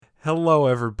Hello,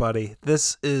 everybody.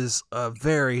 This is a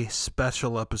very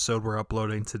special episode we're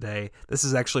uploading today. This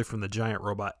is actually from the Giant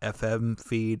Robot FM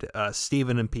feed.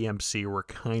 Steven and PMC were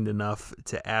kind enough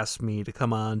to ask me to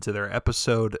come on to their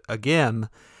episode again.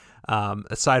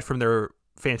 Aside from their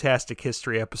fantastic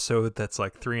history episode that's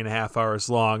like 3.5 hours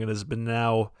long and has been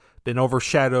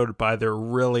overshadowed by their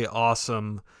really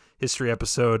awesome history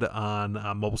episode on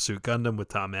Mobile Suit Gundam with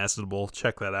Tom Aznable.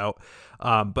 Check that out.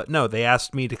 But no, they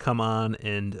asked me to come on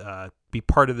and be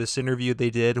part of this interview they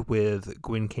did with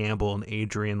Gwyn Campbell and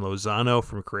Adrian Lozano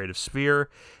from Creative Sphere.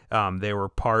 They were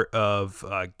part of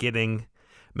getting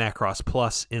Macross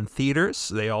Plus in theaters.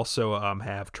 They also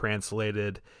have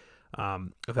translated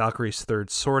Valkyrie's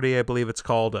Third Sortie, I believe it's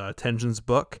called, Tenjin's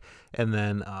book. And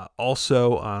then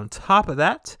also on top of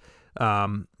that,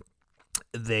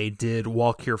 they did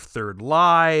Walkure Third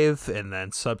Live, and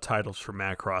then subtitles for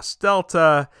Macross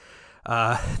Delta.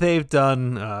 They've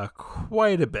done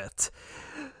quite a bit.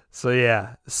 So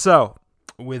yeah. So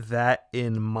with that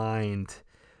in mind,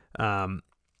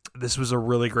 this was a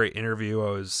really great interview.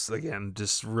 I was, again,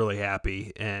 just really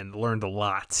happy and learned a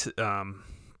lot.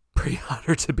 Pretty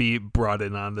honored to be brought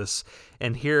in on this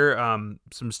and hear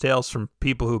some tales from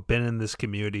people who've been in this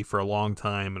community for a long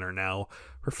time and are now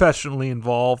professionally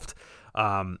involved.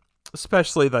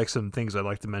 Especially like some things I'd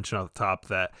like to mention off the top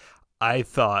that I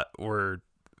thought were,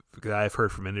 because I've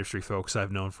heard from industry folks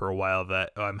I've known for a while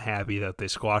that I'm happy that they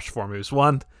squashed for me. Was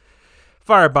one,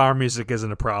 Firebomber music isn't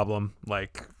a problem.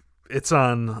 Like, it's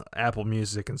on Apple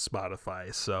Music and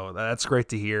Spotify, so that's great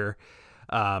to hear.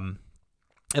 And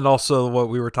also what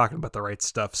we were talking about, the right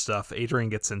stuff. Adrian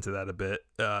gets into that a bit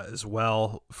as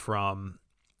well from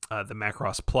the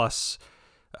Macross Plus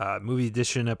movie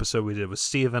edition episode we did with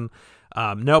Steven.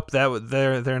 Nope,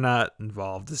 they're not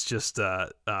involved. It's just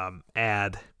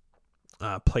ad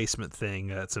placement thing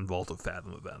that's involved with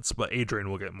Fathom Events. But Adrian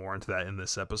will get more into that in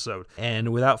this episode.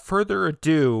 And without further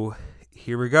ado,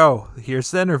 here we go.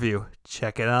 Here's the interview.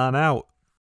 Check it on out.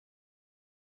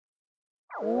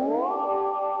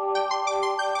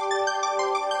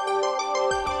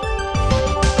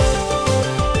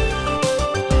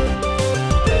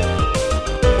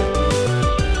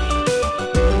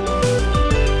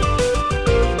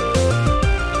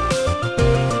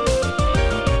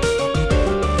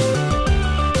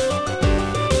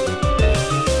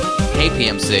 Hey,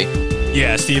 PMC.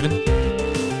 Yeah, Steven?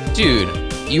 Dude,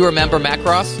 you remember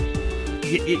Macross?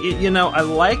 You know, I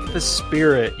like the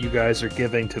spirit you guys are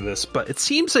giving to this, but it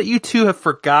seems that you two have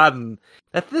forgotten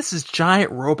that this is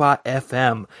Giant Robot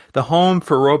FM, the home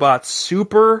for robots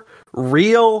super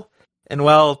real and,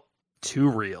 well, too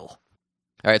real.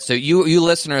 All right, so you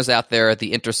listeners out there at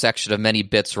the intersection of many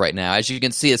bits right now, as you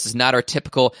can see, this is not our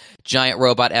typical Giant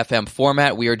Robot FM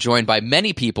format. We are joined by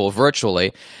many people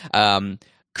virtually.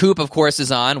 Coop, of course,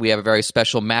 is on. We have a very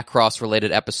special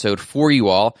Macross-related episode for you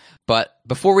all. But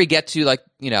before we get to, the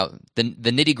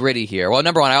nitty-gritty here, well,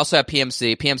 number one, I also have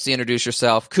PMC. PMC, introduce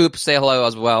yourself. Coop, say hello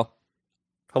as well.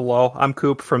 Hello, I'm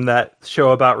Coop from that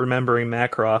show about remembering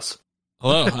Macross.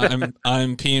 Hello,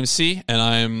 I'm PMC, and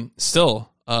I'm still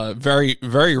very,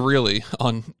 very really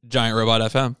on Giant Robot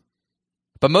FM.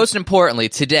 But most importantly,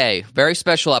 today, very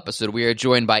special episode, we are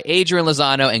joined by Adrian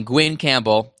Lozano and Gwyn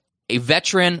Campbell, a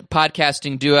veteran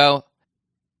podcasting duo,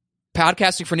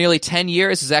 podcasting for nearly 10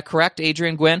 years. Is that correct,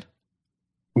 Adrian, Gwyn?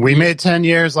 We made 10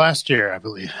 years last year, I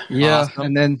believe. Yeah,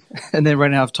 Awesome. and then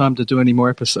ran out of time to do any more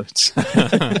episodes.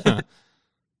 And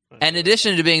in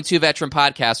addition to being two veteran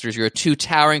podcasters, you're two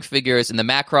towering figures in the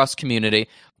Macross community.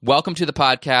 Welcome to the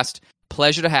podcast.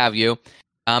 Pleasure to have you.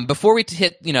 Before we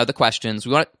hit the questions,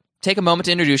 we want to take a moment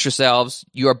to introduce yourselves.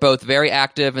 You are both very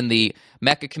active in the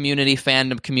mecha community,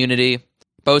 fandom community,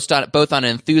 both on an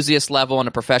enthusiast level and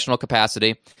a professional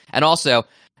capacity. And also,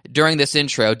 during this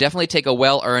intro, definitely take a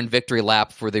well-earned victory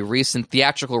lap for the recent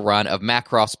theatrical run of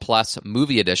Macross Plus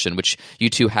Movie Edition, which you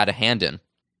two had a hand in.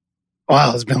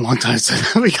 Wow, it's been a long time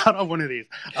since we got on one of these.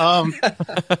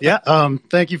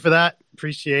 Thank you for that.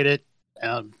 Appreciate it.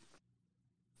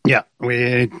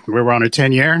 We were on our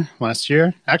 10 year last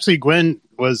year. Actually, Gwyn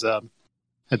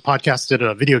had podcasted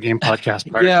a video game podcast.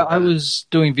 Yeah, I was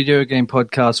doing video game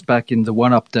podcasts back in the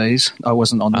 1UP days. I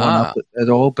wasn't on 1UP at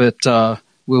all, but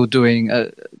we were doing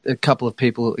a couple of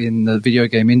people in the video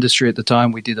game industry at the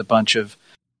time. We did a bunch of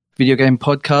video game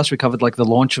podcasts. We covered the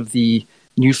launch of the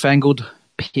newfangled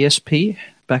PSP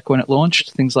back when it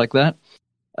launched, things like that.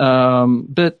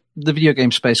 But the video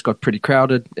game space got pretty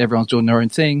crowded. Everyone's doing their own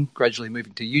thing, gradually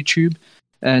moving to YouTube.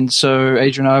 And so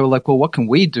Adrian and I were like, well, what can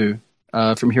we do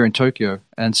from here in Tokyo?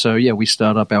 And so, we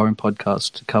started up our own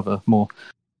podcast to cover more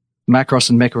Macross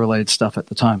and mecha-related stuff at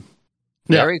the time.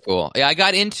 Very cool. Yeah, I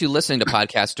got into listening to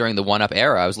podcasts during the 1UP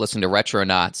era. I was listening to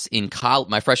Retronauts in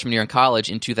my freshman year in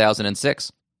college in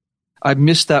 2006. I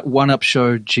missed that 1UP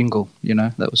show jingle.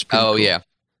 That was pretty cool. Yeah.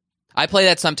 I play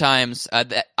that sometimes.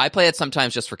 I play it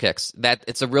sometimes just for kicks. That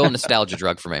it's a real nostalgia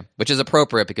drug for me, which is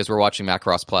appropriate because we're watching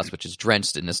Macross Plus, which is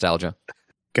drenched in nostalgia.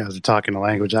 Guys are talking a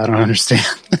language I don't understand.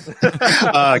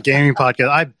 Gaming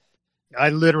podcast. I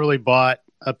literally bought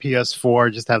a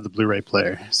PS4 just to have the Blu-ray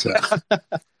player. So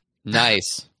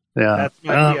nice. Yeah, that's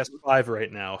my PS5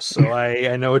 right now, so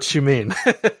I know what you mean.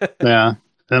 Yeah,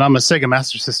 and I'm a Sega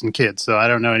Master System kid, so I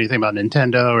don't know anything about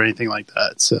Nintendo or anything like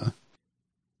that. So,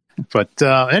 but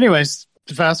anyways,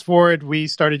 fast forward, we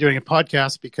started doing a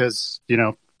podcast because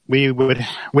we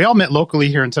all met locally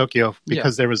here in Tokyo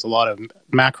because there was a lot of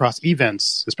Macross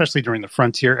events, especially during the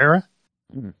Frontier era,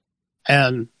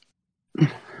 and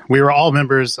we were all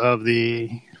members of the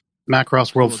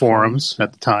Macross World Forums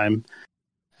at the time.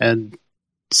 And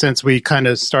since we kind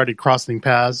of started crossing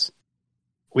paths,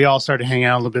 we all started hanging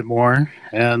out a little bit more.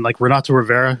 And like Renato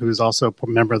Rivera, who's also a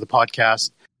member of the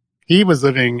podcast, he was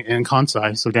living in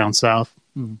Kansai, so down south.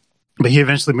 But he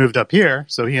eventually moved up here,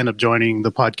 so he ended up joining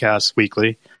the podcast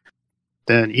weekly.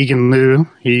 Then Egan Liu,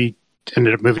 he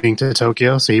ended up moving to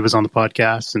Tokyo, so he was on the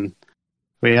podcast. And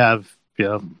we have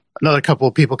another couple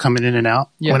of people coming in and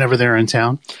out whenever they're in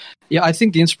town. Yeah, I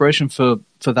think the inspiration for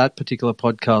that particular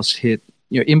podcast hit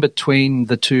in between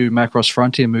the two Macross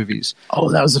Frontier movies. Oh,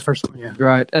 that was the first one, yeah.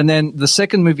 Right. And then the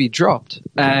second movie dropped.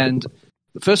 And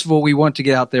first of all, we wanted to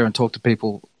get out there and talk to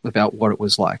people about what it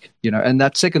was like, and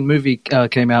that second movie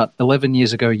came out 11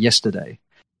 years ago yesterday.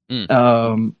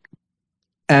 And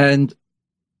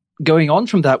going on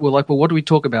from that, we're like, well, what do we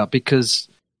talk about? Because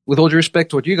with all due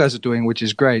respect to what you guys are doing, which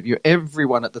is great,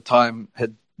 everyone at the time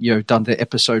had done their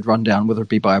episode rundown, whether it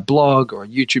be by a blog or a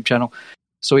YouTube channel.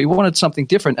 So we wanted something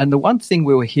different. And the one thing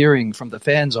we were hearing from the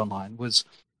fans online was,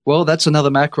 well, that's another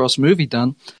Macross movie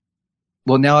done.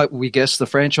 Well, now we guess the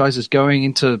franchise is going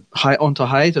onto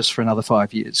hiatus for another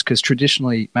 5 years, because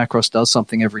traditionally Macross does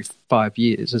something every 5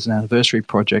 years as an anniversary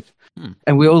project.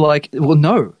 And we were like, well,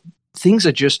 no, things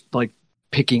are just like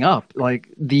picking up. Like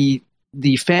the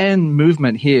fan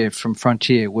movement here from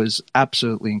Frontier was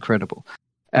absolutely incredible.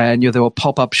 And there were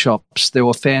pop-up shops, there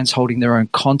were fans holding their own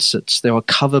concerts, there were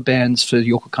cover bands for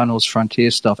Yoko Kanno's Frontier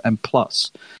stuff, and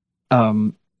plus,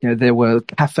 there were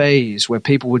cafes where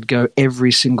people would go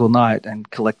every single night and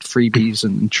collect freebies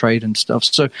and trade and stuff.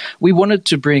 So we wanted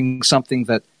to bring something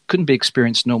that couldn't be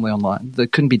experienced normally online,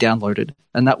 that couldn't be downloaded,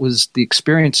 and that was the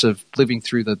experience of living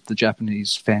through the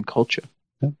Japanese fan culture.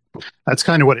 That's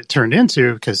kind of what it turned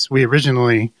into, because we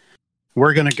originally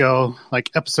were going to go like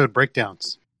episode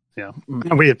breakdowns.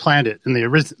 And we had planned it. And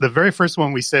the very first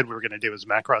one we said we were going to do was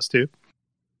Macross 2.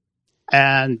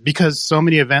 And because so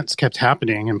many events kept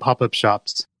happening in pop-up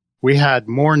shops, we had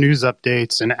more news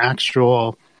updates and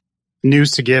actual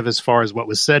news to give as far as what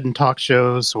was said in talk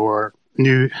shows or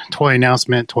new toy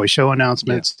show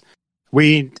announcements.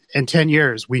 In 10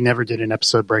 years, we never did an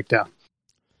episode breakdown.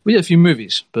 We did a few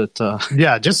movies, but...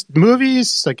 just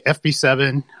movies like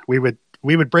FB7.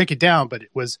 We would break it down, but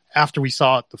it was after we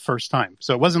saw it the first time.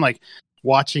 So it wasn't like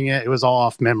watching it. It was all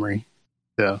off memory.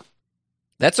 So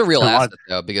that's a real asset,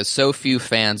 though, because so few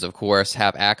fans, of course,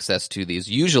 have access to these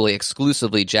usually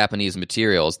exclusively Japanese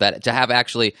materials, that to have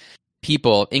actually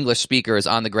people, English speakers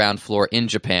on the ground floor in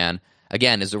Japan,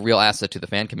 again, is a real asset to the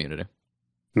fan community.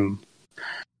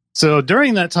 So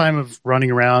during that time of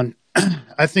running around,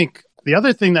 I think the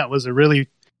other thing that was a really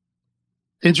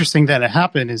interesting that it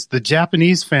happened is the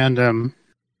Japanese fandom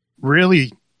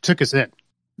really took us in.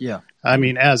 Yeah. I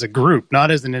mean, as a group, not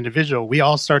as an individual, we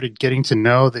all started getting to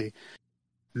know the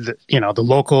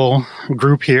local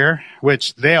group here,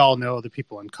 which they all know the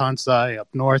people in Kansai up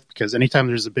north, because anytime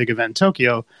there's a big event in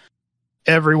Tokyo,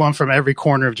 everyone from every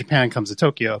corner of Japan comes to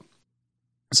Tokyo.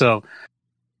 So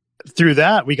through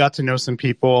that, we got to know some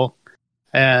people.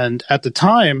 And at the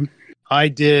time, I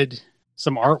did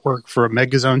some artwork for a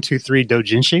Megazone 2-3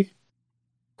 Dojinshi.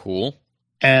 Cool.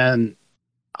 And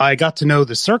I got to know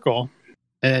the circle,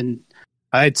 and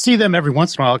I'd see them every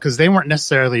once in a while because they weren't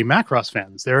necessarily Macross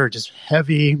fans. They were just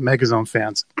heavy Megazone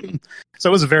fans. So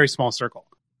it was a very small circle.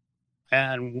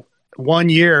 And one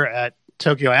year at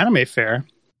Tokyo Anime Fair,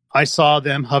 I saw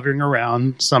them hovering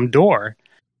around some door,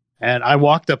 and I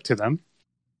walked up to them,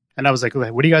 and I was like,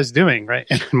 what are you guys doing? Right?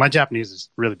 And my Japanese is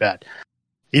really bad.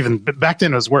 Even back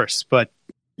then it was worse, but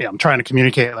I'm trying to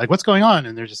communicate like, what's going on?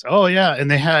 And they're just, oh yeah.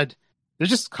 And they're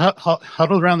just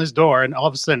huddled around this door, and all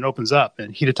of a sudden it opens up,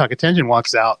 and Hidetaka Tenjin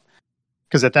walks out,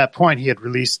 because at that point he had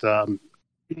released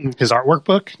his artwork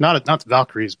book, not the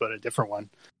Valkyries, but a different one.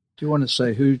 Do you want to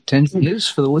say who Tenjin is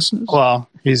for the listeners? Well,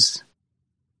 he's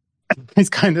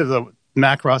kind of the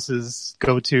Macross's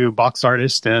go-to box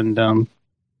artist and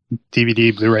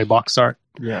DVD, Blu-ray box art.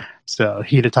 Yeah. So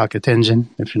Hidetaka Tenjin,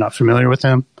 if you're not familiar with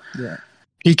him. Yeah.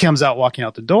 He comes out walking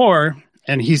out the door,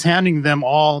 and he's handing them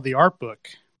all the art book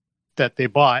that they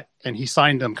bought, and he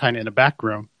signed them kind of in a back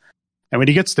room. And when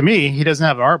he gets to me, he doesn't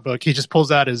have an art book. He just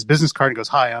pulls out his business card and goes,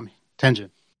 "Hi, I'm Tenjin."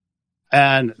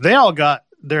 And they all got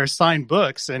their signed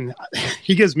books, and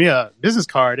he gives me a business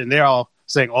card, and they're all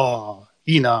saying, "Oh,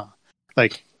 Ina,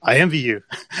 like, I envy you."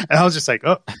 And I was just like,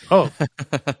 oh,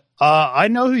 I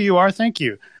know who you are. Thank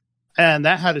you. And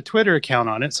that had a Twitter account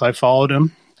on it. So I followed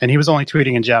him, and he was only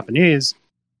tweeting in Japanese.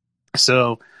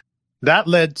 So that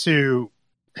led to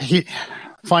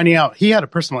finding out he had a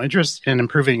personal interest in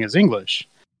improving his English.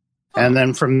 And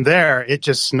then from there, it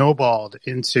just snowballed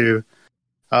into,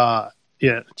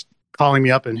 calling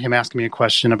me up and him asking me a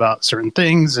question about certain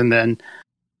things. And then,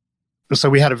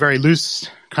 so we had a very loose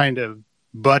kind of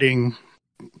budding,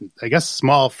 I guess,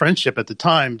 small friendship at the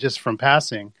time, just from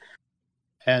passing.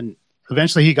 And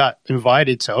eventually he got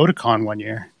invited to Otakon one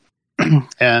year.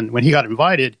 And when he got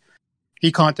invited,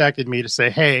 he contacted me to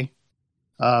say, "Hey,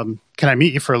 can I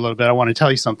meet you for a little bit? I want to tell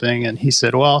you something." And he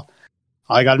said, "Well,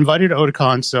 I got invited to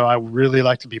Otakon, so I would really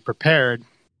like to be prepared."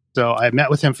 So I met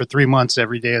with him for 3 months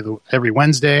every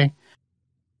Wednesday,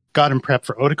 got him prepped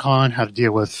for Otakon, how to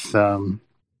deal with,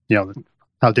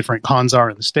 how different cons are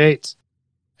in the States.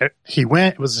 He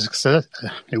went, it was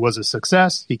a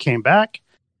success. He came back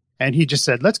and he just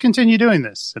said, "Let's continue doing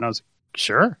this." And I was like,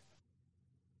 "Sure."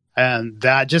 And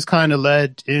that just kind of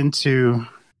led into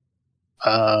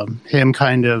him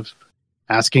kind of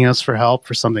asking us for help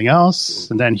for something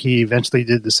else. And then he eventually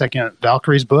did the second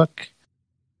Valkyries book.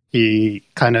 He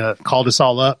kind of called us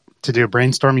all up to do a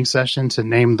brainstorming session to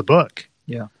name the book.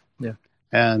 Yeah.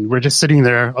 And we're just sitting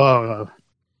there,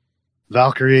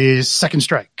 Valkyries Second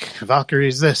Strike,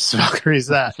 Valkyries this, Valkyries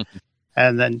that.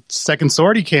 And then Second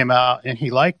Sortie came out and he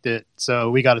liked it. So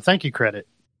we got a thank you credit.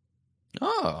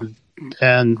 Oh.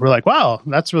 And we're like, wow,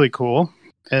 that's really cool.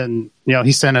 And,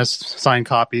 he sent us signed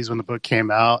copies when the book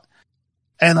came out.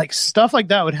 And like stuff like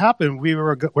that would happen.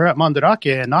 We're at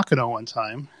Mandarake in Nakano one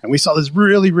time, and we saw this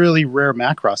really, really rare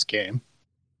Macross game.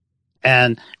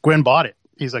 And Gwen bought it.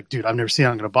 He's like, "Dude, I've never seen it.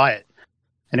 I'm going to buy it."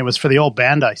 And it was for the old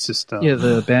Bandai system. Yeah,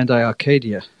 the Bandai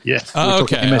Arcadia. Yeah. Oh,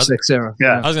 okay. MSX era.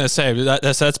 Yeah. I was going to say,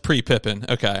 that's pre-Pippin.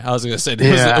 Okay. I was going to say,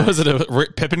 Yeah. was it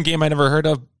a Pippin game I never heard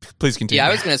of? Please continue. Yeah,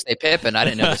 I was going to say Pippin. I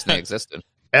didn't know this thing existed.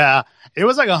 Yeah. It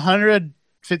was like $150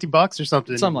 or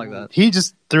something. Something like that. He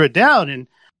just threw it down,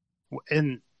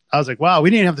 and I was like, wow,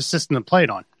 we didn't have the system to play it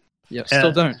on. Yeah,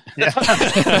 still don't. Yeah.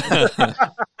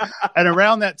 And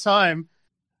around that time,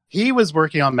 he was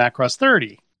working on Macross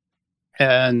 30.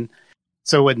 And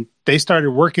so when they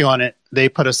started working on it, they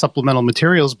put a supplemental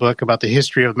materials book about the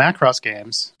history of Macross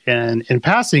games. And in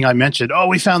passing, I mentioned, "Oh,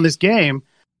 we found this game."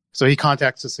 So he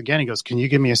contacts us again. He goes, "Can you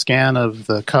give me a scan of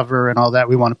the cover and all that?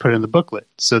 We want to put it in the booklet."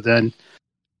 So then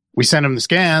we send him the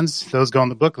scans. Those go in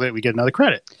the booklet. We get another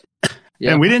credit.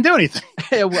 Yeah. And we didn't do anything.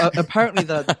 Yeah, well, apparently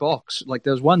that box, like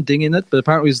there was one ding in it, but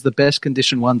apparently it was the best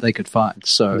condition one they could find.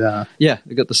 So yeah,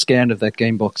 they got the scan of that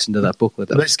game box into that booklet.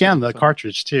 They scanned the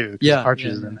cartridge too. Yeah, the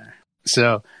cartridge is in there.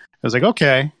 So I was like,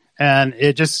 okay. And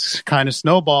it just kind of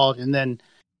snowballed. And then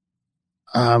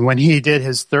when he did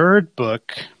his third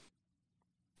book,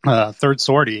 Third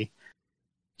Sortie,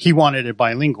 he wanted it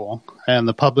bilingual. And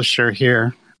the publisher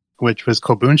here, which was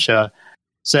Kobunsha,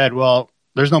 said, "Well,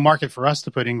 there's no market for us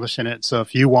to put English in it. So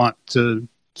if you want to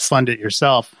fund it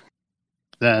yourself,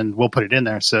 then we'll put it in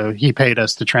there." So he paid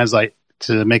us to translate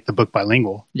to make the book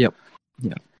bilingual. Yep.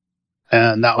 Yeah.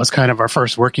 And that was kind of our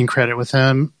first working credit with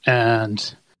him.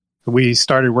 And we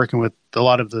started working with a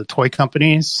lot of the toy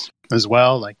companies as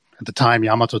well. Like at the time,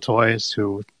 Yamato Toys,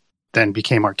 who then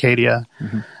became Arcadia.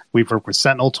 Mm-hmm. We've worked with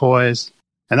Sentinel Toys.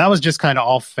 And that was just kind of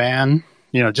all fan,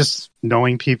 just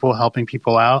knowing people, helping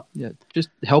people out. Yeah, just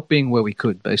helping where we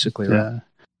could, basically. Right?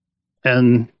 Yeah.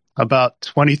 And about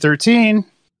 2013,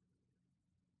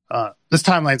 this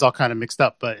timeline's all kind of mixed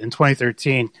up, but in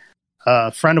 2013,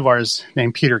 a friend of ours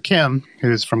named Peter Kim,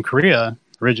 who's from Korea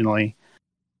originally,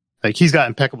 like he's got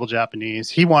impeccable Japanese.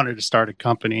 He wanted to start a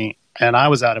company, and I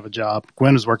was out of a job.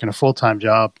 Gwen was working a full-time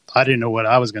job. I didn't know what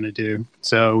I was going to do.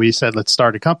 So we said, let's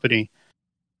start a company.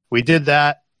 We did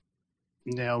that.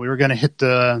 We were going to hit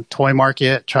the toy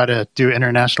market, try to do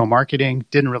international marketing.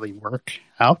 Didn't really work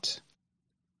out.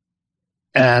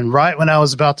 And right when I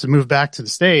was about to move back to the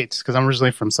States, because I'm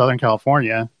originally from Southern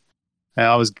California,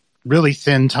 I was really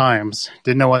thin times.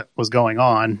 Didn't know what was going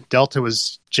on. Delta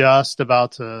was just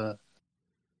about to,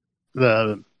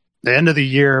 the the end of the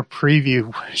year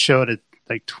preview showed it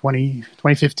like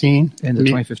 2015. End of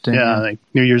 2015. Yeah, like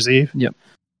New Year's Eve. Yep.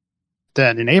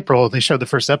 Then in April, they showed the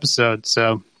first episode.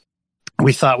 So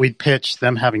we thought we'd pitch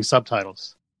them having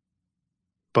subtitles.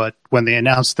 But when they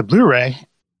announced the Blu-ray,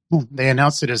 they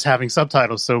announced it as having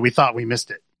subtitles. So we thought we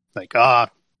missed it. Like,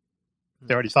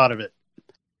 they already thought of it.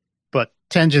 But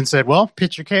Tenjin said, well,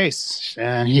 pitch your case.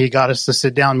 And he got us a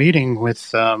sit-down meeting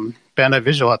with Bandai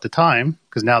Visual at the time,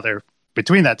 because now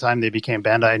between that time, they became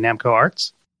Bandai Namco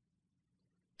Arts.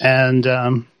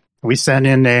 And we sent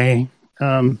in a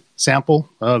sample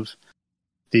of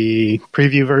the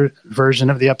preview version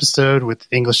of the episode with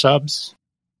English subs.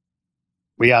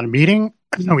 We had a meeting.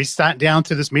 We sat down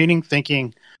to this meeting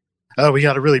thinking, oh, we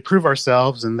got to really prove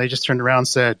ourselves. And they just turned around and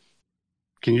said,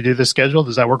 can you do this schedule?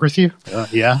 Does that work with you?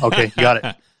 Yeah. Okay. You got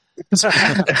it.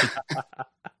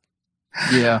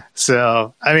 Yeah.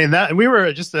 So, I mean, that we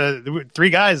were just three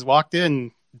guys walked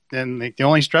in, and the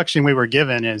only instruction we were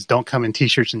given is don't come in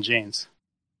t-shirts and jeans.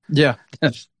 Yeah.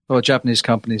 Well, Japanese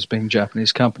companies being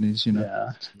Japanese companies, you know.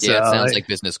 Yeah. Yeah, it sounds like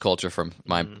business culture from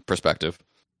my perspective.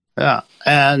 Yeah.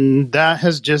 And that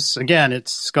has just, again,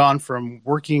 it's gone from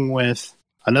working with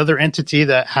another entity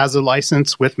that has a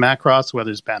license with Macross,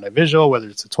 whether it's Bandai Visual, whether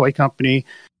it's a toy company,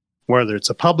 whether it's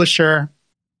a publisher,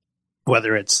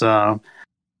 whether it's not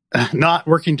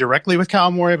working directly with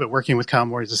Kawamori, but working with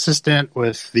Kawamori's assistant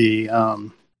with the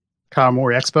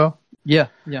Kawamori Expo. Yeah,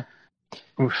 yeah.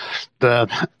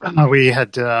 We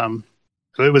had so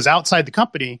it was outside the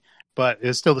company, but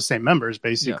it's still the same members.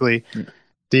 Basically, Yeah.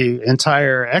 The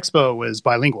entire expo was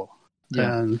bilingual.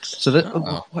 Yeah. And So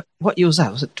that what year was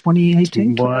that? Was it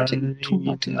 2018?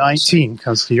 2019,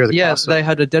 because you're the Yeah, crossover. they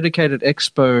had a dedicated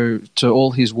expo to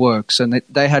all his works, and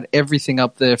they had everything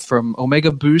up there from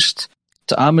Omega Boost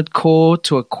to Armored Core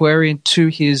to Aquarian to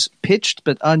his pitched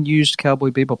but unused Cowboy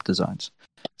Bebop designs.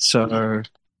 So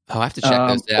Oh, I have to check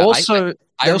those out. also,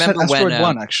 I they also had remember when Asteroid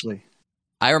One actually.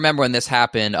 I remember when this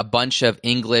happened, a bunch of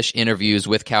English interviews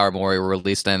with Kawamori were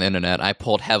released on the internet. I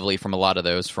pulled heavily from a lot of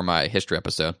those for my history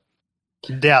episode.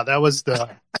 Yeah, that was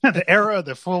the era of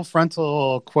the full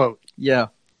frontal quote Yeah,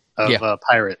 of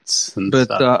pirates. And but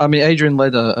stuff. I mean, Adrian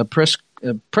led a press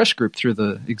group through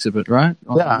the exhibit, right?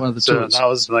 On one of the so tours. that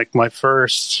was like my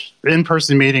first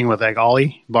in-person meeting with like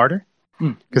Ollie Barter,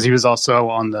 because he was also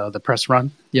on the press run.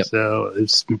 Yep. So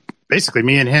it's basically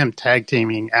me and him tag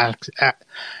teaming,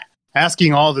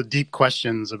 asking all the deep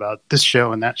questions about this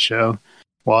show and that show,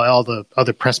 while all the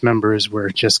other press members were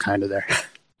just kind of there.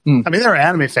 I mean, they were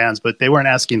anime fans, but they weren't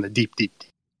asking the deep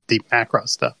Macross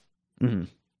stuff. Mm-hmm.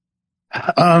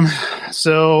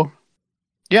 So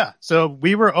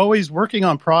we were always working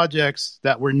on projects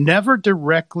that were never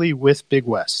directly with Big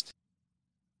West.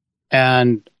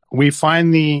 And we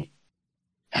finally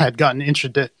had gotten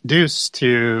introduced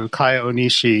to Kaya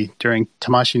Onishi during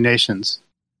Tamashii Nations.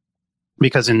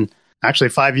 Because actually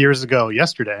 5 years ago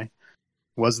yesterday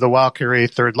was the Valkyrie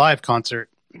Third Live concert.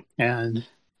 And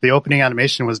the opening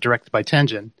animation was directed by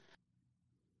Tenjin.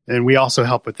 And we also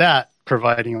helped with that,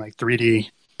 providing like 3D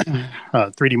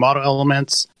model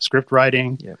elements, script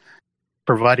writing,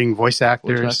 providing voice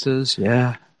actors.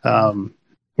 Yeah. We're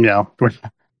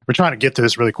trying to get to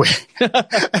this really quick.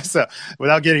 So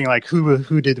without getting like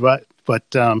who did what, but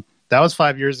that was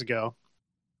 5 years ago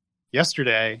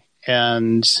yesterday.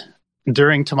 And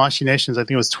during Tamashii Nations, I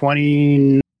think it was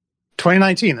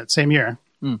 2019, that same year,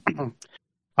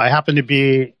 I happened to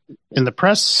be in the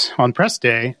press on press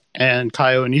day, and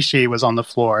Kaya Onishi was on the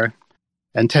floor.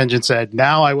 And Tenjin said,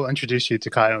 now I will introduce you to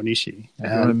Kaya Onishi.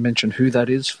 I want to mention who that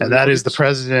is. And that is the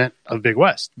president of Big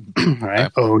West,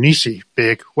 right? Onishi,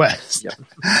 Big West. Yep.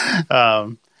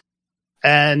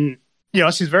 And,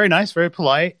 she's very nice, very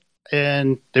polite.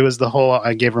 And it was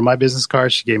I gave her my business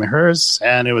card. She gave me hers.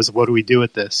 And it was, what do we do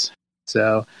with this?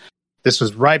 So this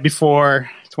was right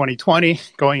before 2020,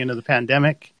 going into the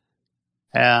pandemic.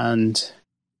 And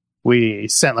we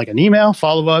sent like an email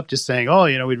follow-up just saying,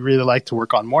 we'd really like to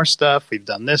work on more stuff. We've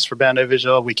done this for Bandai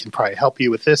Visual. We can probably help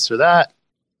you with this or that.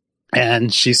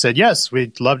 And she said, yes,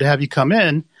 we'd love to have you come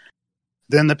in.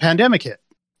 Then the pandemic hit.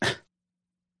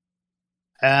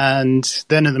 And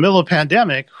then in the middle of the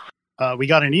pandemic, we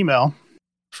got an email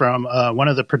from one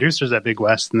of the producers at Big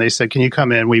West. And they said, can you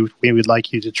come in? We would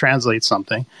like you to translate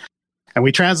something. And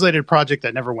we translated a project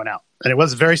that never went out. And it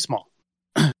was very small,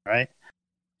 right?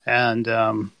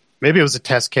 And maybe it was a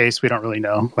test case. We don't really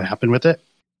know what happened with it.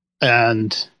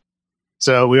 And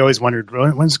so we always wondered,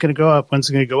 when's it going to go up? When's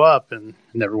it going to go up? And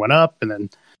it never went up. And then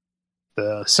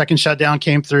the second shutdown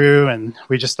came through, and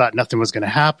we just thought nothing was going to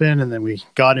happen. And then we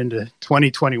got into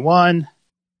 2021.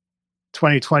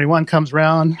 2021 comes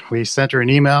around. We sent her an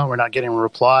email. We're not getting a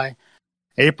reply.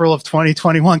 April of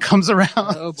 2021 comes around.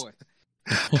 Oh boy.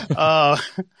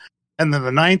 And then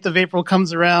the 9th of April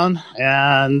comes around,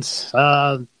 and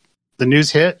the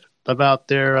news hit about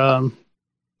their,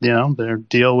 their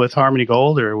deal with Harmony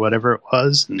Gold or whatever it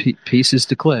was. And, Peace is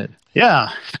declared.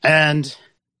 yeah, and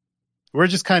we're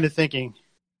just kind of thinking,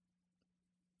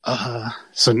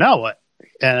 so now what?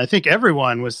 And I think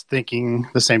everyone was thinking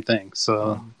the same thing.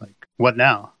 So, like, what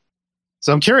now?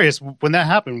 So I'm curious, when that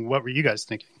happened, what were you guys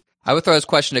thinking? I would throw this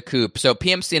question to Coop. So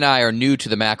PMC and I are new to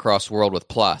the Macross world with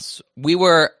Plus.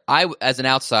 I, as an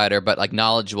outsider, but like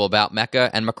knowledgeable about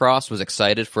Mecha and Macross, was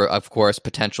excited for, of course,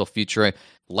 potential future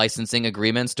licensing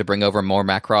agreements to bring over more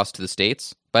Macross to the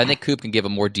States. But I think Coop can give a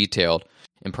more detailed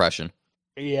impression.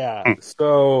 Yeah.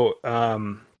 So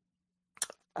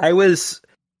I was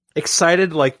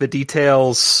excited. Like, the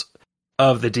details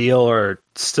of the deal are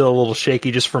still a little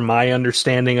shaky just from my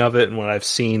understanding of it and what I've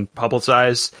seen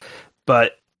publicized.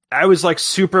 But I was like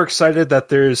super excited that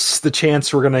there's the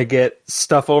chance we're going to get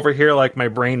stuff over here. Like, my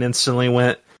brain instantly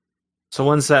went, so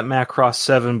when's that Macross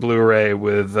 7 Blu-ray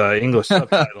with English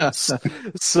subtitles?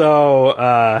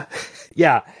 So,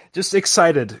 yeah, just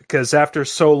excited because after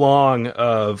so long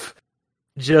of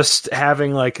just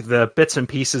having like the bits and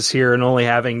pieces here and only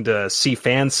having to see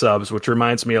fan subs, which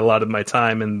reminds me a lot of my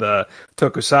time in the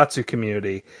tokusatsu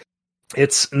community,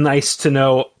 it's nice to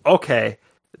know, okay,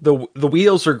 the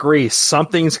wheels are greased.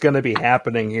 Something's going to be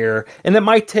happening here. And it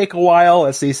might take a while,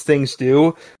 as these things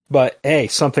do, but hey,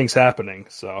 something's happening.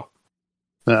 So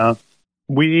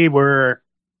we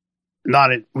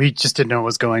just didn't know what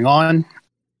was going on.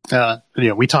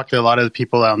 We talked to a lot of the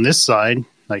people on this side,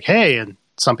 like, hey, and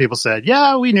some people said,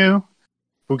 yeah, we knew.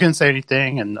 We couldn't say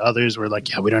anything. And others were like,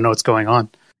 yeah, we don't know what's going on.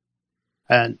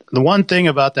 And the one thing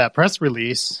about that press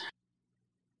release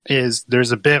is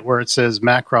there's a bit where it says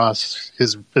Macross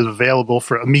is available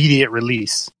for immediate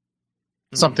release.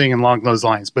 Something along those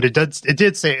lines. But it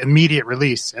did say immediate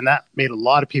release, and that made a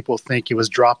lot of people think it was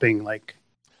dropping like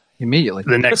immediately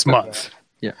the next month.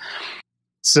 Yeah.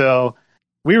 So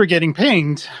we were getting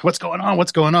pinged. What's going on?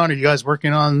 What's going on? Are you guys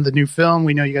working on the new film?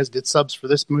 We know you guys did subs for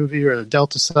this movie or the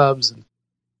Delta subs. And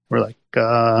we're like,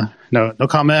 no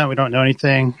comment. We don't know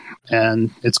anything.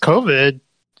 And it's COVID.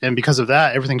 And because of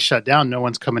that, everything's shut down. No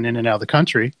one's coming in and out of the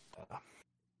country.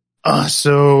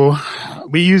 So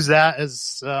we use that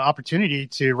as opportunity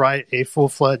to write a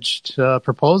full-fledged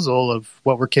proposal of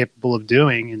what we're capable of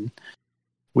doing. And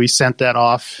we sent that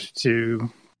off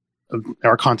to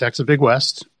our contacts at Big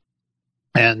West.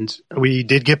 And we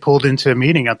did get pulled into a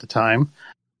meeting at the time.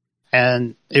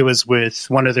 And it was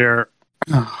with one of their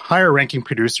higher-ranking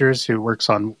producers who works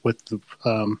with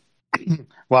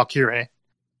Valkyrie.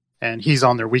 And he's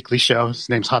on their weekly show. His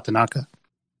name's Hatanaka.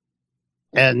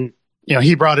 And,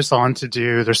 he brought us on to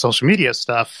do their social media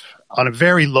stuff on a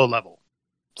very low level.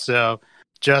 So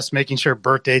just making sure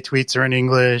birthday tweets are in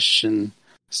English and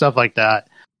stuff like that.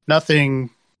 Nothing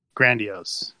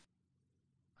grandiose.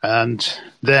 And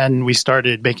then we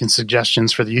started making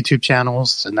suggestions for the YouTube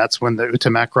channels. And that's when the Uta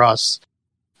Macross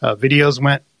videos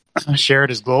went shared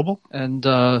as global. And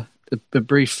a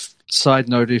brief side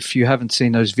note, if you haven't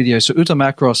seen those videos, so Uta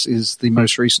Macross is the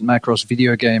most recent Macross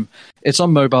video game. It's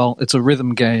on mobile. It's a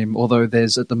rhythm game, although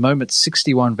there's at the moment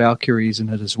 61 Valkyries in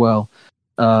it as well.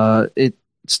 It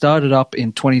started up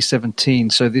in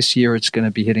 2017, so this year it's going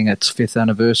to be hitting its 5th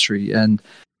anniversary, and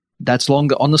that's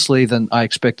longer, honestly, than I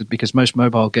expected, because most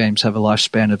mobile games have a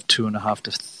lifespan of 2.5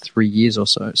 to 3 years or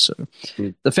so. So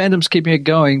the fandom's keeping it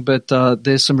going, but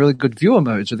there's some really good viewer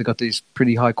modes where they've got these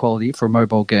pretty high quality for a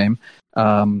mobile game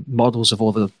models of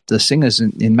all the singers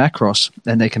in Macross,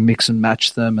 and they can mix and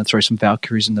match them and throw some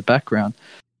Valkyries in the background.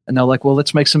 And they're like, well,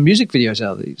 let's make some music videos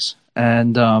out of these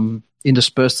and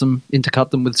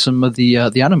intercut them with some of the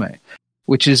anime,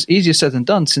 which is easier said than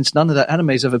done since none of that anime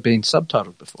has ever been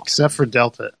subtitled before. Except for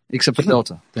Delta.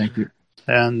 Thank you.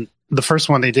 And the first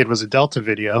one they did was a Delta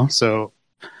video. So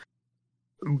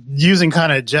using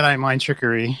kind of Jedi mind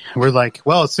trickery, we're like,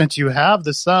 well, since you have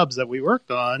the subs that we worked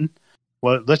on,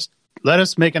 well, let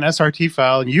us make an SRT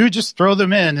file and you just throw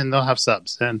them in and they'll have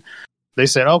subs. And they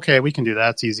said, okay, we can do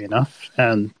that. It's easy enough.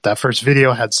 And that first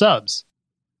video had subs.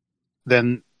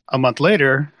 Then a month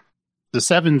later, the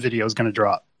 7 video is going to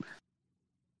drop.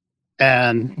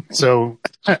 And so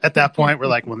at that point, we're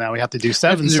like, well, now we have to do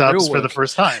 7 subs for the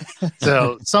first time.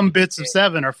 So some bits of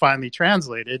 7 are finally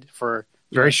translated for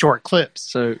very short clips.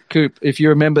 So, Coop, if you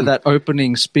remember that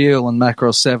opening spiel on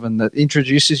Macross 7 that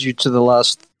introduces you to the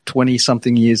last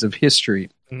 20-something years of history,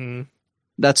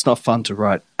 that's not fun to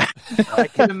write. I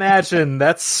can imagine.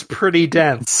 That's pretty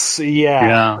dense.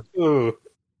 Yeah. Ooh.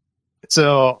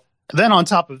 So then on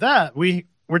top of that, we're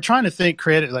trying to think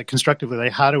creative, like constructively,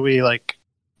 like how do we like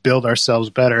build ourselves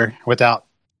better without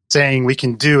saying we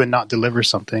can do and not deliver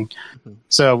something. Mm-hmm.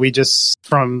 So we just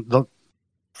from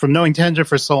knowing Tenja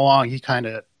for so long, he kind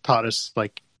of taught us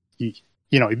like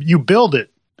you build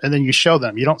it and then you show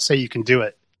them. You don't say you can do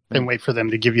it and wait for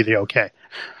them to give you the okay.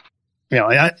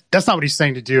 That's not what he's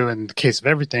saying to do in the case of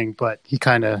everything, but he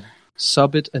kind of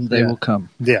sub it and they will come.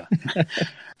 Yeah.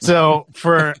 So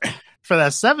for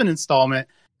that 7 installment,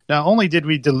 not only did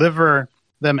we deliver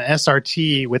them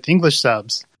SRT with English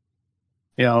subs,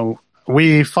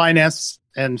 we financed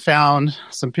and found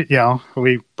some,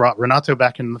 we brought Renato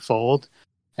back in the fold,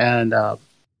 and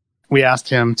we asked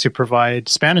him to provide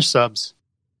Spanish subs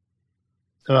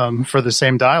for the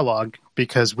same dialogue,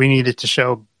 because we needed to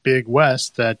show Big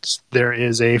West that there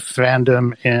is a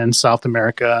fandom in South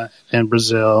America and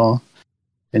Brazil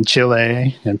and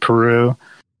Chile and Peru,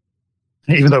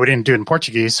 even though we didn't do it in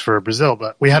Portuguese for Brazil,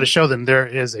 but we had to show them there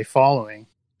is a following.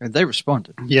 And they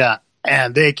responded. Yeah.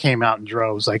 And they came out in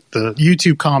droves. Like the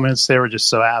YouTube comments, they were just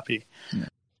so happy. Yeah.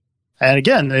 And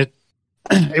again,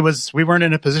 it was, we weren't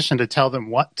in a position to tell them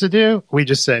what to do. We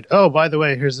just said, oh, by the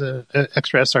way, here's an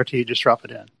extra SRT, just drop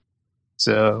it in.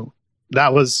 So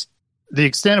that was the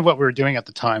extent of what we were doing at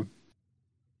the time.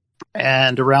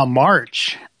 And around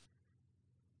March,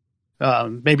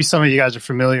 maybe some of you guys are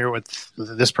familiar with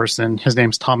this person. His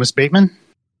name's Thomas Bateman,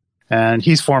 and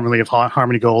he's formerly of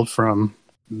Harmony Gold from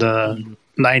the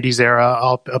 90s era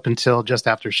up until just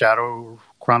after Shadow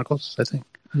Chronicles, I think.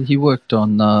 He worked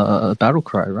on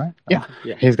Battlecry, right? Yeah.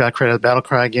 He's got credit of the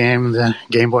Battlecry game, the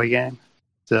Game Boy game.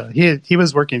 So he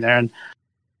was working there, and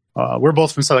we're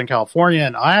both from Southern California,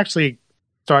 and I actually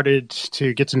started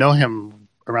to get to know him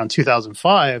around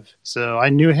 2005. So I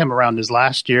knew him around his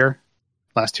last 2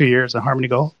 years at Harmony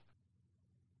Gold.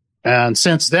 And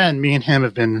since then, me and him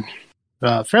have been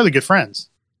fairly good friends.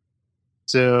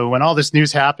 So when all this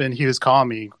news happened, he was calling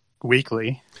me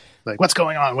weekly, like, what's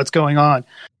going on? What's going on?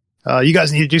 You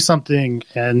guys need to do something.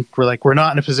 And we're like, we're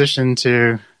not in a position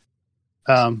to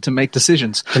make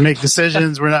decisions.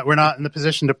 We're not in the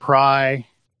position to pry.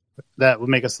 That would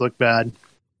make us look bad.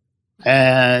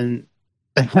 And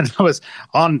I was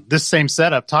on this same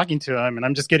setup talking to him, and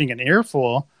I'm just getting an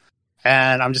earful.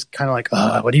 And I'm just kind of like,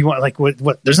 what do you want? Like,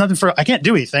 what? There's nothing I can't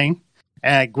do anything.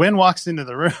 And Gwen walks into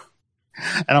the room,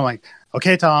 and I'm like,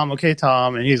 okay, Tom.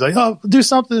 And he's like, oh, do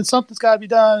something. Something's got to be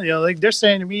done. Like they're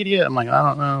saying immediate. I'm like, I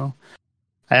don't know.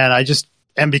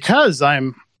 And because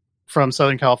I'm from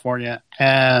Southern California,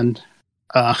 and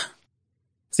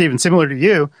Stephen, similar to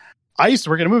you, I used to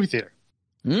work at a movie theater.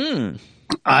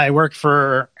 I worked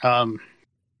for, in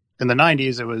the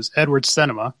 90s, it was Edwards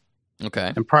Cinema.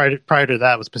 Okay. And prior to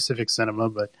that was Pacific Cinema,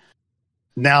 but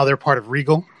now they're part of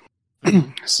Regal.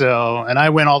 So, and I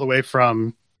went all the way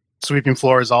from sweeping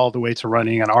floors all the way to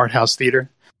running an art house theater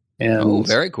in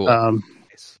very cool.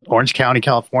 Orange County,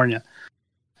 California.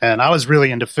 And I was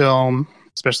really into film,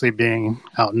 especially being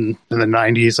out in the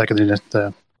 90s, like in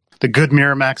the good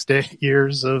Miramax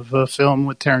years of film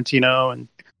with Tarantino and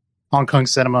Hong Kong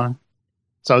cinema.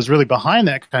 So I was really behind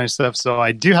that kind of stuff. So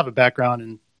I do have a background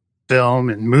in film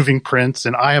and moving prints,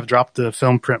 and I have dropped the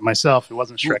film print myself. It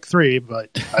wasn't Shrek 3, but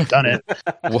I've done it.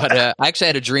 I actually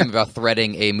had a dream about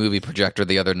threading a movie projector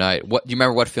the other night. Do you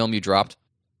remember what film you dropped?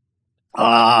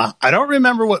 I don't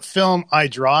remember what film I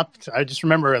dropped. I just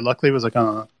remember luckily it was like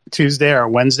on a Tuesday or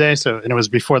Wednesday, and it was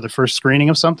before the first screening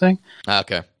of something.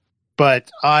 Okay.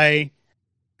 But I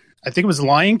think it was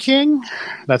Lion King.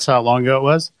 That's how long ago it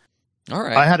was. All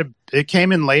right. It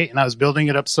came in late, and I was building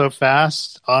it up so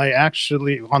fast. I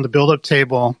actually, on the build-up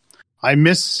table, I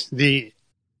missed the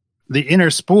inner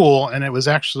spool, and it was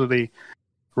actually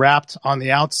wrapped on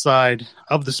the outside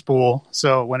of the spool.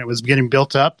 So when it was getting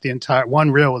built up, the entire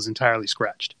one reel was entirely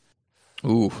scratched.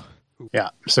 Ooh.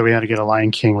 Yeah. So we had to get a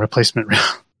Lion King replacement reel.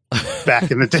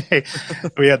 Back in the day,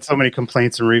 we had so many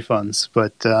complaints and refunds,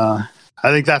 but I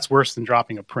think that's worse than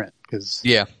dropping a print because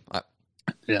I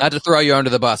had to throw you under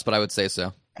the bus, but I would say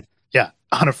so. Yeah,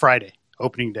 on a Friday,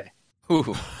 opening day.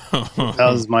 Ooh. That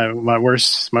was my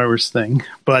worst thing.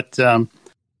 But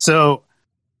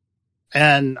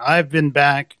and I've been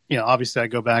back. Obviously, I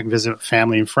go back and visit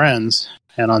family and friends.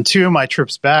 And on 2 of my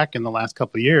trips back in the last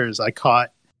couple of years, I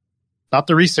caught not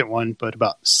the recent one, but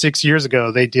about 6 years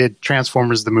ago, they did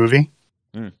Transformers the movie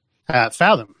at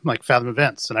Fathom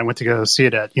Events, and I went to go see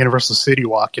it at Universal City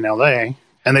Walk in LA.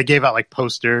 And they gave out like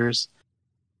posters.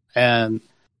 And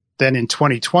then in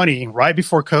 2020, right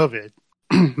before COVID,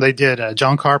 they did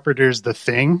John Carpenter's The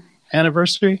Thing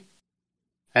anniversary.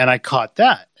 And I caught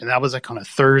that. And that was like on a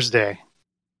Thursday.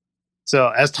 So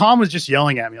as Tom was just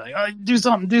yelling at me, like, oh, do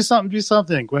something, do something, do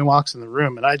something, Gwen walks in the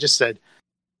room, and I just said,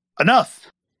 enough.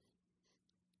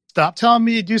 Stop telling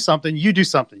me to do something. You do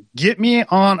something. Get me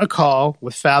on a call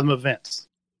with Fathom Events.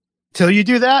 Till you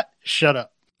do that, shut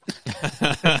up.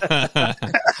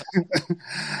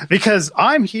 Because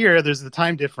I'm here, there's the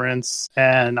time difference,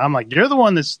 and I'm like, you're the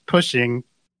one that's pushing.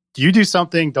 You do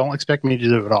something, don't expect me to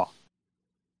do it all.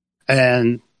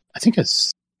 And I think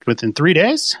it's within 3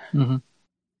 days. Mm-hmm.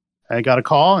 I got a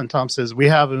call, and Tom says, we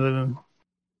have a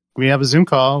Zoom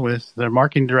call with the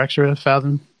marketing director of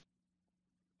Fathom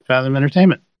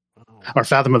Entertainment, or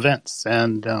Fathom Events.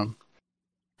 And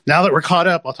now that we're caught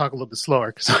up, I'll talk a little bit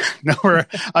slower because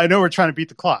I know we're trying to beat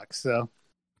the clock. So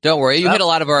don't worry, you hit a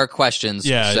lot of our questions.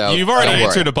 Yeah, so you've already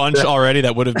answered a bunch already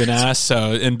that would have been asked. So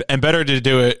and better to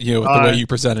do it, with the way you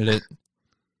presented it.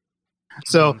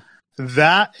 So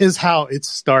that is how it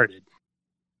started,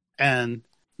 and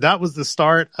that was the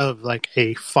start of like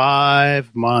a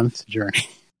 5-month journey.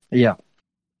 Yeah,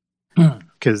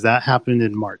 because that happened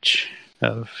in March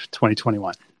of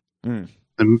 2021.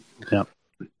 Yeah.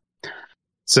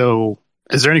 So,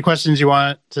 is there any questions you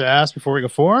want to ask before we go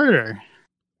forward? Or?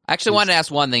 I actually wanted to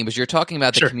ask one thing, because you're talking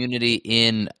about the community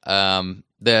in the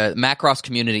Macross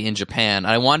community in Japan.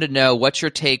 I wanted to know what's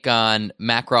your take on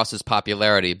Macross's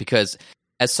popularity, because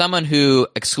as someone who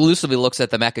exclusively looks at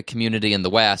the mecha community in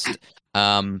the West,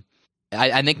 I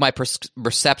think my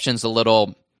perception's a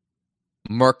little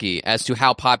murky as to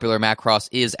how popular Macross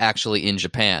is actually in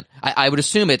Japan. I would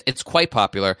assume it's quite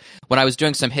popular. When I was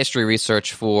doing some history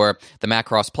research for the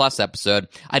Macross Plus episode,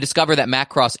 I discovered that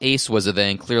Macross Ace was a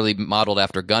thing, clearly modeled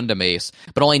after Gundam Ace,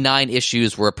 but only 9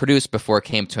 issues were produced before it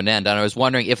came to an end. And I was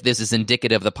wondering if this is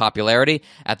indicative of the popularity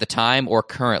at the time or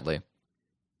currently.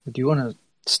 Do you want to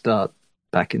start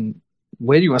back in?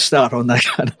 Where do you want to start on that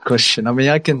kind of question? I mean,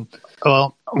 I can.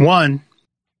 Well, one,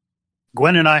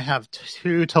 Gwen and I have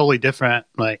 2 totally different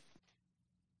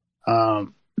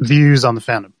views on the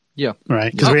fandom. Yeah,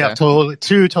 right. Because we have 2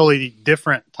 totally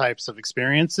different types of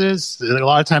experiences. A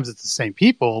lot of times it's the same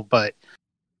people, but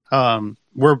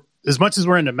we're as much as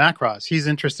we're into Macross, he's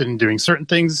interested in doing certain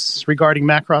things regarding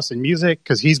Macross and music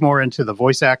because he's more into the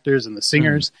voice actors and the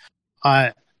singers.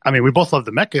 I mean, we both love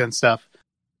the mecha and stuff,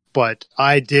 but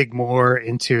I dig more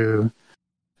into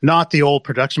not the old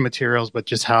production materials, but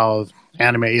just how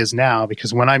anime is now.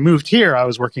 Because when I moved here, I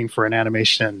was working for an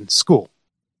animation school.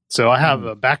 So I have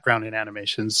a background in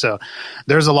animation. So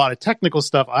there's a lot of technical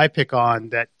stuff I pick on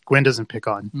that Gwen doesn't pick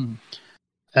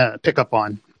up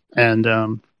on.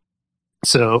 And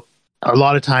so a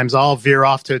lot of times I'll veer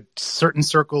off to a certain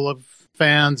circle of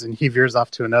fans and he veers off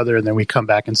to another. And then we come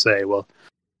back and say, well,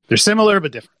 they're similar,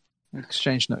 but different.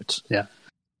 Exchange notes. Yeah.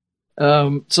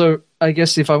 So I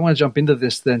guess if I want to jump into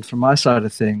this then from my side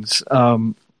of things,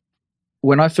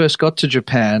 when I first got to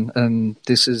Japan, and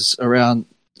this is around,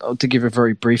 to give a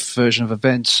very brief version of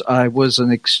events, I was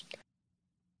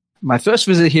my first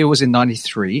visit here was in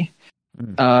 93.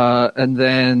 And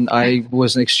then I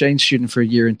was an exchange student for a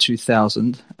year in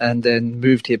 2000 and then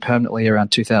moved here permanently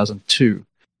around 2002.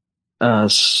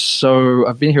 So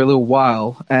I've been here a little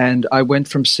while, and I went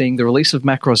from seeing the release of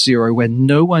Macross Zero where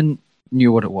no one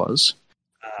knew what it was.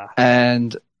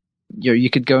 And you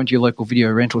could go into your local video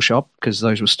rental shop because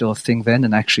those were still a thing then,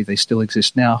 and actually they still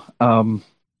exist now,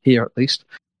 here at least.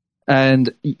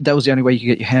 And that was the only way you could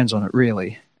get your hands on it,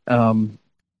 really.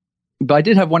 But I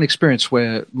did have one experience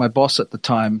where my boss at the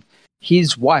time,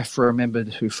 his wife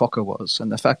remembered who Fokker was,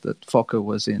 and the fact that Fokker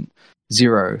was in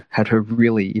Zero had her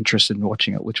really interested in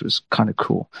watching it, which was kind of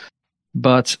cool.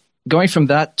 But going from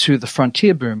that to the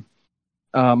Frontier boom,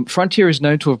 Frontier is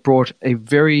known to have brought a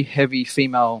very heavy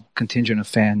female contingent of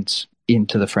fans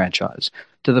into the franchise,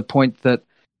 to the point that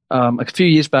a few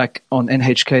years back on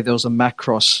NHK, there was a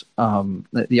Macross,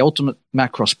 the ultimate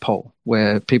Macross poll,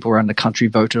 where people around the country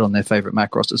voted on their favorite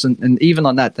Macrosses. And even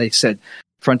on that, they said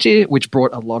Frontier, which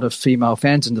brought a lot of female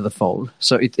fans into the fold.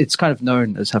 So it's kind of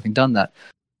known as having done that.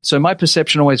 So my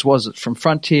perception always was that from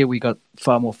Frontier, we got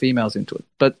far more females into it.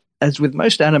 But as with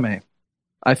most anime,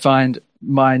 I find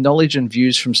my knowledge and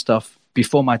views from stuff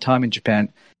before my time in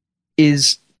Japan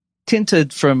is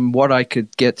tinted from what I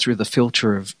could get through the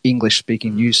filter of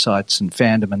English-speaking news sites and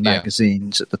fandom and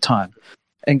magazines at the time.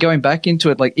 And going back into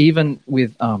it, like even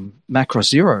with Macross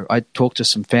Zero, I talked to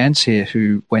some fans here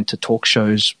who went to talk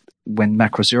shows when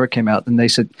Macross Zero came out, and they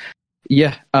said,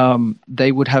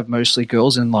 they would have mostly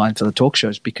girls in line for the talk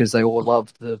shows because they all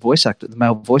loved the voice actor, the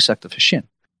male voice actor for Shin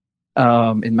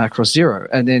in Macross Zero.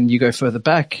 And then you go further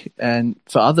back, and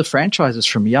for other franchises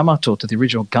from Yamato to the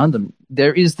original Gundam,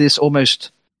 there is this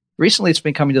almost... Recently, it's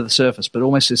been coming to the surface, but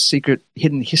almost this secret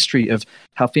hidden history of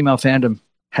how female fandom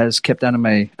has kept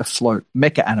anime afloat,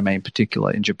 mecha anime in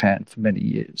particular, in Japan for many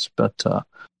years. But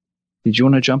did you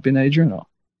want to jump in, Adrian? Or?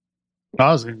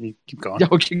 I was going to keep going.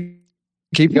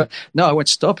 Keep going. No, I won't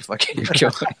stop if I keep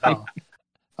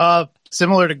going.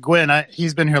 Similar to Gwen,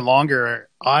 he's been here longer.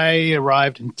 I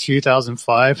arrived in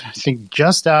 2005, I think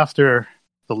just after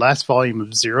the last volume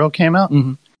of Zero came out.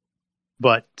 Mm-hmm.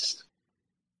 But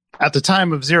at the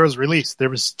time of Zero's release, there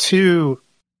was two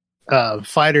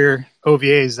fighter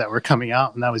OVAs that were coming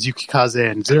out, and that was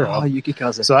Yukikaze and Zero. Oh,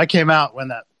 Yukikaze. So I came out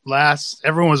when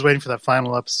everyone was waiting for that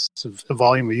final episode of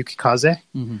volume of Yukikaze.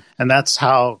 Mm-hmm. And that's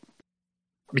how,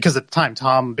 because at the time,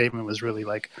 Tom Bateman was really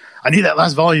like, I need that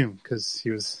last volume, because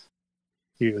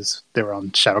they were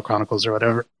on Shadow Chronicles or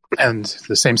whatever, and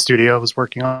the same studio was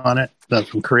working on it,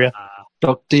 from Korea.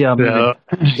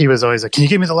 He was always like, can you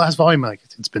give me the last volume? I'm like,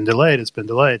 it's been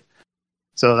delayed.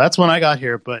 So that's when I got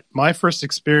here. But my first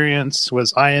experience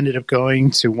was I ended up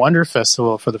going to Wonder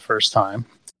Festival for the first time.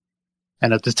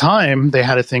 And at the time, they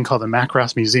had a thing called the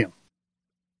Macross Museum.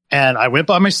 And I went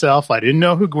by myself. I didn't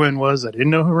know who Gwen was. I didn't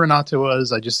know who Renata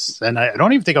was. I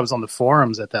don't even think I was on the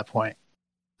forums at that point.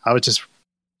 I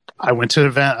went to an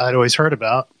event I'd always heard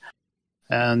about,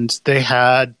 and they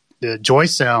had the Joy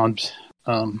Sound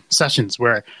sessions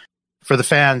where, for the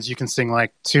fans, you can sing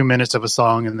like 2 minutes of a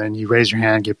song, and then you raise your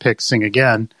hand, get picked, sing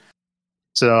again.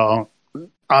 So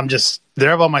I'm just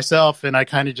there by myself, and I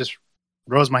kind of just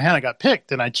rose my hand. I got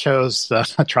picked, and I chose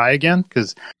Try Again,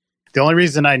 because the only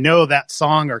reason I know that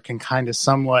song or can kind of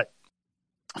somewhat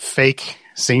fake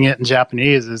sing it in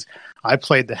Japanese is I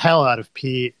played the hell out of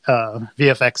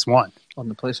VFX1. On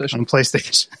the PlayStation? On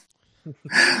PlayStation.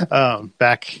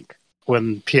 Back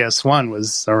when PS1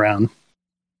 was around.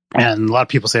 And a lot of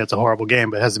people say it's a horrible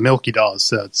game, but it has the Milky Dolls,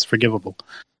 so it's forgivable.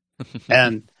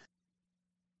 and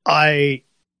I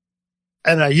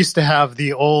used to have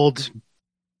the old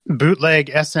bootleg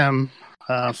SM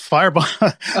Fireball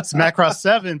Macross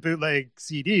 7 bootleg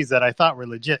CDs that I thought were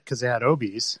legit because they had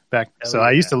OBs back. So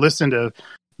I used to listen to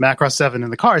Macross 7 in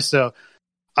the car. So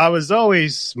I was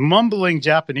always mumbling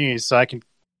Japanese so I can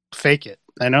fake it.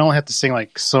 And I only have to sing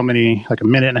like a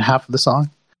minute and a half of the song.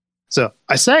 So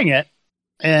I sang it,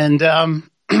 and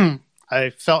I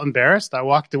felt embarrassed. I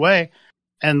walked away,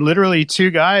 and literally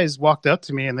 2 guys walked up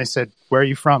to me and they said, "Where are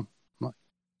you from?" I'm like,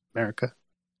 "America."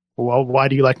 "Well, why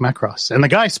do you like Macross?" And the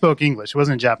guy spoke English. It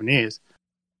wasn't Japanese.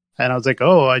 And I was like,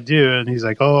 "Oh, I do." And he's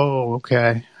like, "Oh,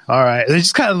 okay. All right." And they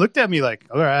just kind of looked at me like,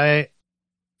 "All right.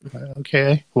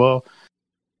 Okay. Well,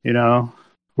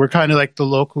 we're kind of like the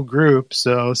local group,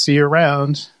 so see you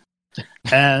around."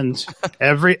 And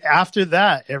after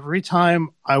that, every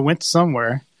time I went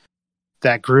somewhere,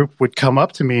 that group would come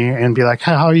up to me and be like,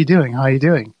 how are you doing? How are you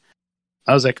doing?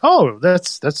 I was like, "Oh,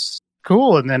 that's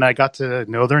cool." And then I got to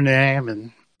know their name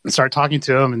and start talking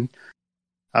to them. And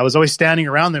I was always standing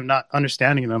around them, not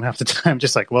understanding them half the time,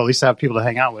 just like, well, at least I have people to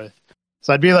hang out with.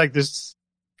 So I'd be like this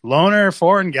loner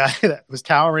foreign guy that was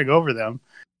towering over them.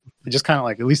 Just kind of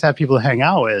like, at least have people to hang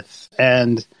out with.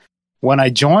 And when I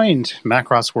joined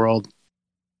Macross World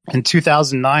in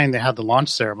 2009, they had the launch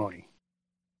ceremony.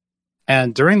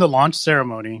 And during the launch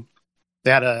ceremony,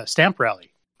 they had a stamp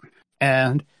rally.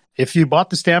 And if you bought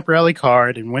the stamp rally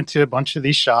card and went to a bunch of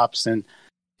these shops, and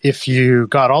if you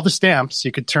got all the stamps,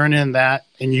 you could turn in that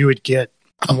and you would get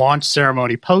a launch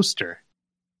ceremony poster.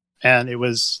 And it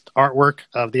was artwork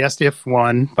of the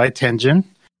SDF-1 by Tenjin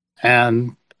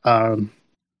and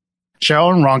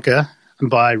Cheryl and Ronka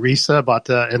by Risa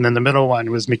Bata, and then the middle one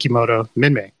was Mikimoto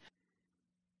Minmay.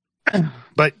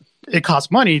 But it costs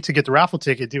money to get the raffle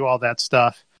ticket, do all that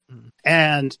stuff.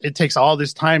 And it takes all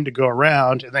this time to go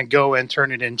around and then go and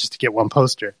turn it in just to get one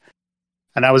poster.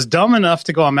 And I was dumb enough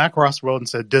to go on Macross World and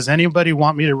said, "Does anybody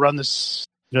want me to run this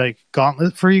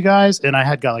gauntlet for you guys?" And I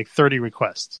had got 30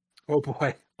 requests. Oh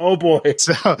boy.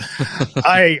 So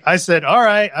I said, "All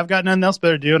right, I've got nothing else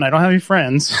better to do, and I don't have any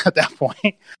friends at that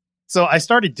point." So I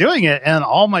started doing it, and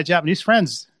all my Japanese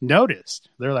friends noticed.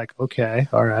 They're like, "Okay,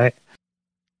 all right."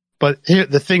 But here,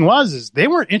 the thing is they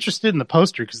weren't interested in the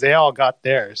poster because they all got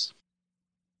theirs.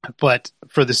 But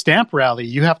for the stamp rally,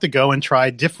 you have to go and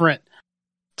try different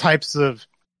types of,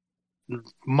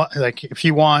 like, if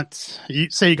you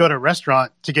say you go to a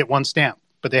restaurant to get one stamp,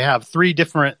 but they have 3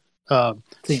 different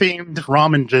themed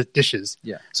ramen dishes.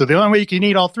 Yeah. So the only way you can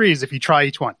eat all 3 is if you try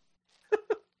each one.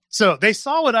 So they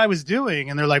saw what I was doing,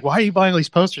 and they're like, "Why are you buying all these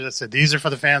posters?" I said, "These are for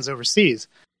the fans overseas."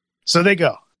 So they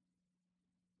go,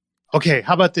 "Okay,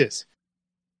 how about this?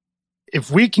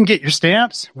 If we can get your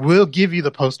stamps, we'll give you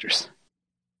the posters."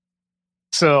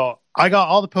 So I got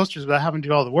all the posters without having to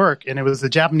do all the work, and it was the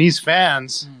Japanese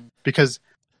fans, because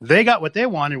they got what they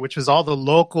wanted, which was all the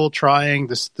local trying,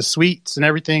 the sweets and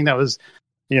everything that was,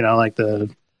 like the,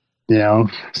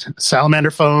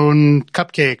 salamander phone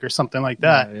cupcake or something like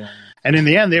that. Yeah. And in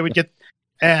the end, they would get,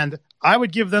 and I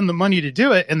would give them the money to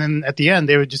do it. And then at the end,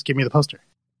 they would just give me the poster.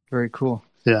 Very cool.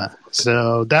 Yeah.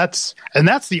 So that's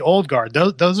the old guard.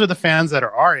 Those are the fans that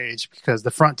are our age, because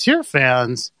the Frontier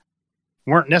fans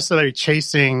weren't necessarily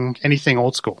chasing anything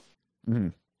old school.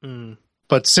 Mm.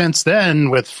 But since then,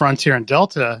 with Frontier and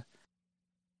Delta,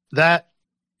 that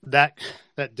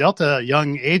Delta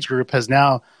young age group has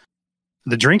now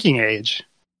the drinking age,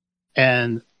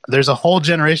 and there's a whole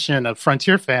generation of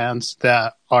Frontier fans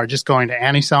that are just going to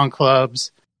anti-sound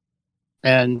clubs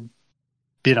and,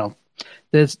 living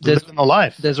the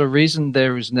life. There's a reason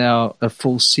there is now a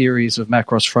full series of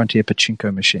Macross Frontier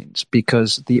pachinko machines,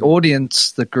 because the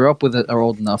audience that grew up with it are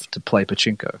old enough to play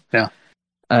pachinko. Yeah.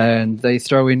 And they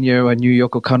throw in a new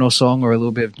Yoko Kanno song or a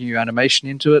little bit of new animation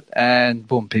into it, and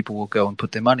boom, people will go and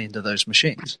put their money into those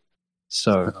machines.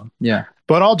 So, yeah.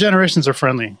 But all generations are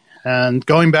friendly. And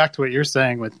going back to what you're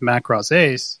saying with Macross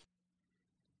Ace,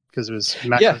 because it was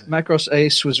Macross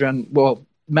Ace was around,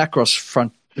 Macross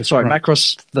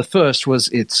the First was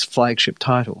its flagship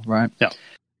title, right? Yeah.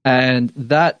 And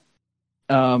that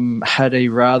had a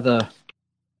rather,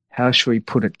 how should we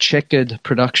put it, checkered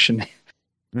production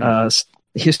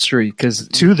history, because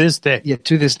to this day,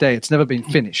 it's never been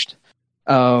finished.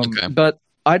 But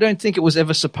I don't think it was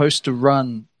ever supposed to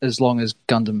run as long as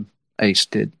Gundam Ace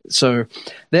did. So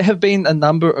there have been a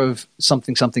number of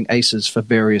something Aces for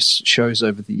various shows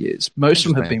over the years. Most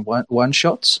of them have been one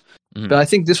shots, but I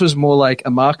think this was more like a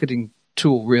marketing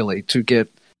tool, really, to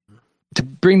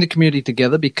bring the community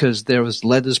together, because there was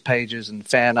letters pages and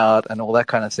fan art and all that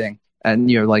kind of thing,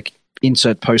 and like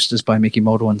insert posters by Mickey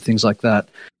Model and things like that.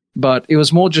 But it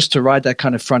was more just to ride that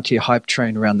kind of Frontier hype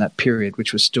train around that period,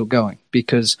 which was still going,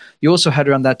 because you also had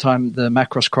around that time the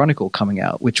Macross Chronicle coming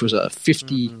out, which was a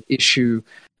 50-issue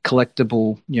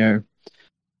collectible,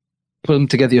 put them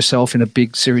together yourself in a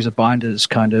big series of binders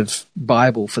kind of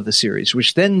Bible for the series,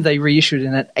 which then they reissued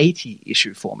in an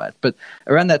 80-issue format. But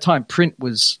around that time, print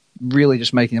was really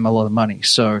just making them a lot of money.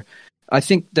 So I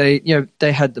think they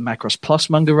had the Macross Plus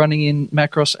manga running in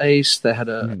Macross Ace. They had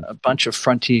a bunch of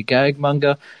Frontier gag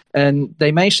manga, and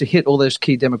they managed to hit all those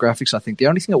key demographics. I think the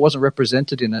only thing that wasn't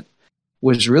represented in it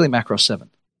was really Macross 7.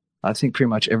 I think pretty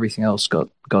much everything else got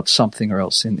something or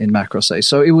else in Macross Ace.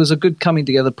 So it was a good coming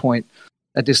together point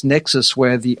at this nexus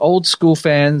where the old school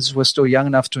fans were still young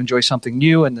enough to enjoy something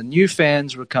new, and the new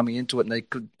fans were coming into it, and they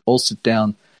could all sit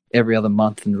down every other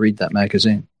month and read that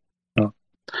magazine.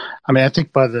 I mean, I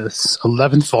think by the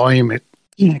 11th volume, it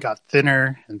got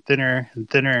thinner and thinner and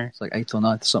thinner. It's like 8th or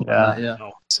 9th, something like that, yeah.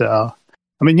 So,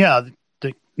 I mean,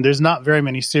 there's not very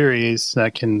many series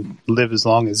that can live as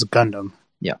long as Gundam.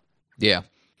 Yeah.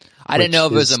 I didn't know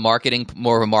if it was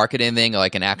more of a marketing thing,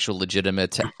 like an actual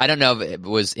legitimate. I don't know if it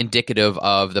was indicative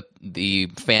of the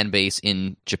fan base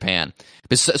in Japan.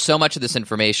 But so much of this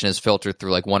information is filtered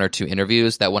through like one or two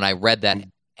interviews that when I read that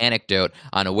anecdote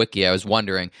on a wiki, I was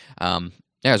wondering.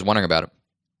 I was wondering about it.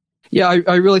 Yeah,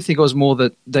 I really think it was more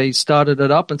that they started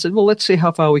it up and said, well, let's see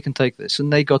how far we can take this.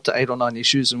 And they got to 8 or 9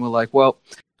 issues and were like, well,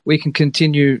 we can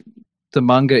continue the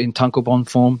manga in tankobon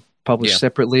form, published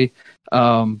separately.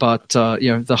 But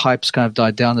the hype's kind of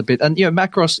died down a bit. And,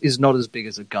 Macross is not as big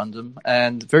as a Gundam,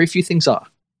 and very few things are.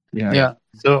 Yeah.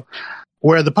 So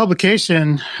where the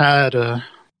publication had a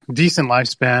decent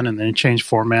lifespan and then changed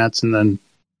formats, and then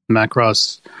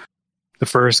Macross, the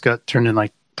first, got turned in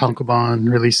like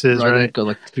tankobon releases, right? Got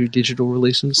like 2 digital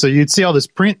releases. So you'd see all this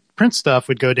print stuff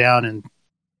would go down, and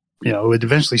it would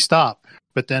eventually stop.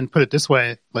 But then put it this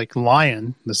way, like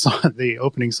Lion, the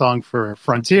opening song for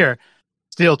Frontier,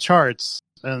 still charts,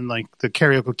 and like the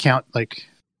karaoke count, like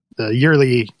the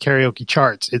yearly karaoke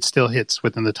charts, it still hits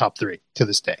within the top 3 to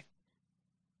this day.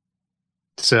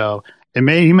 So you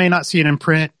may not see it in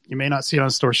print, you may not see it on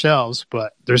store shelves,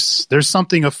 but there's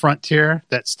something of Frontier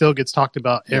that still gets talked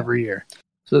about every year.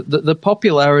 So the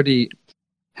popularity,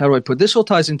 how do I put this? All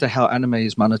ties into how anime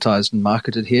is monetized and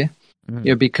marketed here.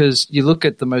 Because you look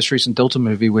at the most recent Delta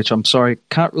movie, which I'm sorry,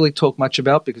 can't really talk much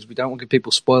about because we don't want to give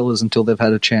people spoilers until they've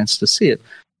had a chance to see it.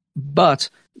 But,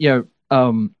 I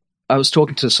was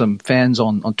talking to some fans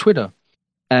on Twitter,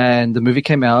 and the movie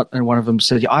came out, and one of them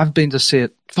said, I've been to see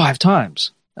it 5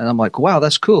 times. And I'm like, wow,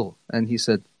 that's cool. And he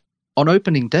said, on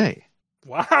opening day.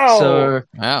 Wow. So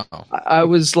wow. I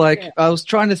was like, I was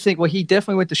trying to think, well, he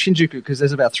definitely went to Shinjuku because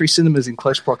there's about 3 cinemas in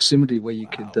close proximity where you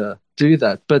could do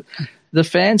that. But the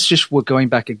fans just were going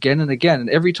back again and again. And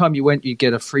every time you went, you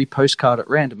get a free postcard at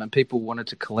random, and people wanted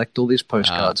to collect all these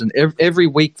postcards. And every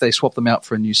week they swap them out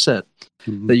for a new set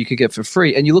that you could get for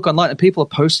free. And you look online and people are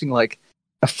posting like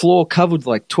a floor covered with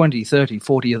like 20, 30,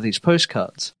 40 of these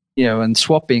postcards, and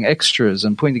swapping extras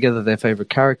and putting together their favorite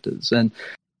characters. And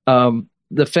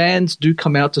the fans do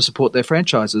come out to support their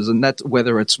franchises, and that's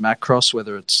whether it's Macross,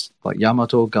 whether it's like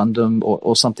Yamato, Gundam,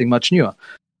 or something much newer.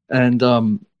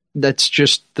 And that's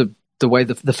just the way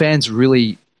the fans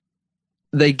really,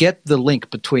 they get the link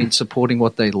between supporting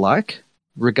what they like,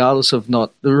 regardless of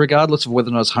whether or not it's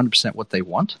 100% what they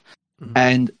want,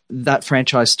 and that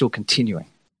franchise still continuing.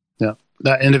 Yeah,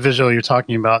 that individual you're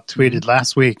talking about tweeted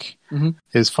last week.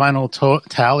 His final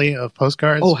tally of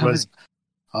postcards was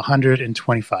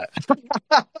 125.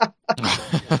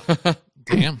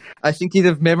 Damn. I think he'd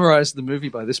have memorized the movie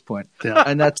by this point. Yeah.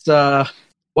 And that's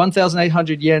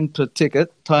 1,800 yen per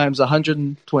ticket times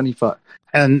 125.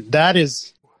 And that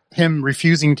is him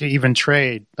refusing to even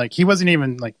trade. Like, he wasn't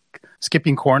even like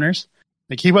skipping corners.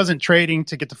 Like, he wasn't trading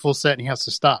to get the full set and he has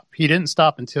to stop. He didn't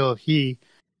stop until he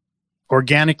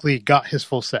organically got his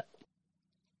full set.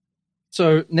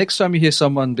 So next time you hear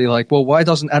someone be like, well, why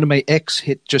doesn't Anime X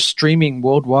hit just streaming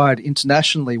worldwide,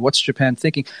 internationally? What's Japan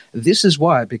thinking? This is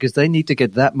why, because they need to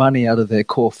get that money out of their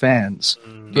core fans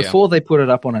before they put it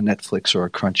up on a Netflix or a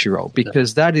Crunchyroll,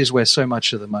 because that is where so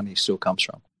much of the money still comes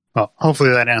from. Well,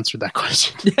 hopefully that answered that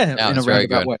question. Yeah, in a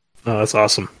roundabout way. Oh, that's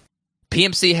awesome.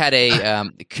 PMC had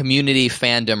a community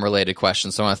fandom related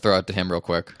question, so I want to throw it to him real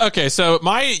quick. Okay, so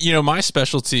my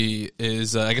specialty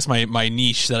is I guess my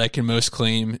niche that I can most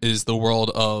claim is the world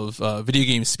of video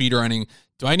game speedrunning.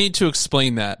 Do I need to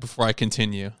explain that before I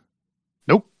continue?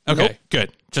 Nope. Okay,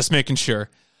 good. Just making sure.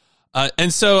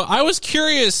 And so I was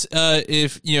curious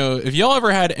if y'all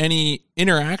ever had any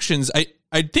interactions.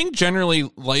 I think generally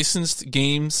licensed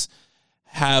games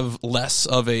have less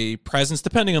of a presence,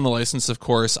 depending on the license, of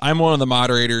course. I'm one of the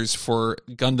moderators for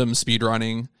Gundam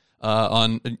speedrunning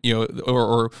on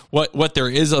or what there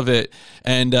is of it,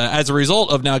 and as a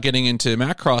result of now getting into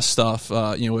Macross stuff,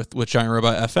 with Giant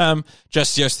Robot FM.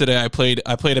 Just yesterday, I played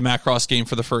a Macross game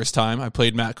for the first time. I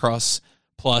played Macross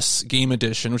Plus Game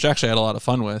Edition, which actually I had a lot of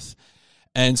fun with,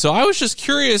 and so I was just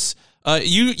curious.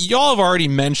 Y'all have already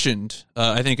mentioned,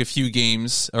 I think, a few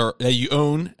games that you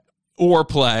own or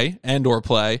play.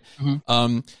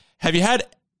 Mm-hmm. Have you had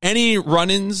any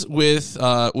run-ins with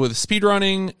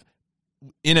speedrunning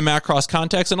in a Macross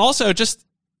context? And also, just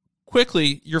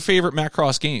quickly, your favorite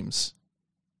Macross games?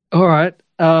 All right.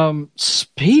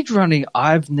 Speedrunning,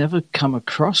 I've never come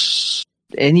across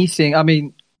anything. I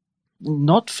mean,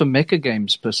 not for mecha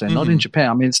games per se, not in Japan.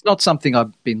 I mean, it's not something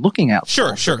I've been looking out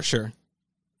for. Sure.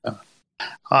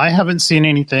 I haven't seen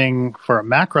anything for a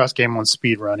Macross game on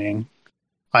speedrunning.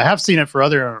 I have seen it for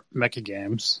other mecha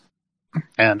games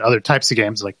and other types of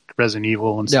games like Resident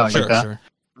Evil and stuff like that.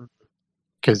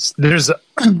 Because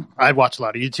I watch a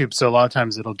lot of YouTube, so a lot of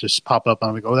times it'll just pop up and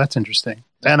I'm like, oh, that's interesting.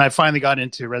 And I finally got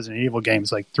into Resident Evil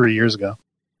games like 3 years ago.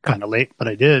 Kind of late, but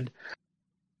I did.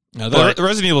 No, the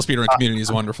Resident Evil speedrun community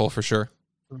is wonderful for sure.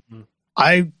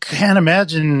 I can't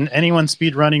imagine anyone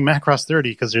speedrunning Macross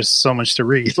 30 because there's so much to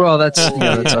read. Well, that's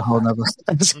a whole nother.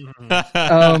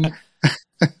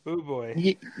 Oh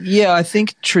boy. Yeah, I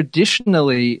think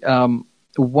traditionally,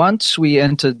 once we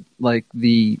entered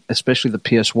especially the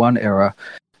PS1 era,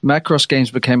 Macross games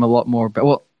became a lot more about,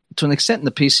 well, to an extent in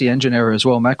the PC Engine era as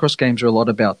well, Macross games are a lot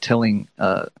about telling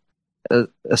a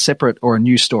separate or a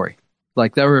new story.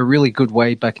 Like, they were a really good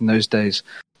way back in those days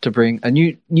to bring a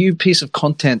new piece of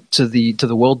content to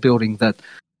the world building that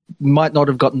might not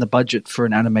have gotten the budget for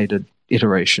an animated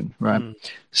iteration, right?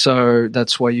 So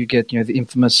that's why you get the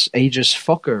infamous Aegis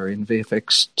Fokker in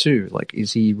VFX 2. Like,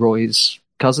 is he Roy's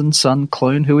cousin, son,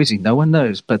 clone? Who is he? No one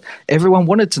knows, but everyone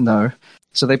wanted to know,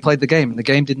 so they played the game, and the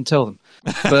game didn't tell them.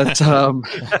 But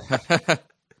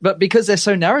but because they're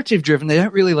so narrative driven, they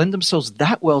don't really lend themselves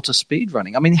that well to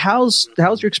speedrunning. I mean, how's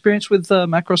your experience with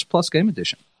Macross Plus Game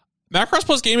Edition? Macross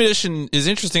Plus Game Edition is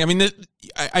interesting. I mean,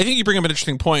 I think you bring up an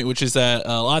interesting point, which is that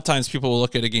a lot of times people will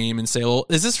look at a game and say, well,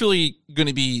 is this really going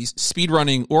to be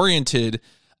speedrunning oriented?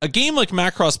 A game like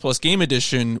Macross Plus Game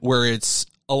Edition, where it's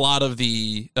a lot of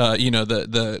the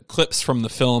clips from the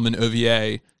film and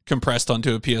OVA compressed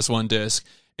onto a PS1 disc,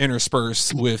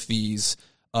 interspersed with these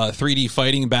 3D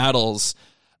fighting battles,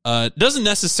 doesn't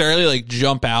necessarily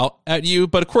jump out at you,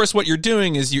 but of course what you're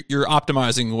doing is you're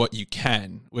optimizing what you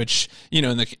can, which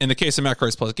in the case of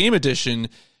Macross Plus Game Edition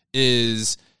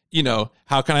is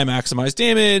how can I maximize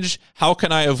damage, how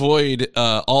can I avoid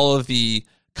all of the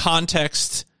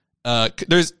context.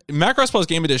 Macross Plus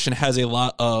Game Edition has a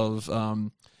lot of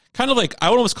kind of like, I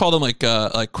would almost call them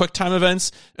like quick time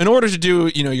events. In order to do,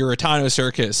 your Atano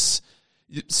Circus,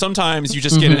 sometimes you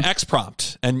just get an X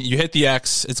prompt and you hit the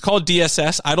X. It's called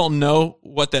DSS. I don't know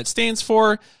what that stands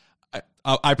for.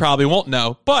 I probably won't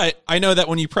know, but I know that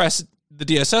when you press the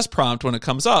DSS prompt, when it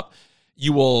comes up,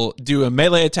 you will do a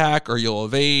melee attack or you'll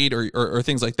evade or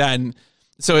things like that. And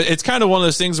so it's kind of one of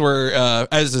those things where,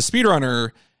 as a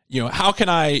speedrunner, how can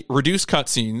I reduce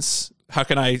cutscenes? How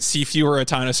can I see fewer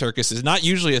Atano Circuses? Not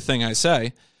usually a thing I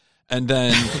say. And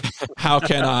then how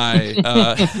can I,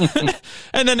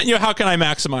 how can I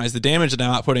maximize the damage that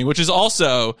I'm outputting, which is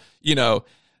also,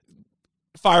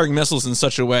 firing missiles in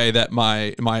such a way that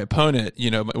my opponent,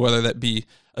 whether that be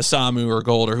Asamu or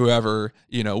Gold or whoever,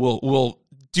 will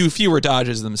do fewer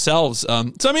dodges themselves.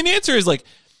 So I mean, the answer is like,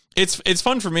 it's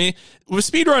fun for me. With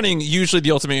speedrunning, usually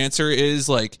the ultimate answer is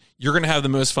like, you're going to have the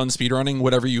most fun speedrunning,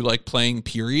 whatever you like playing,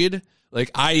 period.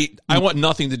 Like I want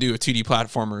nothing to do with 2D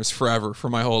platformers forever for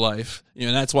my whole life.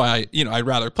 And that's why I'd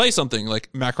rather play something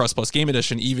like Macross Plus Game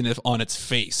Edition, even if on its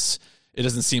face, it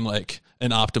doesn't seem like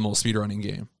an optimal speedrunning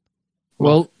game.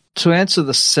 Well, to answer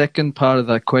the second part of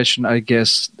that question, I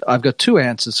guess I've got two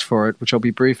answers for it, which I'll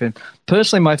be brief in.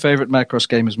 Personally, my favorite Macross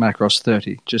game is Macross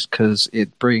 30, just because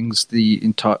it brings the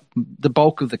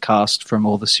bulk of the cast from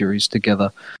all the series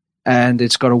together. And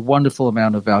it's got a wonderful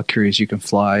amount of Valkyries you can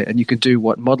fly, and you can do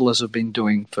what modelers have been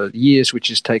doing for years,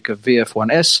 which is take a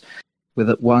VF-1S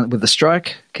with a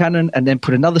strike cannon and then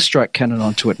put another strike cannon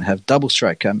onto it and have double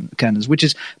strike cannons, which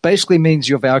is basically means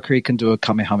your Valkyrie can do a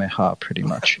Kamehameha pretty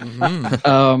much.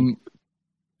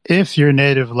 If you're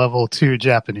native level 2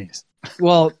 Japanese.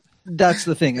 Well, that's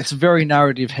the thing. It's very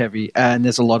narrative heavy and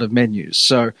there's a lot of menus.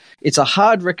 So it's a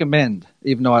hard recommend,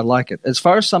 even though I like it. As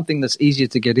far as something that's easier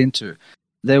to get into,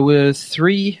 there were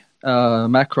 3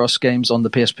 Macross games on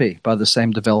the PSP by the same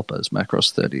developers,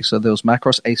 Macross 30. So there was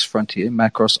Macross Ace Frontier,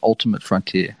 Macross Ultimate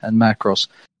Frontier, and Macross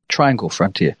Triangle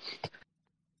Frontier.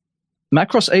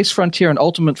 Macross Ace Frontier and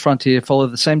Ultimate Frontier follow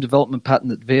the same development pattern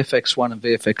that VFX1 and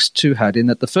VFX2 had, in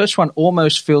that the first one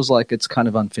almost feels like it's kind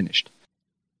of unfinished.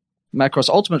 Macross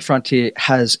Ultimate Frontier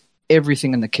has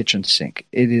everything in the kitchen sink.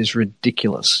 It is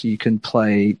ridiculous. You can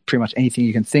play pretty much anything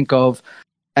you can think of.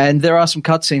 And there are some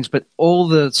cutscenes, but all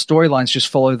the storylines just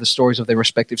follow the stories of their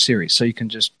respective series. So you can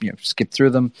just skip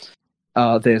through them.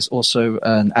 There's also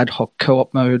an ad hoc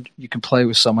co-op mode. You can play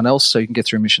with someone else so you can get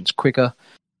through missions quicker.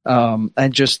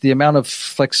 And just the amount of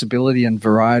flexibility and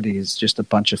variety is just a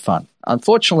bunch of fun.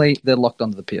 Unfortunately, they're locked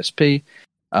onto the PSP.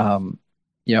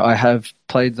 I have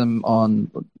played them on...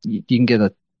 You can get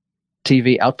a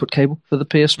TV output cable for the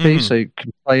PSP, so you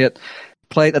can play it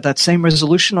at that same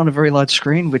resolution on a very large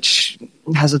screen, which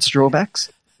has its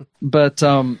drawbacks. But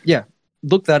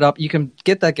look that up. You can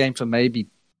get that game for maybe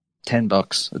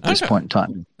 $10 at this point in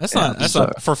time. That's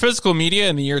not for physical media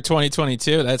in the year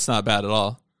 2022. That's not bad at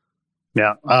all.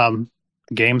 Yeah.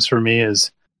 Games for me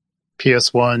is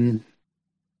PS1,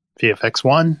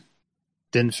 VFX1.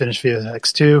 Didn't finish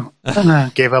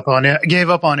VFX2. Gave up on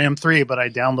M3, but I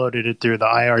downloaded it through the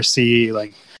IRC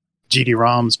like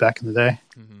GD-ROMs back in the day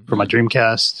for my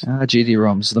Dreamcast.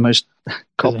 GD-ROMs, the most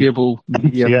copyable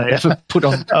media ever put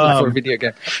on for a video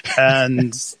game.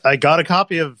 And I got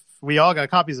we all got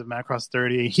copies of Macross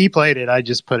 30. He played it. I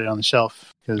just put it on the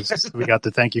shelf because we got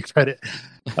the thank you credit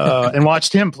and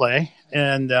watched him play.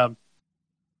 And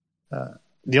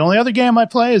the only other game I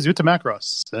play is Uta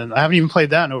Macross. And I haven't even played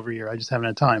that in over a year. I just haven't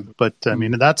had time. But I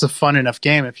mean, that's a fun enough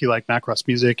game if you like Macross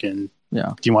music and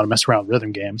you want to mess around with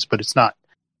rhythm games. But it's not.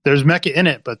 There's mecha in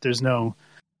it, but there's no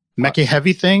mecha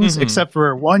heavy things, except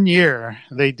for 1 year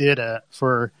they did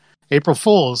for April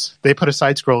Fools. They put a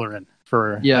side scroller in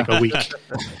for like a week.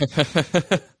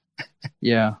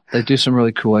 Yeah, they do some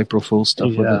really cool April Fool's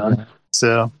stuff with it.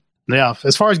 So,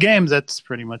 as far as games, that's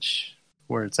pretty much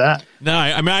where it's at. No,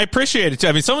 I mean, I appreciate it too.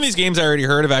 I mean, some of these games I already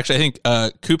heard of. Actually, I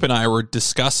think Coop and I were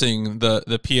discussing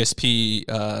the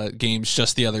PSP games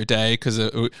just the other day because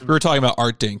we were talking about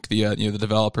ArtDink, the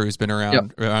developer who's been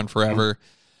around forever.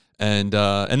 And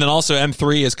then also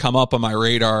M3 has come up on my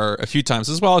radar a few times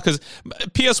as well because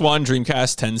PS1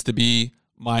 Dreamcast tends to be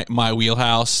my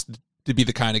wheelhouse, to be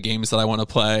the kind of games that I want to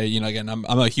play. Again, I'm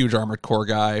a huge Armored Core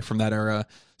guy from that era.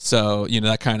 So,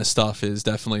 that kind of stuff is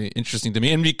definitely interesting to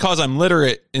me. And because I'm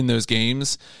literate in those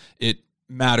games, it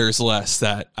matters less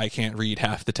that I can't read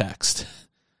half the text.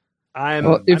 Go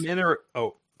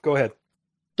ahead.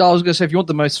 I was going to say, if you want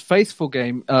the most faithful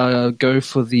game, go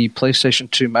for the PlayStation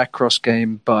 2 Macross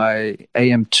game by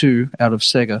AM2 out of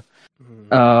Sega.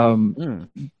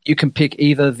 You can pick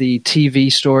either the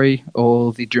TV story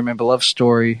or the Do You Remember Love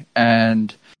story,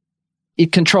 and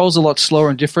it controls a lot slower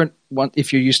and different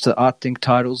if you're used to ArtDink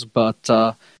titles, but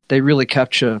they really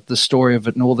capture the story of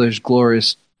it and all those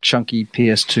glorious chunky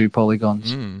PS2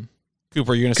 polygons.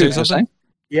 Cooper, you going to say something?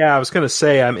 Yeah, I was going to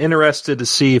say, I'm interested to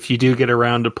see if you do get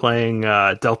around to playing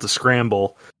Delta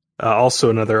Scramble, also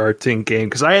another Arctic game,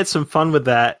 because I had some fun with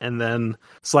that, and then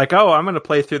it's like, oh, I'm going to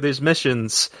play through these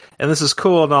missions, and this is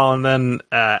cool and all, and then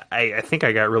I think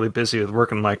I got really busy with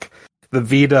working, like, my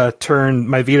Vita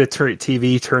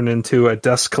TV turned into a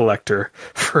dust collector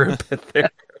for a bit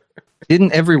there.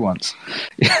 Didn't everyone's?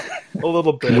 A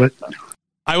little bit.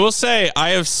 I will say,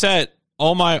 I have set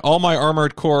all my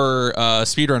Armored Core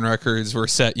speedrun records were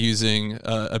set using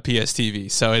a PS TV,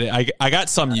 so I got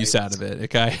some use out of it.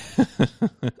 Okay,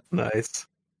 Nice.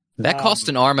 That cost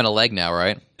an arm and a leg now,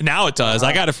 right? now it does.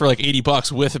 I got it for like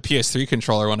 $80 with a PS3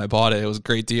 controller when I bought it. It was a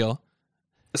great deal.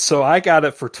 So I got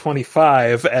it for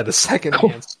 $25 at a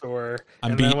secondhand store,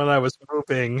 I'm and beat. then when I was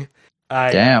moving,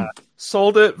 I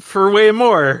sold it for way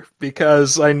more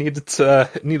because I needed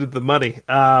the money.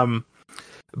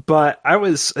 But I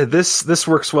was this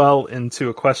works well into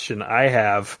a question I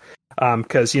have,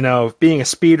 because being a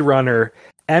speedrunner,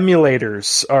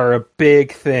 emulators are a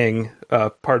big thing,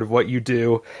 part of what you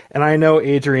do, and I know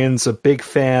Adrian's a big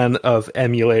fan of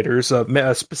emulators,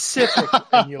 a specific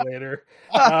emulator,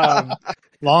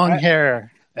 Long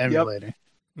hair emulator.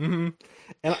 Yep. Mm-hmm.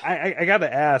 And I got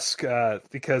to ask,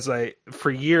 because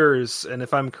for years, and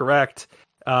if I'm correct,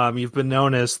 you've been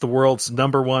known as the world's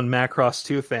 #1 Macross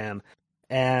 2 fan.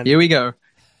 And Here we go.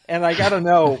 And I gotta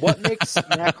know, what makes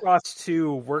Macross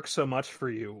 2 work so much for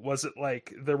you? Was it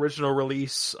like the original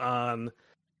release on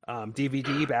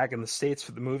DVD back in the States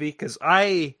for the movie?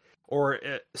 Or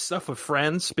stuff with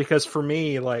friends? Because for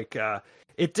me, like,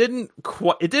 it didn't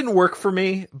work for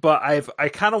me, but I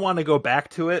kind of want to go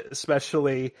back to it,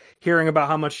 especially hearing about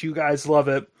how much you guys love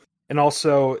it, and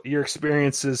also your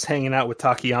experiences hanging out with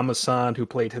Takayama-san, who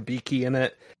played Hibiki in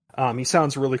it. He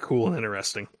sounds really cool and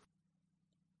interesting.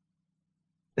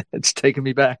 It's taking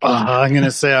me back. I'm going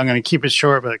to keep it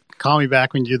short, but call me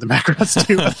back when you do the Macross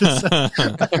 2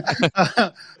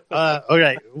 episode.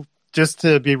 Okay, just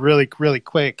to be really, really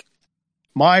quick.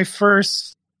 My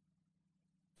first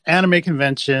anime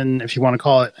convention, if you want to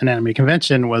call it an anime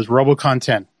convention, was RoboCon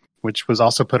 10, which was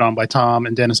also put on by Tom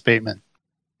and Dennis Bateman.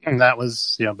 And that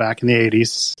was, back in the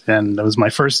 80s. And that was my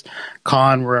first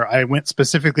con where I went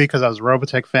specifically because I was a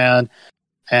Robotech fan.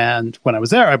 And when I was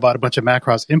there, I bought a bunch of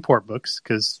Macross import books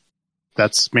because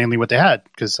that's mainly what they had,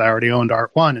 because I already owned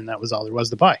Art 1 and that was all there was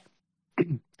to buy.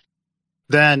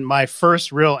 Then my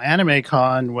first real anime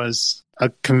con was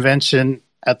a convention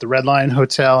at the Red Lion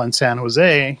Hotel in San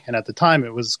Jose. And at the time,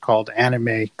 it was called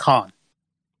Anime Con.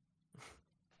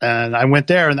 And I went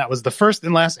there, and that was the first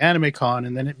and last Anime Con,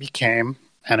 and then it became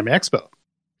Anime Expo.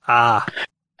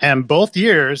 And both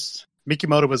years,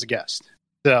 Mikimoto was a guest.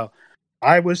 So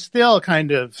I was still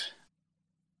kind of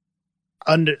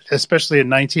especially in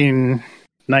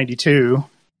 1992,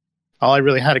 all I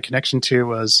really had a connection to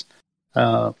was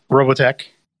Robotech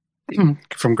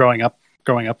from growing up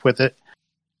with it.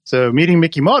 So meeting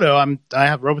Mikimoto, I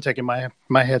have Robotech in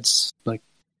my head's like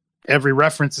every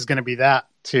reference is going to be that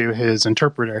to his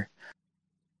interpreter.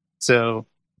 So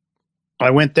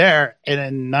I went there, and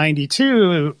in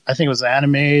 92, I think it was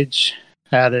Animage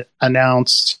had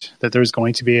announced that there was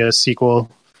going to be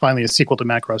finally a sequel to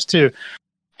Macross 2.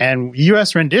 And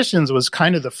US Renditions was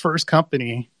kind of the first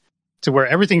company to where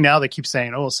everything now they keep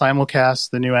saying,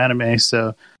 simulcast the new anime.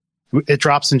 So it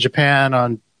drops in Japan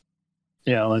on,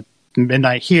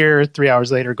 midnight here, 3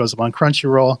 hours later, it goes up on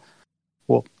Crunchyroll.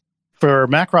 Well, for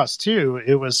Macross 2,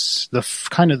 it was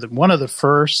one of the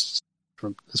first,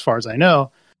 as far as I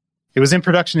know. It was in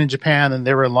production in Japan, and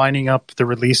they were lining up the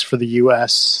release for the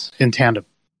US in tandem,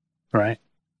 right?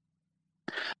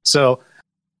 So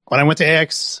when I went to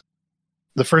AX,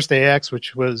 the first AX,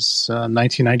 which was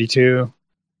 1992,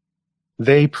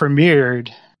 they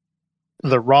premiered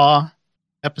the Raw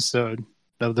episode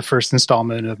of the first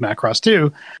installment of Macross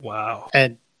 2. Wow.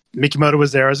 And Mikimoto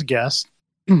was there as a guest.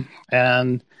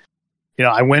 And,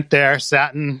 I went there,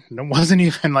 sat in, it wasn't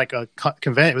even like a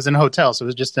convention. It was in a hotel, so it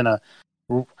was just in a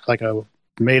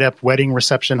made-up wedding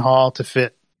reception hall to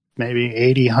fit maybe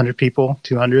 80, 100 people,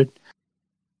 200.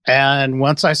 And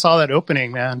once I saw that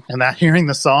opening, man, and hearing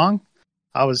the song,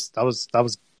 I was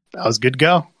good to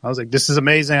go. I was like, this is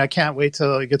amazing. I can't wait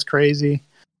till it gets crazy.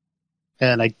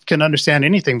 And I couldn't understand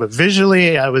anything, but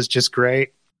visually, I was just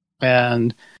great.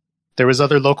 And there was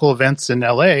other local events in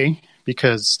LA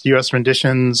because US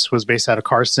Renditions was based out of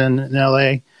Carson in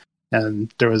LA.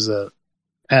 And there was a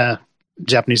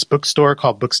Japanese bookstore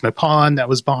called Books Nippon that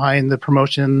was behind the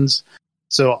promotions.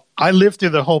 So I lived through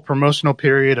the whole promotional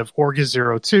period of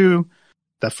Orga 02,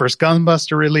 the first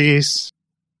Gunbuster release,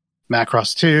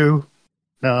 Macross 2,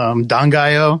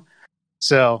 Dangaio.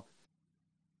 So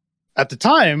at the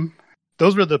time,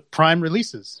 those were the prime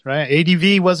releases, right?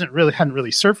 ADV hadn't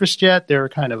really surfaced yet. They were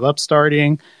kind of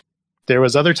upstarting. There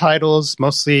was other titles.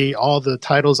 Mostly all the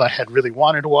titles I had really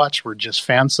wanted to watch were just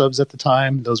fan subs at the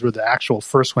time. Those were the actual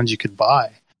first ones you could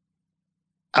buy.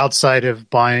 Outside of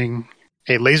buying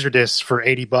a Laserdisc for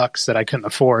 $80 that I couldn't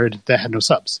afford that had no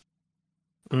subs.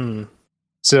 Mm.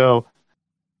 So,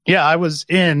 yeah, I was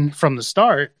in from the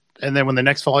start. And then when the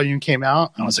next volume came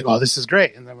out, I was like, oh, this is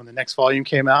great. And then when the next volume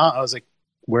came out, I was like,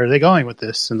 where are they going with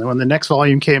this? And then when the next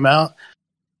volume came out,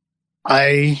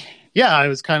 I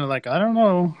was kind of like, I don't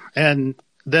know. And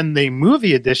then the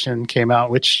movie edition came out,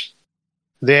 which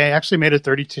they actually made a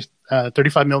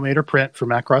 35 millimeter print for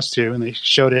Macross 2, and they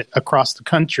showed it across the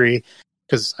country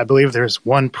because I believe there's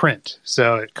one print.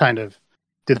 So it kind of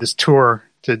did this tour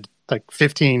to like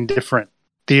 15 different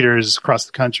theaters across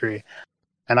the country.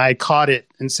 And I caught it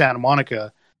in Santa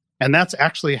Monica. And that's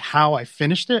actually how I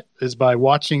finished it, is by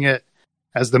watching it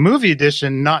as the movie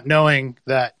edition, not knowing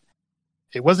that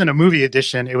it wasn't a movie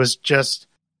edition. It was just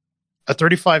a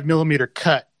 35 millimeter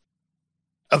cut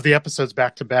of the episodes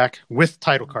back to back with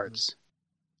title cards.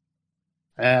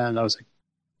 And I was like,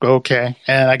 okay.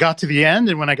 And I got to the end.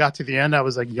 And when I got to the end, I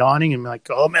was like yawning and like,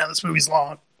 oh man, this movie's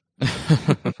long.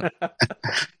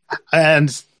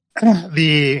 And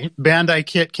the Bandai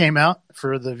kit came out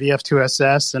for the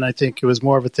VF2SS. And I think it was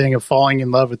more of a thing of falling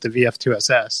in love with the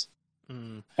VF2SS.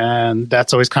 Mm. And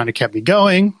that's always kind of kept me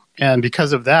going. And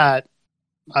because of that,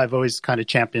 I've always kind of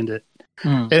championed it.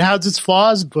 Mm. It has its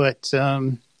flaws, but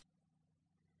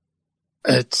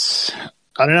it's,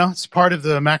 I don't know, it's part of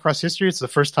the Macross history. It's the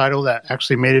first title that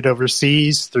actually made it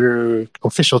overseas through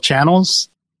official channels.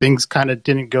 Things kind of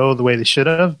didn't go the way they should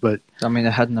have, but I mean,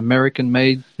 it had an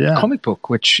American-made comic book,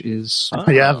 which is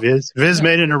Viz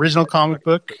made an original comic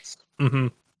book, mm-hmm.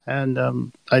 And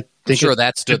I think I'm sure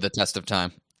that stood the test of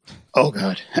time. Oh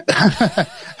god,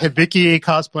 Hibiki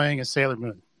cosplaying as Sailor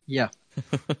Moon. Yeah,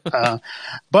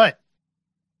 but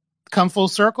come full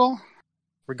circle,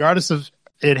 regardless of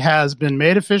it has been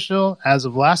made official as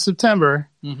of last September,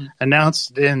 mm-hmm.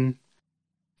 announced in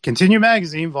Continue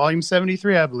Magazine, Volume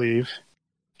 73, I believe.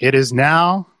 It is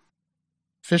now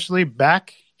officially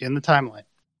back in the timeline.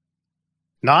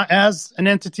 Not as an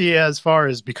entity as far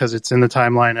as because it's in the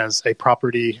timeline as a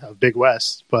property of Big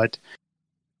West, but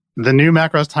the new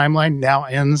Macross timeline now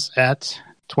ends at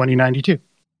 2092.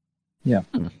 Yeah,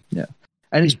 yeah.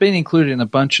 And it's been included in a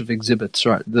bunch of exhibits,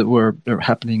 right, that were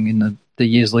happening in the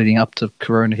years leading up to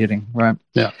Corona hitting, right?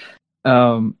 Yeah.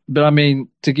 But I mean,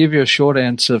 to give you a short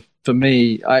answer, for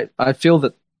me, I feel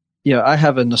that, I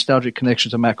have a nostalgic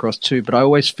connection to Macross 2, but I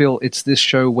always feel it's this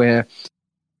show where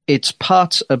its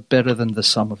parts are better than the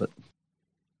sum of it.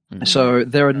 Mm-hmm. So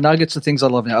there are nuggets of things I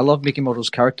love now. I love Mickey Mottle's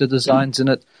character designs in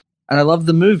it, and I love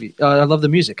the movie. I love the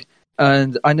music.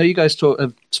 And I know you guys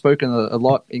have spoken a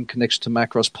lot in connection to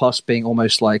Macross Plus being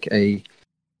almost like a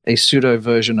pseudo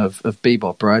version of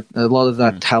Bebop, right? A lot of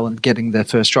that talent getting their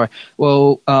first try.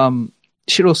 Well,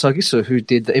 Shiro Sagisu, who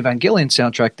did the Evangelion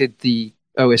soundtrack, did the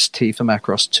OST for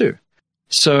Macross 2.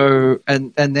 So,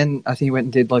 and then I think he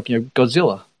went and did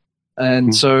Godzilla.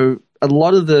 And so a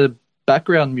lot of the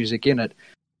background music in it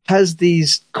has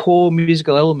these core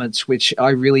musical elements, which I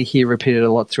really hear repeated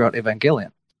a lot throughout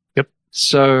Evangelion. Yep.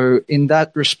 So in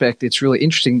that respect, it's really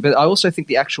interesting. But I also think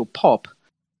the actual pop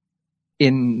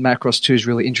in Macross 2 is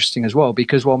really interesting as well,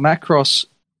 because while Macross,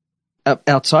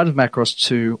 outside of Macross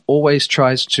 2, always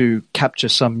tries to capture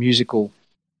some musical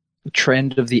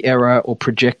trend of the era or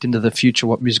project into the future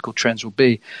what musical trends will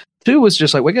be, 2 was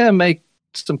just like, we're going to make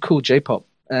some cool J-pop.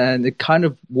 And it kind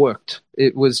of worked.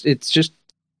 It's just,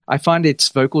 I find its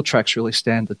vocal tracks really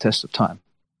stand the test of time.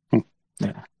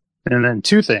 Yeah. And then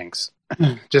two things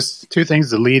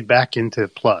to lead back into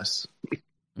Plus.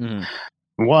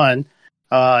 One,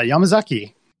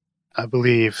 Yamazaki, I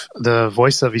believe, the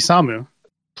voice of Isamu,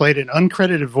 played an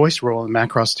uncredited voice role in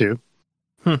Macross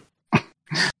 2.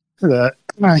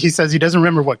 He says he doesn't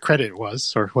remember what credit it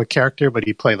was or what character, but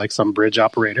he played like some bridge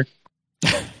operator.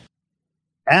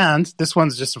 And this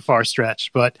one's just a far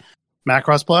stretch, but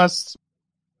Macross Plus,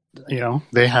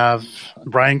 they have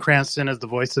Bryan Cranston as the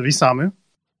voice of Isamu,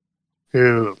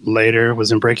 who later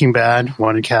was in Breaking Bad,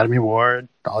 won an Academy Award,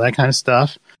 all that kind of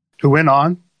stuff, who went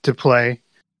on to play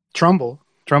Trumbull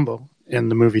in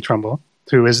the movie Trumbull,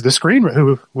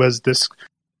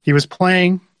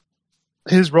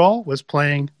 his role was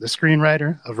playing the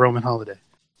screenwriter of Roman Holiday.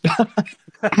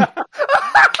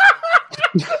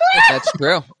 That's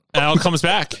true. And it all comes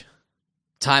back.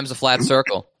 Time's a flat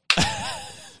circle.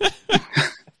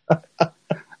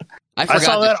 I forgot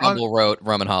saw that that Trumbull wrote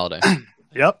Roman Holiday.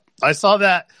 Yep. I saw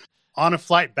that on a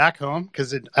flight back home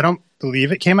because I don't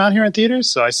believe it came out here in theaters.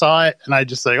 So I saw it and I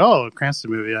just like, oh, a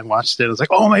Cranston movie. I watched it. I was like,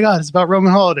 oh my God, it's about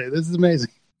Roman Holiday. This is amazing.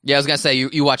 Yeah, I was going to say,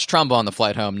 you watched Trumbull on the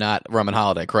flight home, not Roman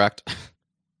Holiday, correct? I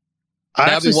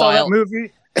That'd actually be saw that wild.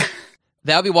 movie.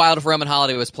 That would be wild if Roman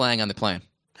Holiday was playing on the plane.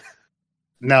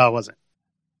 No, it wasn't.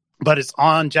 But it's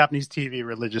on Japanese TV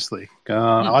religiously.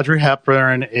 Audrey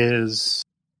Hepburn is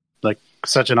like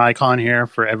such an icon here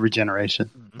for every generation.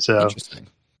 So Interesting.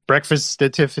 Breakfast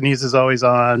at Tiffany's is always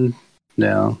on.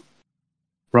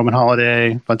 Roman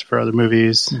Holiday, a bunch of her other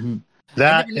movies. Mm-hmm.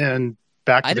 That I never- and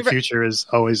Back I to the never- Future is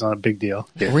always on a big deal.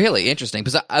 Yeah. Really interesting,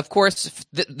 because of course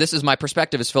this is my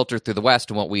perspective is filtered through the West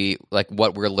and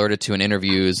what we're alerted to in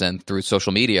interviews and through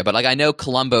social media. But like I know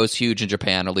Columbo's huge in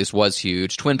Japan, or at least was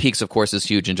huge. Twin Peaks, of course, is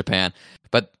huge in Japan.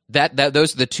 But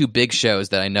those are the two big shows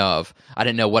that I know of. I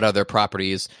didn't know what other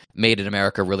properties made in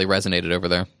America really resonated over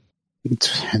there.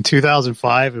 In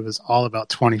 2005, it was all about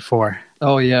 24.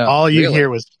 Oh yeah. All you Really? hear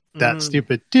was that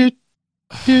stupid doot,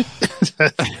 doot.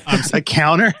 A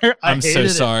counter. I I'm so hated it.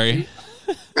 sorry.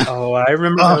 Oh, I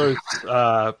remember those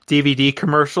DVD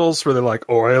commercials where they're like,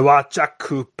 "Oiwa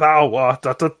chaku pawa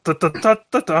da da da da da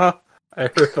da da." I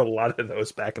heard a lot of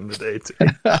those back in the day too.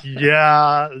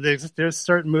 Yeah, there's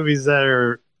certain movies that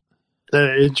are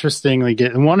interestingly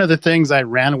get. And one of the things I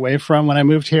ran away from when I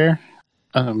moved here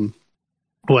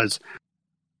was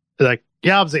like,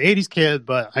 yeah, I was an '80s kid,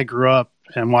 but I grew up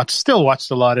and still watched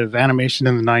a lot of animation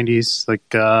in the '90s, like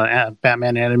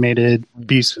Batman animated,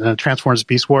 Transformers,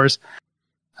 Beast Wars,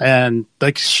 and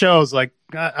like shows like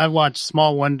I watched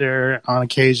Small Wonder on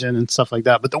occasion and stuff like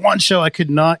that. But the one show I could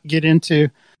not get into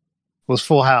was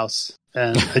Full House,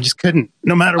 and I just couldn't.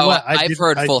 No matter what, I've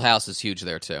heard Full House is huge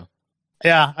there too.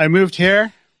 Yeah, I moved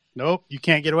here. Nope, you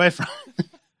can't get away from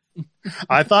it.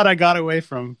 I thought I got away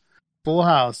from Full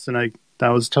House, and that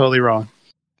was totally wrong.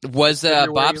 Was Where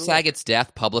Bob you live. Saget's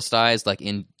death publicized like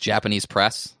in Japanese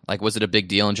press? Like, was it a big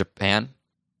deal in Japan?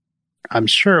 I'm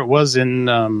sure it was in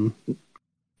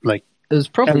It was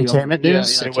probably Entertainment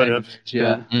news? It would have.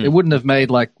 Yeah, Yeah. it wouldn't have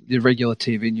made like the regular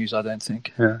TV news. I don't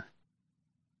think. Yeah.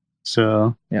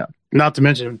 So Yeah. Not to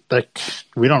mention, like,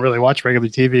 we don't really watch regular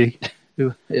TV.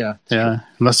 Yeah. Yeah,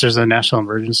 unless there's a national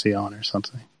emergency on or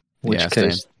something. Which Yeah,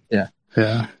 case,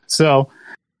 Yeah. So,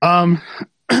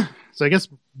 so I guess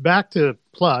back to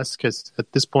Plus, because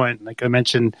at this point, like I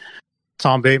mentioned,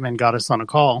 Tom Bateman got us on a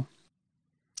call,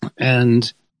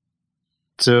 and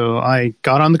so I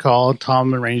got on the call.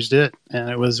 Tom arranged it, and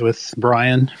it was with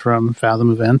Brian from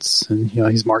Fathom Events, and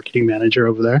he's marketing manager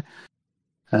over there.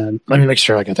 And let me make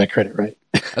sure I got that credit right.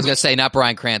 I was going to say not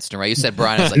Bryan Cranston, right? You said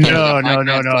Brian. I was like, yeah, No, we got Bryan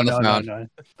Cranston on the phone. no.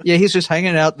 yeah, he's just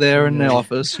hanging out there in the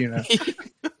office, you know.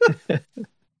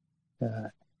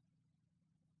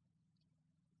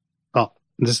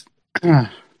 This.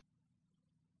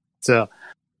 So,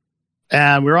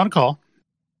 and we were on a call,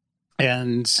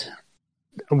 and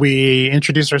we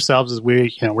introduced ourselves as we're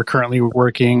currently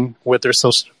working with their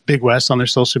Big West on their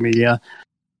social media,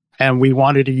 and we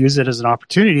wanted to use it as an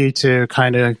opportunity to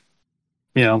kind of,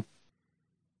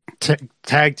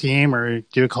 tag team or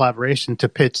do a collaboration to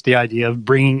pitch the idea of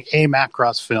bringing a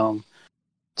Macross film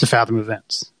to Fathom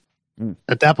Events.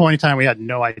 At that point in time, we had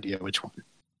no idea which one,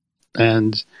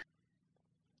 and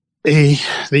the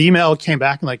email came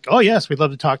back and like, oh yes, we'd love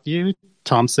to talk to you.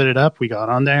 Tom set it up. We got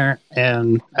on there,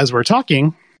 and as we're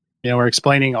talking, we're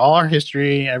explaining all our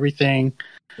history, everything,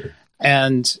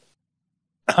 and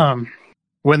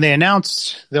when they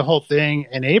announced the whole thing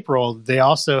in April, they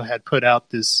also had put out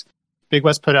this. Big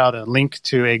West put out a link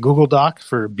to a Google Doc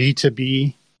for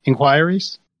B2B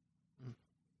inquiries.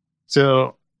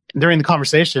 So during the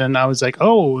conversation, I was like,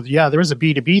 oh yeah, there was a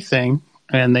B2B thing,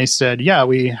 and they said, yeah,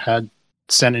 we had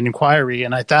sent an inquiry,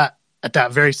 and I thought at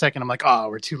that very second, I'm like, oh,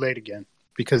 we're too late again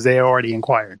because they already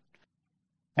inquired.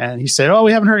 And he said, oh,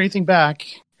 we haven't heard anything back.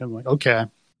 And I'm like, okay.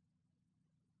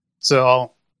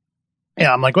 So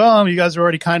yeah, I'm like, well, you guys are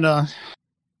already kind of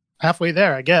halfway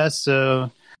there, I guess. So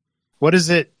what is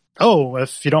it? Oh,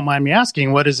 if you don't mind me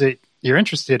asking, what is it you're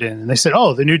interested in? And they said,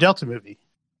 oh, the new Delta movie.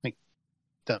 Like,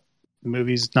 the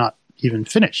movie's not even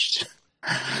finished.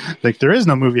 Like, there is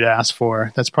no movie to ask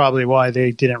for. That's probably why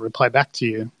they didn't reply back to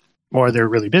you. Or they're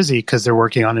really busy because they're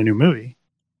working on a new movie.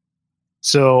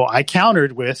 So I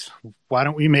countered with, why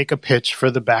don't we make a pitch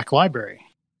for the back library?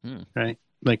 Right?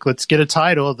 Like, let's get a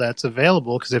title that's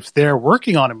available, because if they're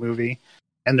working on a movie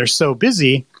and they're so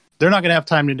busy, they're not going to have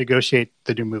time to negotiate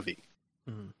the new movie.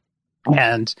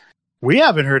 And we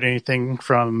haven't heard anything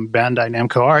from Bandai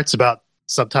Namco Arts about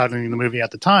subtitling the movie at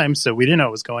the time, so we didn't know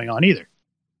what was going on either.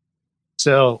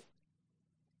 So,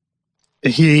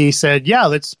 he said, yeah,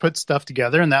 let's put stuff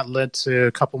together. And that led to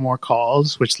a couple more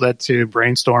calls, which led to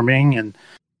brainstorming. And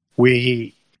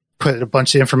we put a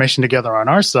bunch of information together on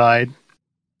our side,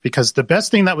 because the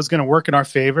best thing that was going to work in our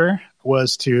favor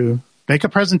was to make a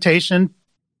presentation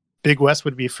Big West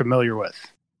would be familiar with,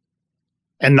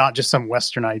 and not just some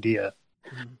Western idea.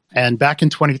 Mm-hmm. And back in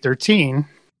 2013,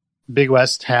 Big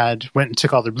West went and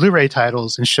took all their Blu-ray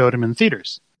titles and showed them in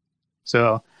theaters.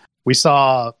 So we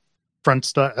saw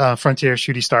Frontier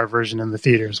Shooty Star version in the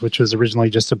theaters, which was originally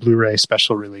just a Blu-ray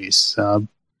special release.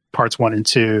 Parts 1 and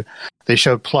 2. They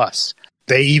showed Plus.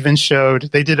 They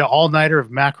did an all-nighter of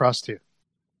Macross 2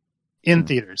 in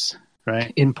theaters,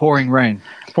 right? In pouring rain.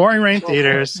 Pouring rain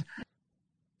theaters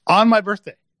on my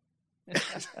birthday.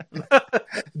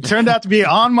 Turned out to be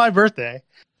on my birthday.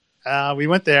 We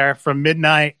went there from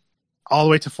midnight all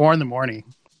the way to 4 a.m.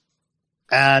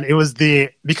 And it was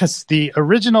because the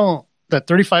original, that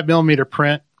 35 millimeter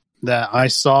print that I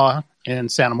saw in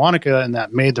Santa Monica and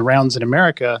that made the rounds in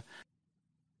America,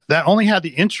 that only had the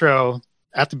intro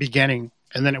at the beginning,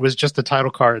 and then it was just the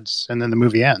title cards, and then the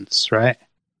movie ends, right?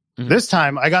 Mm-hmm. This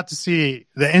time I got to see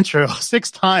the intro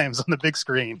 6 times on the big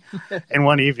screen in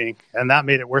one evening, and that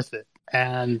made it worth it.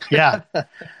 And yeah,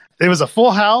 it was a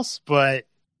full house, but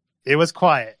it was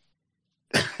quiet.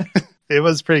 It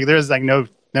was pretty, there was like no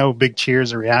big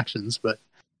cheers or reactions, but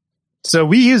so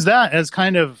we use that as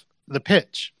kind of the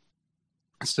pitch.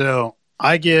 So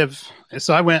I did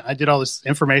all this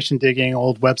information digging,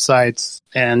 old websites,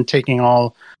 and taking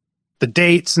all the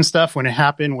dates and stuff when it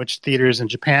happened, which theaters in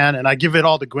Japan, and I give it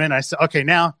all to Gwen. I said, okay,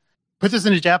 now put this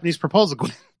in a Japanese proposal,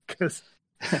 Gwen. Because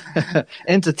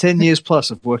enter 10 years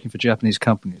plus of working for Japanese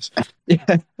companies.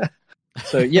 Yeah.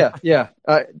 So yeah.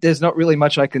 There's not really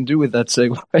much I can do with that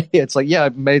segue. It's like, yeah, I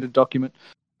made a document,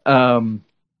 and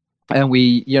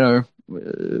we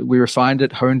refined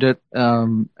it, honed it,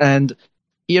 and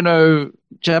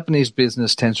Japanese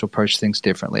business tends to approach things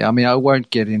differently. I mean, I won't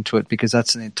get into it because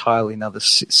that's an entirely another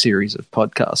series of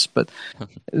podcasts, but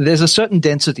there's a certain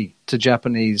density to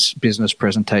Japanese business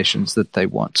presentations that they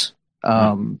want.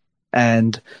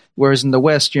 And whereas in the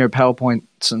West,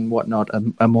 PowerPoints and whatnot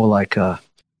are more like an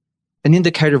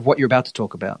indicator of what you're about to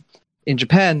talk about. In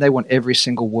Japan, they want every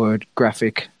single word,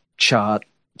 graphic, chart,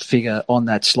 figure on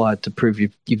that slide to prove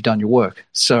you've done your work.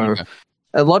 So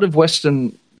a lot of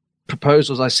Western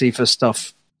proposals I see for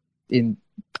stuff in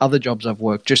other jobs I've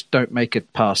worked just don't make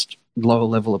it past lower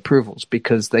level approvals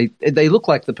because they look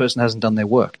like the person hasn't done their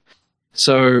work.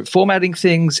 So formatting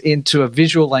things into a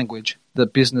visual language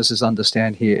that businesses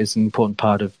understand here is an important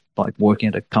part of like working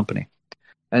at a company.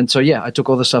 And so, yeah, I took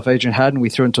all the stuff Adrian had and we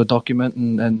threw it into a document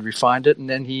and refined it, and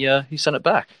then he sent it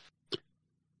back.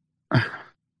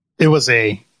 It was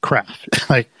a craft.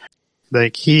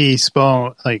 Like he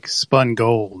spun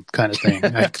gold kind of thing.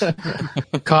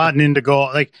 Like cotton into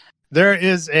gold. Like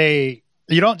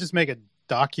you don't just make a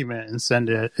document and send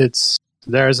it.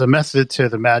 There's a method to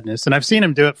the madness. And I've seen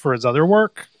him do it for his other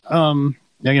work,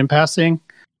 in passing.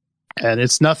 And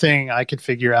it's nothing I could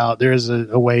figure out. There's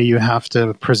a way you have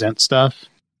to present stuff.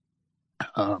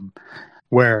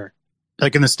 Where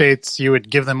like in the States, you would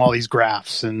give them all these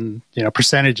graphs and,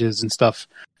 percentages and stuff.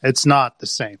 It's not the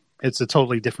same. It's a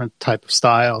totally different type of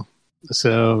style.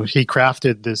 So he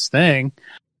crafted this thing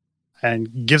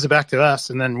and gives it back to us.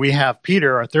 And then we have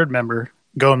Peter, our third member,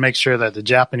 go and make sure that the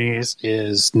Japanese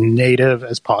is native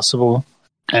as possible.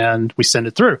 And we send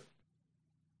it through.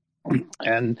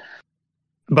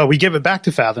 But we give it back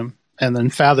to Fathom, and then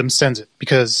Fathom sends it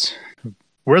because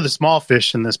we're the small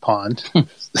fish in this pond.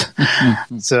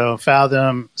 So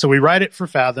we write it for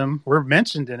Fathom. We're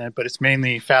mentioned in it, but it's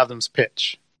mainly Fathom's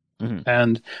pitch. Mm-hmm.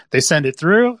 And they send it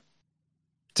through. It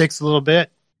takes a little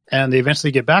bit, and they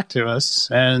eventually get back to us.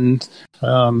 And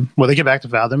they get back to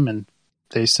Fathom, and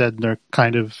they said they're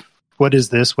kind of, what is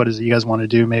this? What is it you guys want to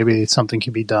do? Maybe something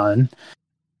can be done.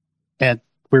 And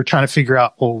we're trying to figure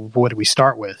out, well, what do we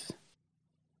start with?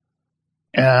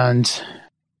 And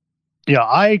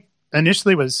I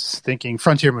initially was thinking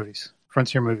frontier movies.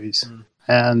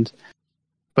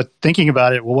 But thinking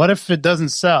about it, well, what if it doesn't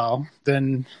sell?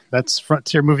 Then that's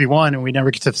Frontier Movie 1 and we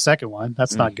never get to the second one.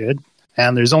 That's not good.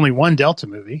 And there's only one Delta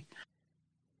movie.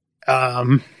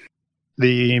 The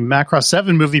Macross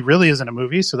 7 movie really isn't a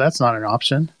movie, so that's not an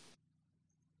option.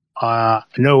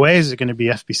 No way is it going to be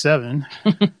FB7.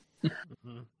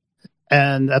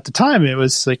 And at the time, it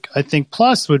was like, I think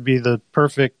Plus would be the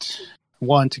perfect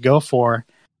one to go for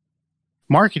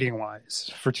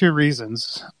marketing-wise for 2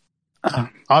 reasons.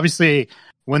 Obviously,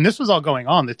 when this was all going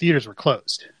on, the theaters were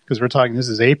closed because we're talking, this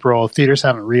is April. Theaters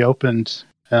haven't reopened.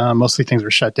 Mostly things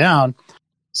were shut down.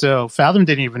 So Fathom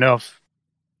didn't even know if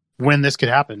when this could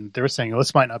happen. They were saying,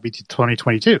 this might not be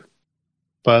 2022,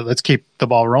 but let's keep the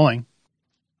ball rolling.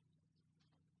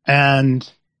 And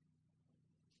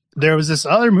there was this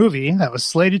other movie that was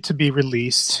slated to be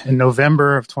released in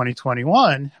November of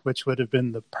 2021, which would have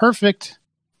been the perfect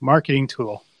marketing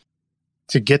tool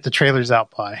to get the trailers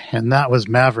out by. And that was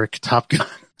Maverick Top Gun.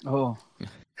 Oh.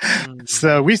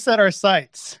 So we set our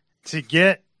sights to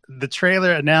get the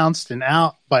trailer announced and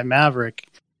out by Maverick.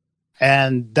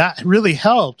 And that really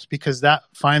helped because that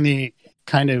finally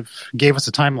kind of gave us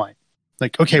a timeline.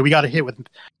 Like, okay, we got to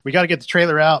get the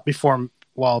trailer out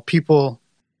while people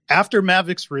after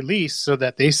Maverick's release so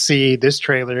that they see this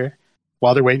trailer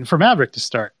while they're waiting for Maverick to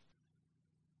start.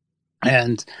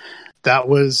 And that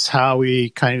was how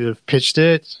we kind of pitched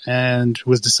it and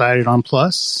was decided on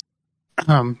Plus.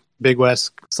 Big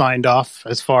West signed off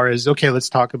as far as, okay, let's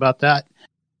talk about that.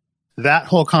 That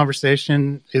whole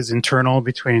conversation is internal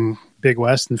between Big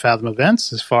West and Fathom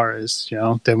Events as far as,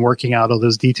 them working out all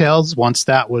those details. Once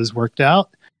that was worked out,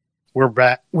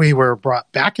 we were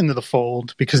brought back into the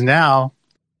fold because now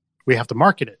we have to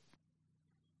market it.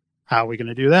 How are we going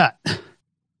to do that?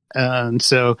 And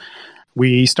so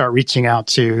we start reaching out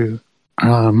to,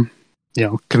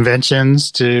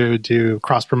 conventions to do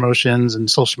cross promotions and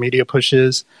social media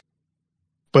pushes.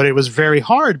 But it was very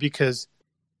hard because,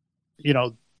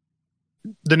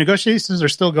 the negotiations are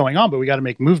still going on, but we got to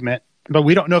make movement. But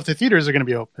we don't know if the theaters are going to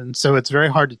be open. So it's very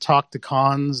hard to talk to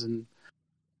cons and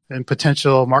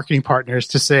potential marketing partners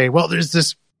to say, well, there's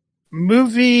this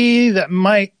movie that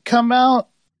might come out.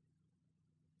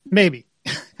 Maybe.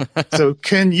 So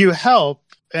can you help?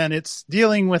 And it's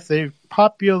dealing with a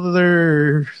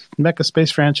popular mecha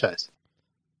space franchise.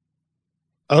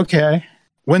 Okay.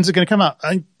 When's it going to come out?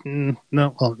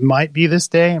 No, well, it might be this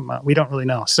day. We don't really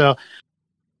know. So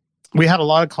we had a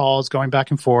lot of calls going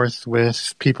back and forth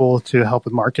with people to help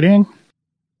with marketing.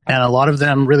 And a lot of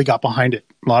them really got behind it.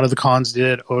 A lot of the cons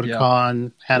did.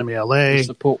 Otakon, Anime LA. The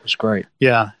support was great.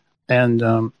 Yeah.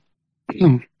 And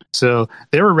so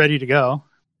they were ready to go.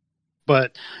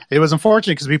 But it was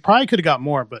unfortunate because we probably could have got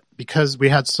more. But because we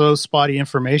had so spotty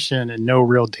information and no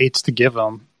real dates to give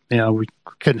them, they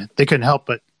couldn't help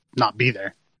but not be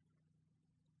there.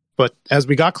 But as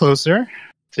we got closer,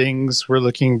 things were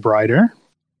looking brighter.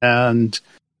 And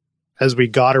as we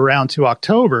got around to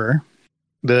October,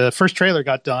 the first trailer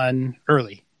got done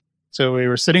early. So we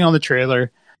were sitting on the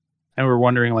trailer and we were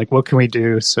wondering, what can we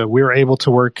do? So we were able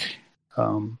to work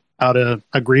out an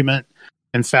agreement.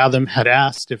 And Fathom had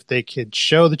asked if they could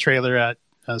show the trailer at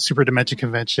a Super Dimension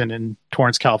convention in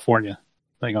Torrance, California.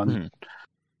 I think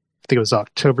it was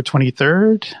October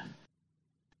 23rd.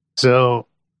 So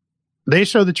they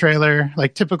showed the trailer,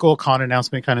 like typical con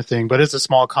announcement kind of thing, but it's a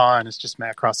small con. It's just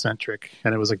Macross centric.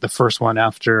 And it was like the first one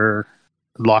after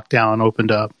lockdown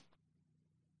opened up.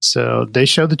 So they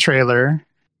showed the trailer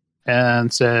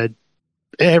and said,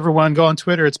 hey, everyone go on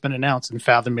Twitter. It's been announced. And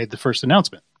Fathom made the first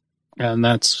announcement. And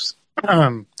that's,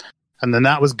 and then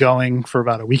that was going for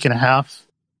about a week and a half.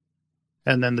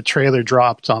 And then the trailer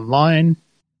dropped online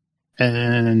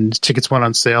and tickets went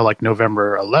on sale like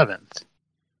November 11th.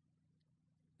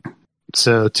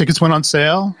 So tickets went on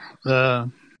sale.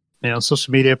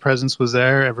 Social media presence was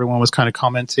there. Everyone was kind of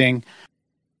commenting.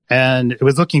 And it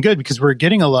was looking good because we were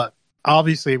getting a lot.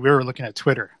 Obviously, we were looking at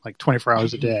Twitter like 24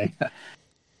 hours a day.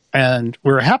 And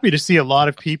we were happy to see a lot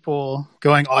of people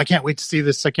going, oh, I can't wait to see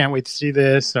this. I can't wait to see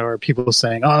this. Or people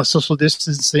saying, oh, social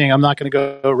distancing. I'm not going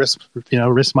to go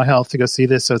risk my health to go see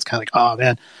this. So it's kind of like, oh,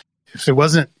 man, if it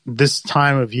wasn't this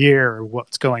time of year or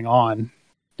what's going on,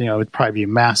 it'd probably be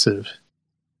massive.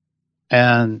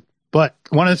 But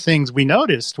one of the things we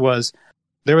noticed was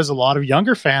there was a lot of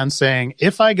younger fans saying,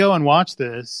 if I go and watch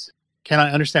this, can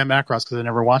I understand Macross because I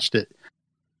never watched it?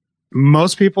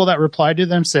 Most people that replied to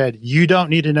them said, you don't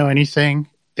need to know anything.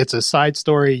 It's a side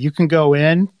story. You can go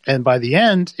in, and by the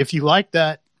end, if you like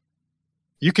that,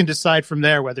 you can decide from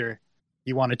there whether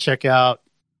you want to check out,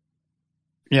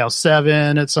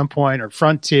 7 at some point, or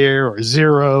Frontier, or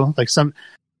Zero.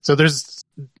 So there's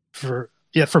for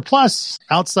Plus,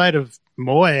 outside of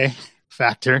Moe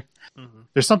factor,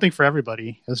 there's something for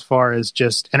everybody as far as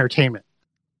just entertainment.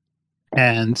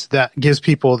 And that gives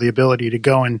people the ability to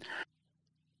go and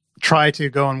try to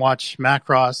go and watch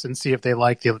Macross and see if they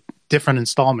like the different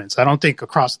installments. I don't think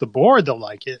across the board they'll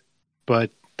like it, but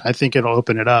I think it'll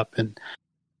open it up. And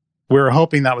we were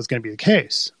hoping that was going to be the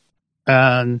case.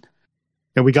 And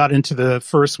we got into the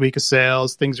first week of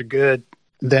sales. Things are good.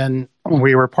 Then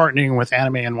we were partnering with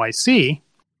Anime NYC.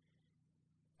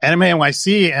 Anime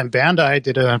NYC and Bandai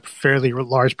did a fairly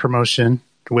large promotion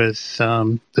with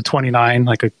the 29,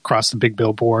 like across the big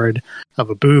billboard of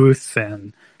a booth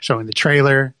and showing the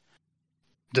trailer.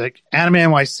 like Anime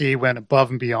NYC went above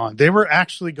and beyond. They were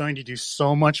actually going to do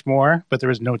so much more, but there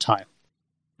was no time.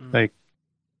 Like,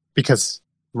 because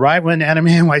right when Anime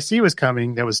NYC was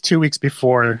coming, that was 2 weeks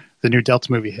before the new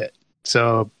Delta movie hit.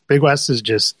 So Big West is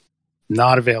just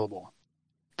not available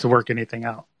to work anything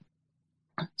out.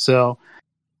 So,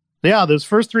 yeah, those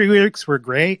first 3 weeks were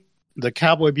great. The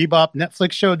Cowboy Bebop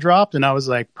Netflix show dropped, and I was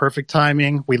like, perfect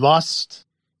timing. We lost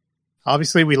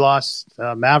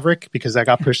Maverick because that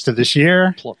got pushed to this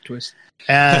year. Plot twist.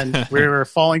 And we were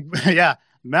falling. Yeah,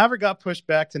 Maverick got pushed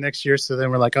back to next year. So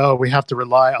then we're like, oh, we have to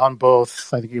rely on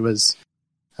both. I think it was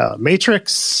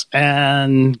Matrix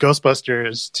and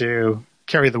Ghostbusters to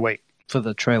carry the weight For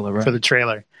the trailer, right? for the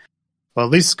trailer. Well,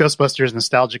 at least Ghostbusters is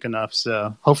nostalgic enough.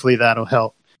 So hopefully that'll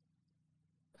help.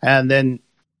 And then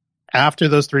after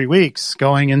those 3 weeks,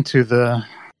 going into the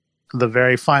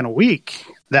very final week,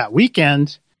 that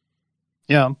weekend,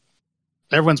 you know,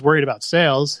 everyone's worried about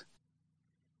sales.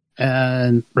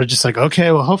 And we're just like,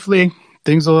 okay, well, hopefully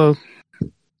things will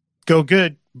go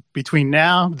good between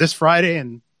now, this Friday,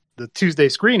 and the Tuesday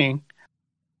screening.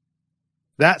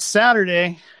 That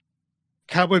Saturday,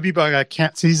 Cowboy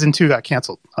Bebop season 2 got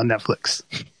canceled on Netflix.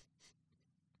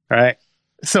 All right.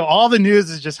 So all the news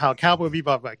is just how Cowboy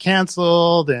Bebop got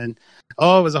canceled and,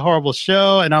 oh, it was a horrible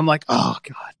show. And I'm like, oh,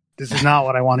 God, this is not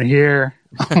what I want to hear.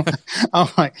 I'm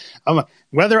like,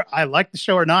 whether I like the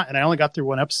show or not, and I only got through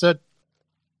one episode,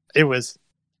 it was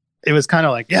kind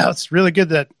of like, yeah, it's really good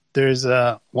that there's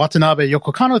a Watanabe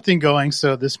Yoko Kanno thing going,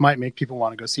 so this might make people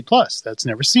want to go see Plus. That's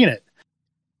never seen it.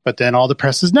 But then all the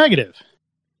press is negative.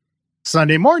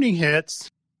 Sunday morning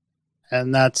hits,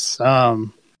 and that's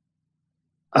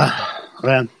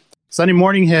Sunday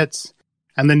morning hits,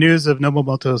 and the news of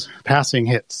Nobumoto's passing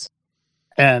hits.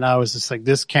 And I was just like,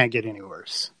 this can't get any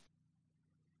worse.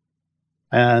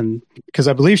 And because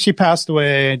I believe she passed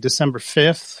away December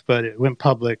 5th, but it went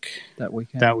public that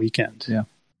weekend. Yeah.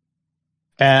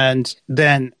 And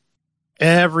then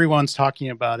everyone's talking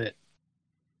about it.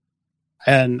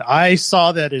 And I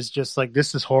saw that as just like,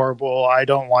 this is horrible. I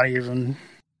don't want to even,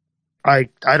 I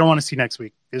don't want to see next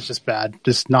week. It's just bad.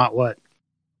 This is not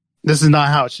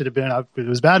how it should have been. It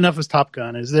was bad enough as Top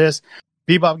Gun. Is this?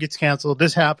 Bebop gets canceled.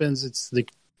 This happens. It's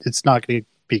not going to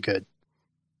be good.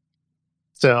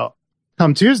 So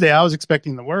come Tuesday, I was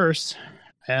expecting the worst.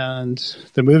 And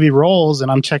the movie rolls,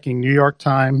 and I'm checking New York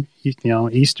time,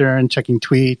 Eastern, checking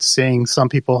tweets, seeing some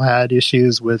people had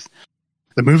issues with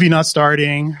the movie not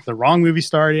starting, the wrong movie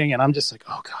starting, and I'm just like,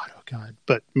 oh God.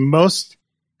 But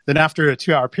then after a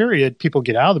 2-hour period, people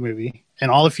get out of the movie,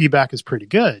 and all the feedback is pretty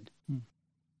good.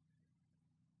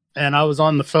 And I was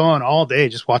on the phone all day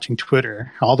just watching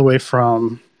Twitter, all the way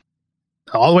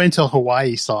until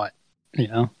Hawaii saw it,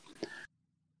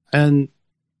 And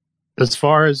as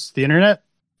far as the internet,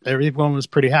 everyone was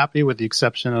pretty happy with the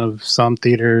exception of some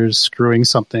theaters screwing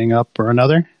something up or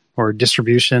another, or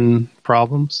distribution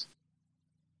problems.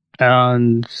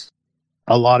 And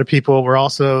a lot of people were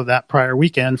also, that prior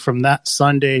weekend, from that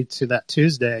Sunday to that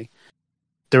Tuesday,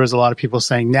 there was a lot of people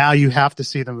saying, now you have to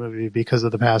see the movie because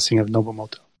of the passing of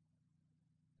Nobumoto.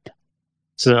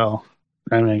 So,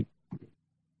 I mean,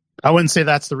 I wouldn't say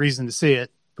that's the reason to see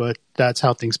it, but that's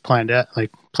how things played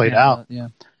out. Yeah.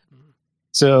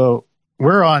 So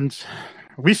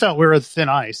we felt we were on thin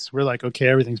ice. We're like, okay,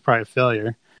 everything's probably a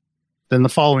failure. Then the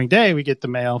following day, we get the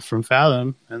mail from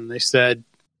Fathom, and they said,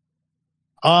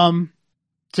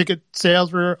 ticket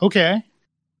sales were okay,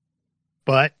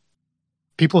 but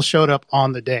people showed up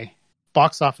on the day.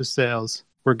 Box office sales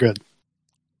were good.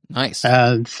 Nice.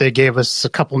 And they gave us a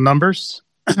couple numbers,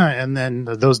 and then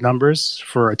those numbers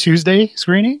for a Tuesday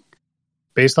screening.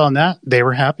 Based on that, they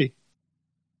were happy.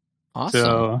 Awesome.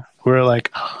 So we're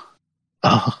like,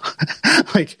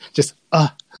 like just, did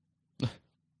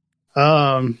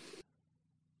I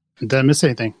miss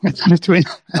anything?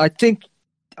 I think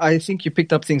you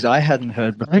picked up things I hadn't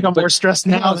heard. But I think I'm more stressed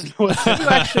now than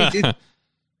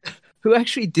who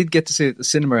actually did get to see it at the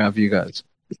cinema out of you guys?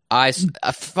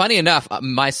 Funny enough,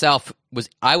 myself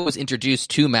I was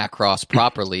introduced to Macross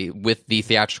properly with the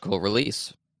theatrical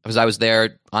release, because I was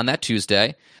there on that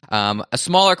Tuesday. A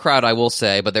smaller crowd, I will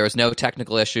say, but there was no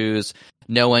technical issues.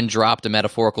 No one dropped a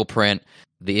metaphorical print.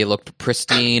 It looked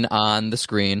pristine on the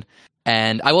screen.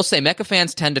 And I will say, Mecha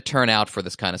fans tend to turn out for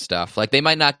this kind of stuff. Like, they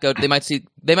might go to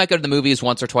the movies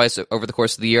once or twice over the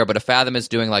course of the year, but if Fathom is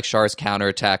doing like Char's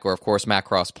Counterattack or, of course,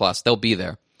 Macross Plus, they'll be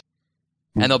there.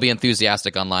 And they'll be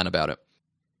enthusiastic online about it.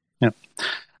 Yeah.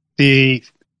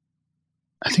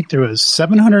 I think there was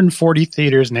 740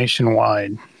 theaters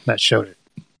nationwide that showed it.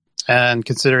 And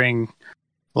considering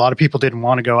a lot of people didn't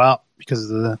want to go out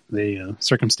because of the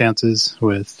circumstances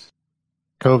with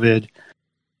COVID,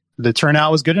 the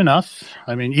turnout was good enough.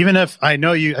 I mean, even if I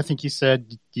know you, I think you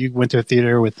said you went to a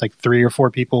theater with like 3 or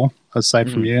 4 people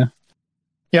aside from you.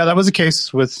 Yeah, that was the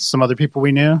case with some other people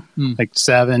we knew, like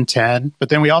 7, 10. But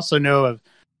then we also know of,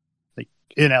 like,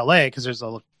 in LA, because there's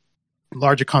a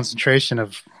larger concentration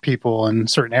of people in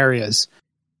certain areas.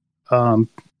 I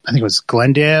think it was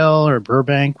Glendale or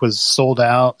Burbank was sold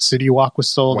out. City Walk was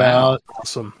sold out.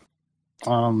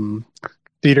 Awesome.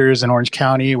 Theaters in Orange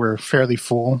County were fairly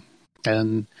full.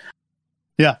 And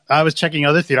yeah, I was checking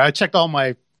other theaters. I checked all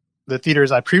the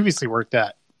theaters I previously worked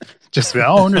at. Just,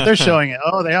 I wonder if they're showing it.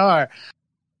 Oh, they are.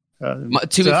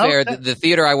 To be fair, the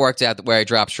theater I worked at where I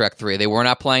dropped Shrek 3, they were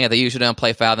not playing it. They usually don't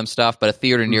play Fathom stuff, but a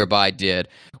theater nearby did.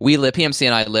 PMC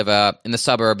and I live in the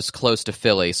suburbs close to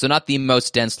Philly, so not the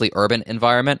most densely urban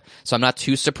environment. So I'm not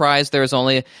too surprised there's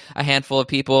only a handful of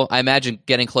people. I imagine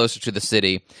getting closer to the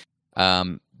city,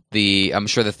 I'm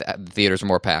sure the theaters are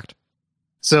more packed.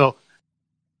 So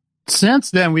since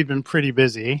then, we've been pretty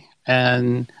busy.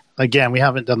 And again, we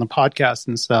haven't done the podcast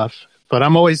and stuff, but I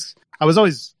was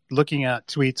always looking at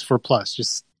tweets for Plus,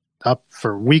 just up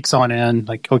for weeks on end.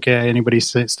 Like, okay, anybody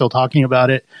still talking about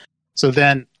it? So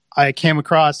then I came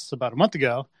across about a month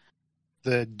ago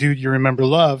the Dude You Remember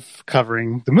Love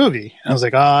covering the movie. And I was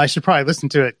like, I should probably listen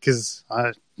to it because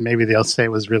maybe they'll say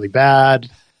it was really bad.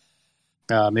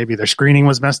 Maybe their screening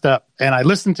was messed up. And I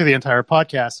listened to the entire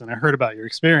podcast and I heard about your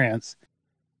experience.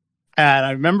 And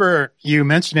I remember you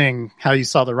mentioning how you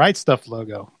saw the Right Stuff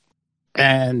logo.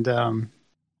 And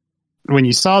when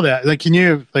you saw that, like, can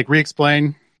you like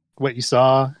re-explain what you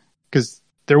saw? Because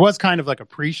there was kind of like a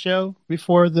pre-show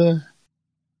before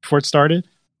it started.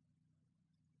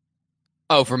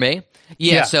 Oh, for me?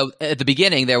 Yeah. So at the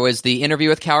beginning, there was the interview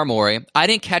with Kawamori.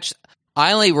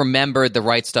 I only remembered the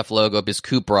Right Stuff logo because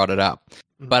Coop brought it up.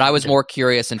 But I was more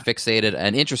curious and fixated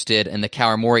and interested in the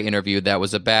Kawamori interview that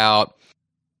was about,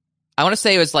 I want to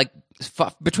say it was like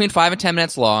between 5 and 10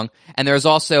 minutes long, and there's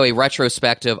also a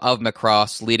retrospective of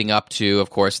Macross leading up to, of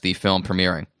course, the film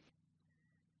premiering,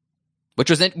 which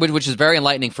is very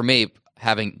enlightening for me,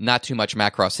 having not too much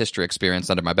Macross history experience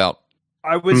under my belt.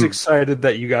 I was excited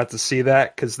that you got to see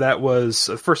that, because that was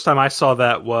the first time I saw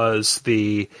that was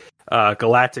the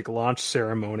Galactic launch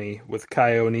ceremony with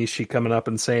Kaio Onishi coming up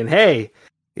and saying, "Hey,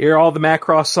 here all the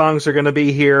Macross songs are going to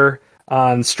be here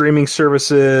on streaming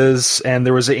services," and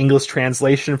there was an English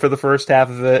translation for the first half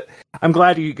of it. I'm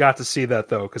glad you got to see that,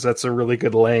 though, because that's a really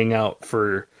good laying out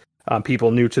for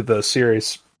people new to the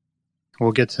series.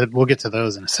 We'll get to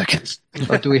those in a second.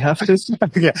 Oh, do we have to?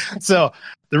 Yeah. So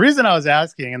the reason I was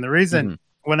asking, and the reason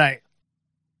I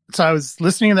was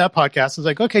listening to that podcast, I was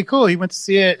like, okay, cool. He went to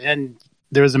see it, and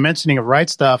there was a mentioning of Right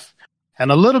Stuff,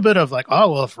 and a little bit of like,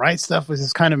 oh, well, if Right Stuff was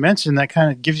just kind of mentioned, that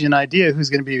kind of gives you an idea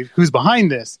who's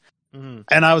behind this. And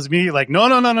I was immediately like, no.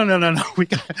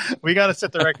 We got to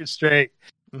set the record straight.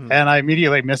 And I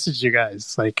immediately messaged you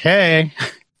guys like, hey,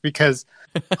 because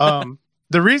the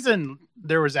reason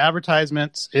there was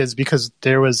advertisements is because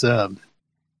there's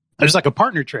like a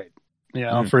partner trade,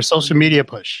 for a social media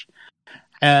push.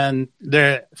 And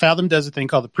Fathom does a thing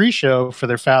called the pre-show for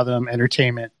their Fathom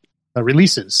Entertainment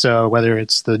releases. So whether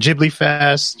it's the Ghibli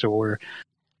Fest or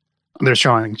they're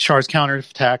showing Char's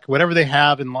Counterattack, whatever they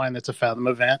have in line that's a Fathom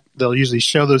event, they'll usually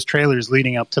show those trailers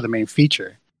leading up to the main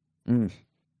feature.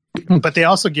 But they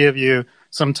also give you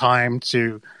some time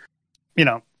to,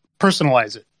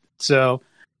 personalize it. So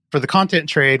for the content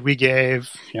trade, we gave,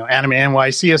 Anime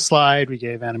NYC a slide, we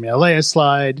gave Anime LA a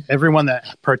slide, everyone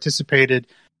that participated.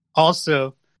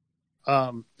 Also,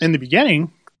 in the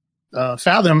beginning,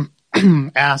 Fathom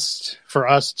asked for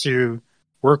us to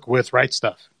work with Right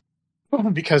Stuff,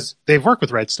 because they've worked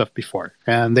with Right Stuff before,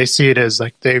 and they see it as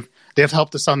like they've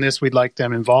helped us on this. We'd like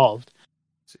them involved.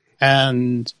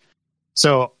 And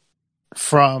so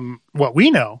from what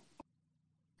we know,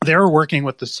 they were working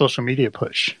with the social media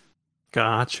push.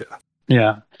 Gotcha.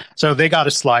 Yeah. So they got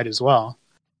a slide as well.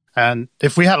 And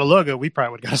if we had a logo, we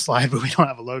probably would have got a slide, but we don't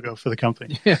have a logo for the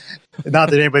company. Yeah.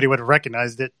 Not that anybody would have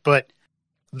recognized it, but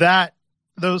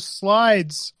those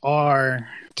slides are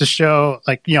to show,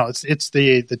 like, it's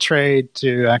the trade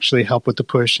to actually help with the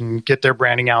push and get their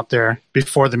branding out there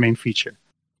before the main feature.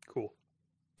 Cool.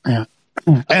 Yeah.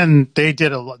 And they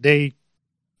did a lot. They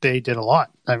did a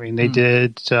lot. I mean, they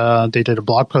did a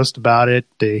blog post about it.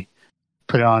 They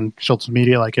put it on social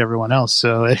media like everyone else.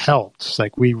 So it helped. It's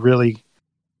like we really,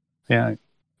 their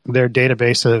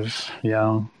database of,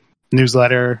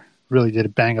 newsletter really did a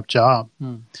bang up job.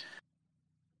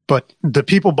 But the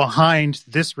people behind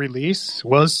this release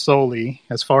was solely,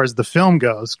 as far as the film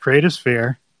goes, Creative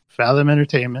Sphere, Fathom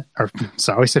Entertainment, I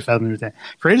always say Fathom Entertainment,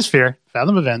 Creative Sphere,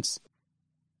 Fathom Events,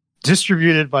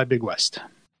 distributed by Big West.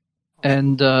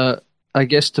 And I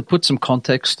guess to put some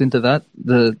context into that,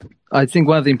 I think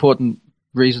one of the important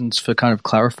reasons for kind of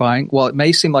clarifying, while it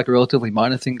may seem like a relatively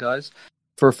minor thing, guys,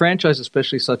 for a franchise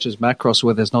especially such as Macross,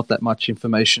 where there's not that much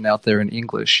information out there in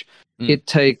English, it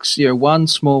takes one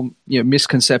small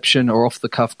misconception or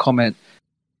off-the-cuff comment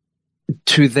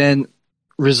to then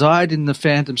reside in the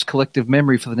fandom's collective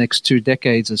memory for the next 2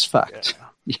 decades as fact.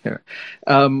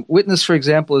 Witness, for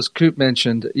example, as Coop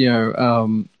mentioned,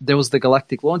 there was the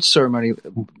Galactic launch ceremony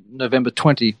November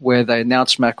 20, where they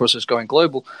announced Macross as going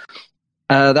global.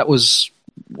 That was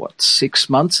 6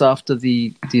 months after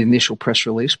the initial press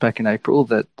release back in April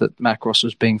that Macross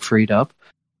was being freed up,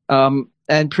 and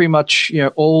pretty much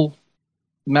all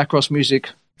Macross music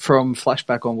from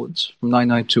Flashback onwards, from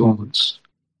 992 onwards,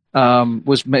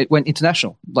 went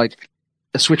international. Like,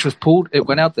 a switch was pulled, it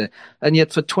went out there. And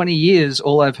yet for 20 years,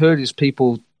 all I've heard is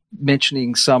people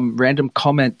mentioning some random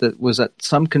comment that was at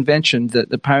some convention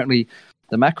that apparently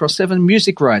the Macross 7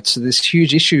 music rights are this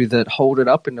huge issue that hold it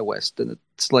up in the West. And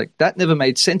it's like, that never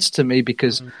made sense to me,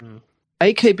 because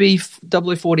AKB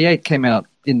 0048 came out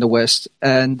in the West,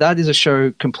 and that is a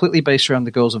show completely based around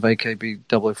the girls of AKB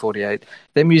 0048.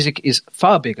 Their music is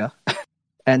far bigger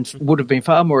and would have been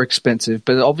far more expensive,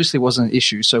 but it obviously wasn't an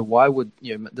issue. So why would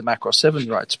the Macross 7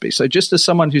 rights be? So just as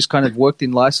someone who's kind of worked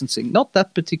in licensing, not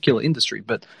that particular industry,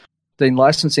 but in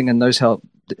licensing and knows how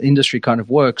the industry kind of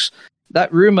works,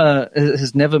 that rumor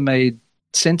has never made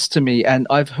sense to me. And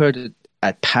I've heard it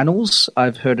at panels.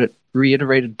 I've heard it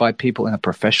reiterated by people in a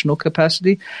professional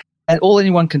capacity. And all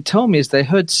anyone can tell me is they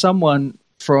heard someone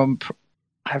from,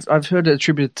 I've heard it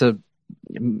attributed to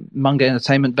Manga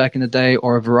Entertainment back in the day,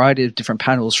 or a variety of different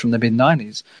panels from the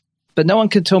mid-90s. But no one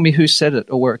can tell me who said it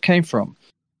or where it came from.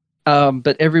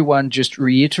 But everyone just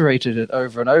reiterated it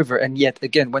over and over. And yet,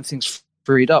 again, when things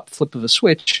freed up, flip of a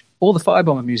switch, all the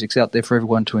Firebomber music's out there for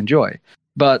everyone to enjoy.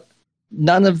 But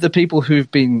none of the people who've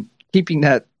been keeping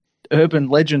that urban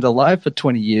legend alive for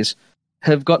 20 years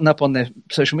have gotten up on their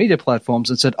social media platforms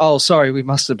and said, oh, sorry, we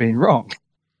must have been wrong.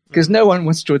 Because no one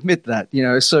wants to admit that,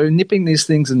 So nipping these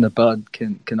things in the bud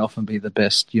can often be the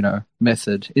best,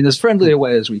 method in as friendly a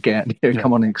way as we can.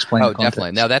 Come on and explain. Oh,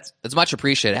 definitely. No, that's much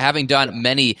appreciated. Having done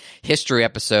many history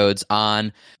episodes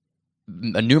on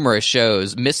numerous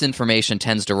shows, misinformation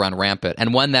tends to run rampant,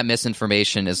 and when that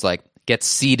misinformation is gets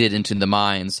seeded into the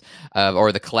minds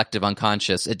or the collective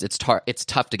unconscious, it's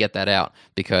tough to get that out,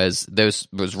 because those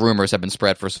rumors have been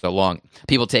spread for so long.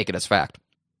 People take it as fact.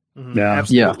 Yeah,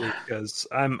 absolutely. Because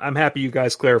I'm happy you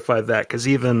guys clarified that, because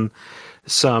even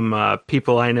some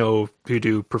people I know who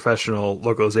do professional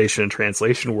localization and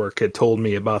translation work had told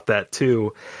me about that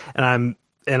too, and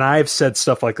I've said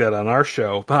stuff like that on our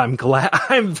show. But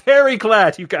I'm very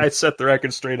glad you guys set the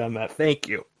record straight on that. Thank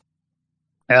you.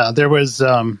 Yeah, there was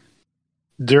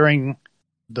during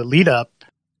the lead up,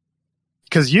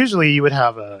 because usually you would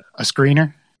have a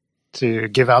screener to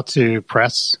give out to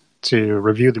press to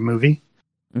review the movie.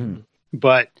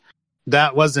 But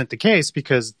that wasn't the case,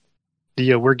 because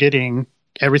we're getting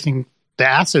everything, the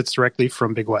assets, directly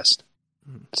from Big West.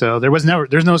 So there's no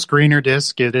screener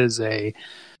disc. It is a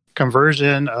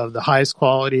conversion of the highest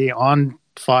quality on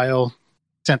file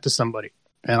sent to somebody.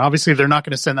 And obviously they're not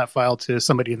going to send that file to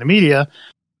somebody in the media,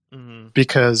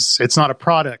 because it's not a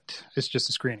product, it's just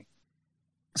a screening.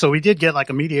 So we did get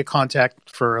a media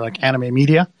contact for Anime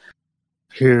Media,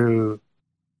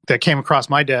 that came across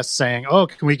my desk saying, oh,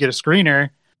 can we get a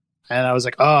screener? And I was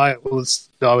like,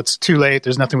 it's too late.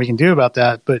 There's nothing we can do about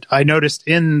that. But I noticed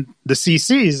in the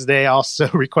CCs, they also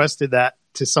requested that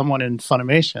to someone in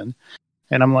Funimation.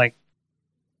 And I'm like,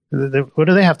 what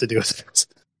do they have to do with this?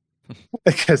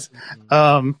 Because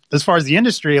as far as the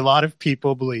industry, a lot of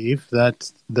people believe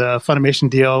that the Funimation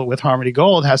deal with Harmony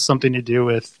Gold has something to do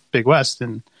with Big West.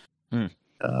 And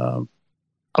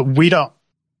we don't.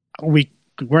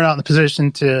 We're not in the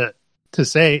position to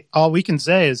say. All we can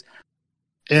say is,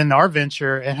 in our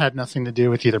venture, it had nothing to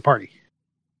do with either party.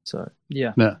 So,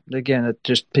 again, it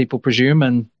just people presume,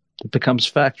 and it becomes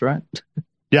fact, right?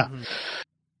 Yeah.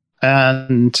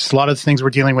 And a lot of the things we're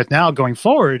dealing with now going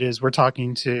forward is we're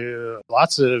talking to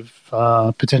lots of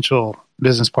potential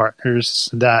business partners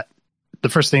that the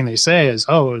first thing they say is,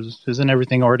 oh, isn't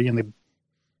everything already in the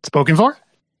spoken for?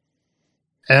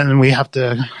 And we have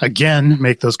to, again,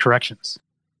 make those corrections.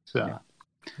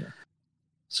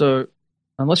 So,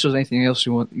 unless there's anything else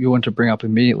you want to bring up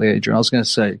immediately, Adrian, I was going to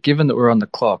say, given that we're on the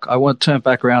clock, I want to turn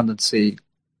back around and see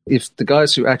if the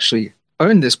guys who actually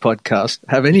own this podcast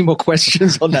have any more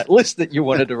questions on that list that you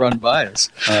wanted to run by us.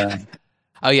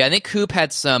 I think Coop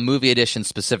had some movie edition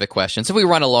specific questions. If we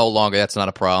run a little longer, that's not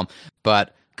a problem.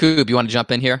 But Koob, you want to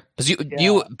jump in here? Because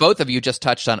you both of you just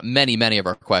touched on many of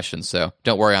our questions, so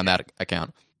don't worry on that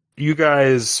account. You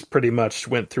guys pretty much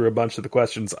went through a bunch of the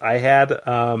questions I had.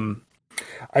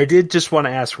 I did just want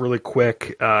to ask really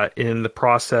quick, in the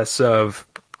process of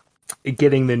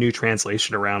getting the new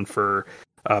translation around for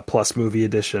Plus Movie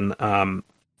Edition,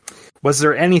 was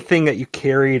there anything that you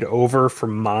carried over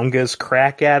from manga's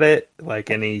crack at it,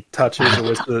 like any touches, or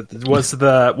was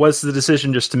the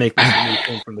decision just to make this a new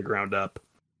thing from the ground up?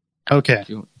 Okay.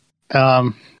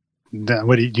 What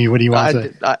do you want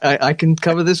to say? I can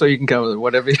cover this, or you can cover it,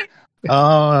 whatever.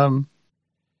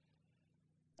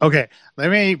 Okay. Let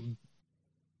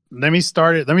me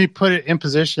start it. Let me put it in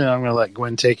position. I'm going to let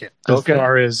Gwen take it as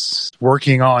far as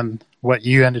working on what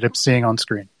you ended up seeing on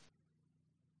screen.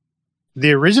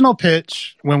 The original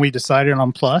pitch, when we decided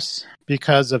on Plus,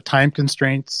 because of time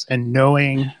constraints and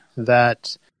knowing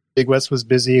that Big West was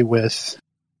busy with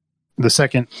the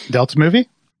second Delta movie,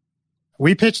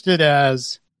 we pitched it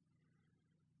as,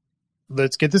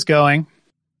 let's get this going.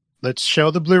 Let's show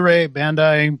the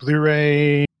Bandai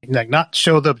Blu-ray, like not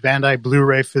show the Bandai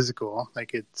Blu-ray physical.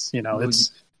 Like it's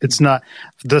not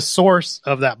the source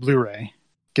of that Blu-ray.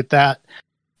 Get that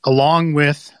along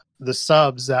with the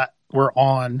subs that were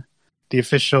on the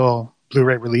official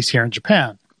Blu-ray release here in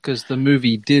Japan. Because the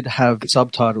movie did have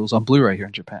subtitles on Blu-ray here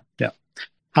in Japan. Yeah.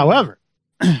 However,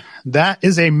 that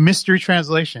is a mystery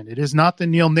translation. It is not the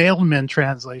Neil Nailman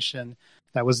translation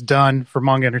that was done for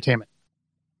Manga Entertainment.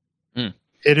 Mm.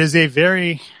 It is a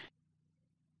very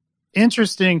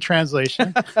interesting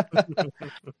translation.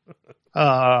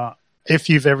 If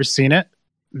you've ever seen it,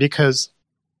 because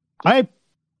I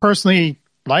personally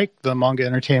like the Manga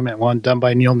Entertainment one done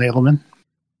by Neil Nailman,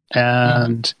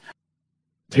 and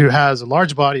who has a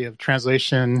large body of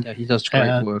translation. Yeah, he does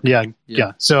great work.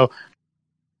 Yeah. So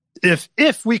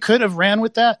if we could have ran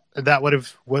with that,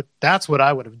 that's what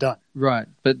I would have done. Right,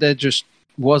 but there just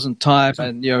wasn't time,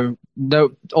 and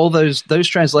all those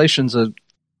translations are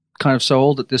kind of so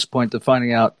old at this point that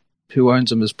finding out who owns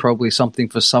them is probably something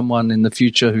for someone in the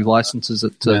future who licenses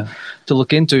it to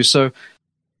look into. So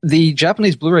the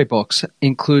Japanese Blu-ray box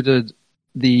included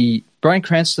the Bryan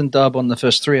Cranston dub on the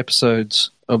first 3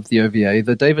 episodes of the OVA,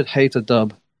 the David Hayter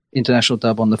international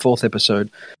dub on the 4th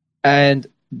episode, and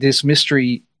this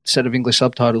mystery set of English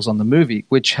subtitles on the movie,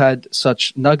 which had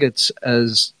such nuggets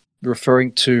as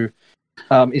referring to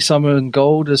Isamu and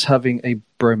Gold as having a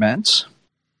bromance,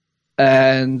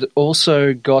 and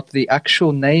also got the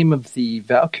actual name of the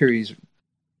Valkyries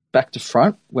back to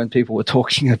front when people were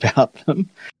talking about them,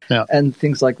 and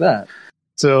things like that.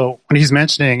 So what he's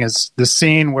mentioning is the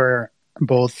scene where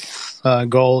both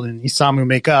Gold and Isamu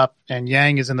make up, and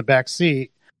Yang is in the back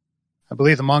seat. I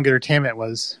believe the Manga Entertainment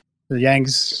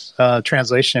Yang's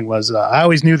translation was, I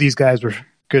always knew these guys were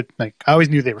good. Like I always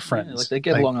knew they were friends. Yeah, like they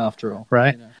get along after all,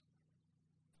 right?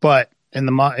 But in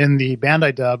the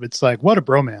Bandai dub, it's like, what a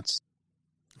bromance.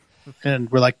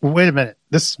 And we're like, well, wait a minute,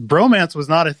 this bromance was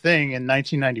not a thing in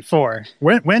 1994.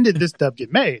 When did this dub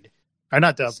get made? Or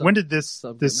not dub. When did this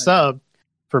sub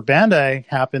for Bandai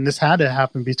happen? This had to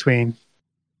happen between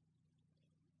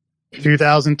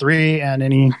 2003 and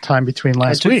any time between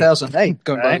last week. 2008,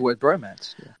 going by the word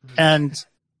bromance. Yeah. And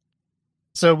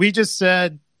so we just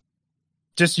said,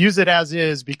 just use it as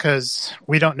is, because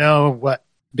we don't know what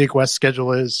Big West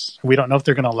schedule is. We don't know if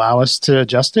they're going to allow us to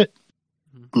adjust it.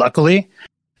 Luckily,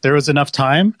 there was enough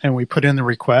time, and we put in the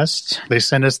request. They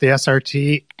sent us the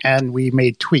SRT, and we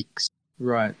made tweaks.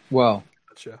 Right. Well,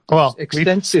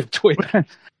 extensive tweaks.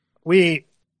 We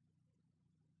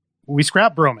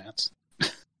scrapped bromance.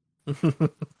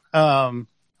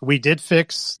 We did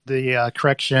fix the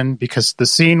correction, because the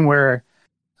scene where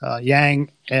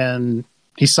Yang and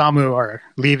Isamu are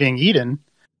leaving Eden,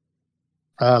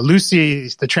 Lucy,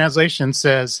 the translation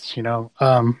says,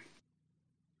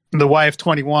 the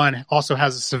YF-21 also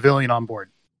has a civilian on board.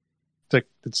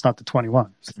 It's not the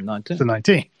 21. It's the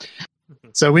 19.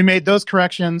 So we made those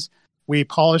corrections. We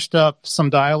polished up some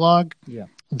dialogue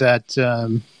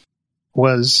that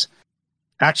was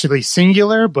actually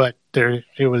singular, but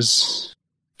it was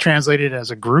translated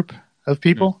as a group of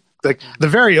people. Like the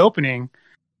very opening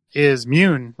is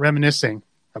Mune reminiscing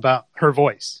about her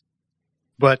voice,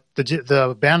 but the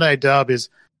Bandai dub is,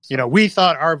 we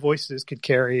thought our voices could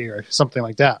carry or something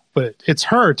like that, but it's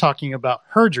her talking about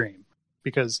her dream,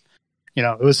 because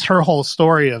it was her whole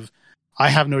story of, I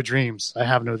have no dreams, I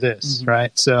have no this,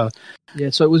 right? So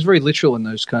so it was very literal in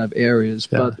those kind of areas,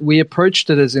 but we approached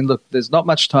it as in, look, there's not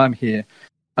much time here,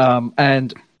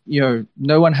 and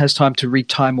no one has time to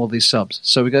retime all these subs.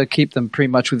 So we got to keep them pretty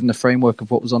much within the framework of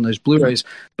what was on those Blu-rays.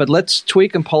 But let's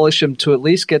tweak and polish them to at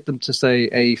least get them to, say,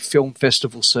 a film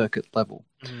festival circuit level.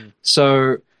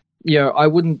 So, I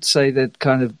wouldn't say that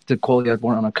kind of the quality I'd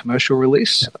want on a commercial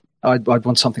release. I'd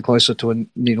want something closer to a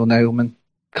Neil Nailman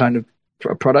kind of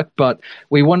product. But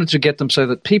we wanted to get them so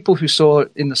that people who saw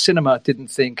it in the cinema didn't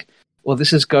think, well,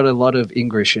 this has got a lot of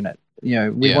English in it.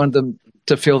 We wanted them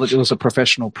to feel that it was a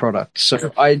professional product.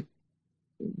 So I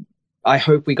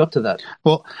hope we got to that.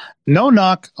 Well, no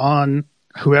knock on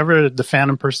whoever the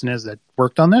Phantom person is that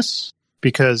worked on this,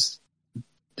 because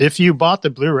if you bought the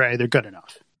Blu-ray, they're good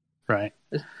enough, right?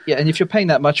 Yeah, and if you're paying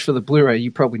that much for the Blu-ray,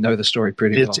 you probably know the story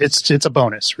pretty well. It's a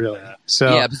bonus, really.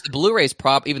 So yeah, but the Blu-ray's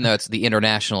even though it's the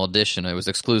international edition, it was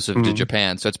exclusive to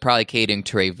Japan, so it's probably catering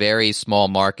to a very small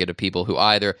market of people who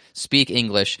either speak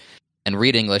English and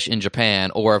read English in Japan,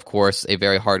 or of course a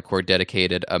very hardcore,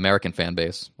 dedicated American fan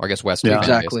base, or I guess Western fan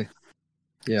exactly. base.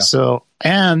 Yeah. So,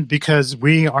 and because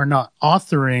we are not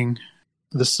authoring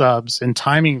the subs and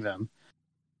timing them,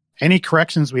 any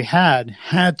corrections we had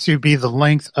to be the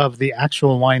length of the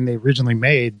actual line they originally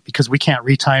made, because we can't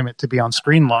retime it to be on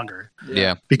screen longer.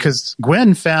 Yeah. Because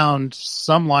Gwen found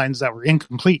some lines that were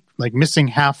incomplete, like missing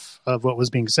half of what was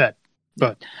being said.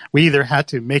 But we either had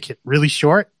to make it really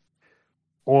short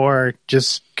or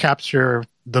just capture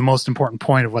the most important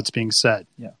point of what's being said.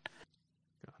 Yeah.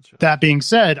 Gotcha. That being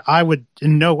said, I would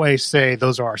in no way say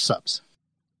those are our subs.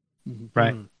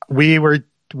 Right?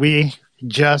 We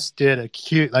just did a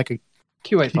QA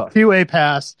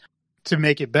pass to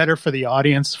make it better for the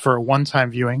audience for a one-time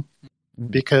viewing,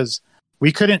 because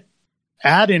we couldn't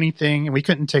add anything and we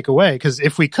couldn't take away, because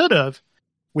if we could have,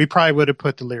 we probably would have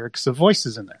put the lyrics of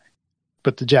voices in there.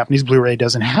 But the Japanese Blu-ray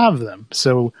doesn't have them,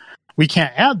 so we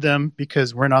can't add them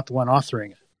because we're not the one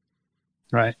authoring it,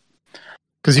 right?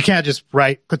 Because you can't just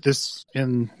put this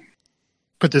in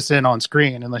on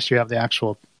screen unless you have the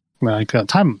actual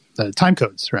time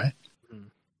codes, right?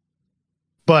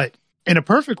 But in a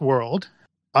perfect world,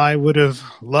 I would have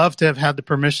loved to have had the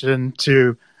permission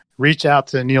to reach out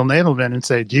to Neil Nadelman and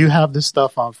say, do you have this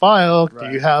stuff on file? Right.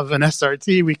 Do you have an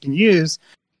SRT we can use?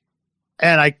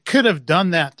 And I could have done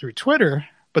that through Twitter,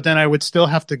 but then I would still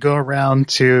have to go around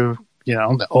to,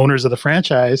 the owners of the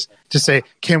franchise to say,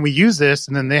 can we use this?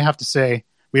 And then they have to say,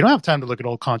 we don't have time to look at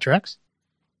old contracts.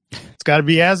 It's got to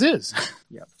be as is.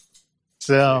 Yep.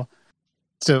 So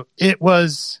it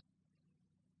was,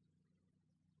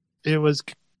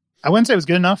 I wouldn't say it was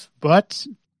good enough, but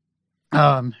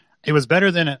it was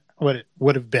better than what it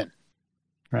would have been,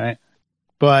 right?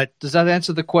 But does that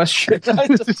answer the question?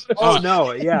 Oh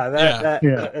no,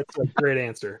 that's a great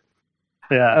answer.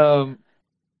 Yeah.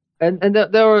 And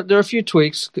there are a few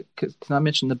tweaks. Can I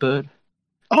mention the bird?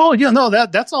 Oh yeah, no,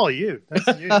 that's all you.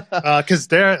 That's you. Because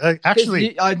they're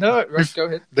actually. I know it. Right, go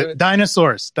ahead. The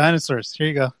dinosaurs. Here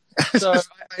you go. So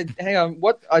hang on.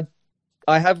 What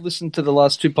I have listened to the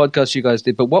last two podcasts you guys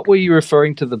did, but what were you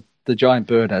referring to the giant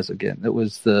bird as again? It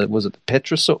was the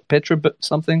Petra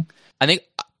something? I think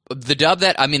the dub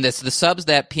the subs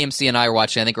that PMC and I are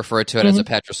watching, I think refer to it as a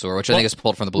Petrosaur, which I think is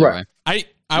pulled from the Blu-ray. Right.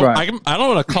 I don't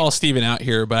want to call Steven out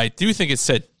here, but I do think it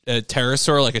said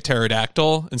pterosaur, like a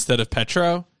pterodactyl, instead of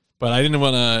Petro. But I didn't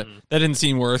want to. That didn't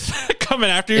seem worth coming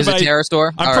after you. Is it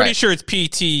pterosaur? I'm pretty sure it's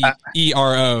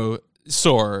PTERO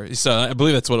saur. So I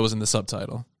believe that's what it was in the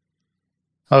subtitle.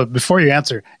 Oh, before you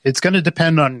answer, it's going to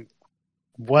depend on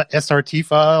what SRT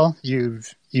file you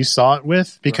saw it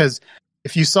with, because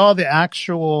if you saw the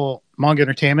actual Manga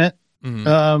Entertainment,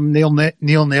 Neil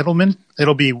Nadelman,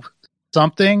 it'll be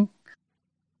something.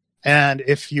 And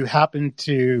if you happen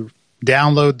to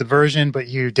download the version, but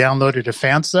you downloaded a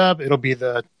fan sub, it'll be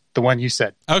the one you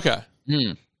said. Okay.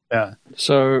 Yeah.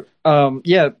 So,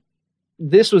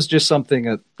 this was just something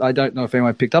that I don't know if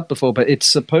anyone picked up before, but it's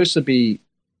supposed to be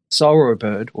Sauro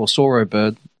Bird,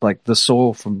 like the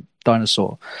saw from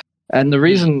Dinosaur. And the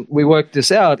reason we worked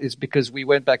this out is because we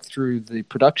went back through the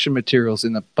production materials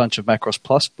in a bunch of Macross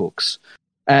Plus books.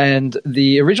 And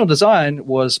the original design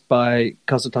was by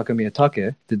Kazutaka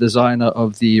Miyatake, the designer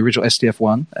of the original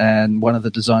STF-1 and one of the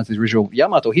designers of the original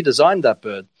Yamato. He designed that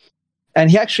bird.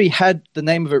 And he actually had the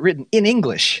name of it written in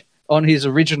English on his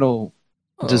original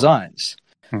designs.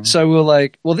 Mm-hmm. So we were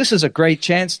like, well, this is a great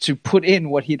chance to put in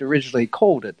what he'd originally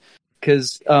called it.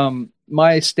 Because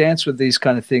my stance with these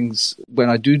kind of things when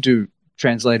I do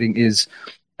translating is,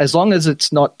 as long as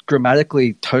it's not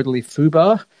grammatically totally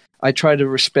FUBAR, I try to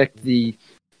respect the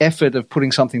effort of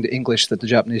putting something to English that the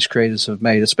Japanese creators have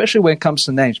made, especially when it comes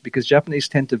to names, because Japanese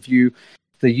tend to view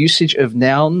the usage of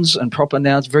nouns and proper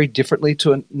nouns very differently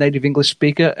to a native English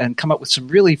speaker, and come up with some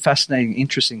really fascinating,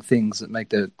 interesting things that make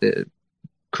their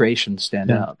creations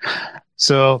stand out.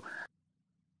 So,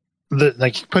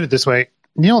 put it this way,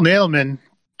 Neil Nailman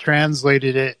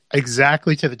translated it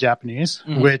exactly to the Japanese,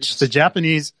 which the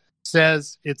Japanese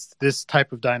says it's this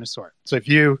type of dinosaur. So if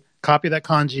you copy that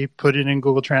kanji, put it in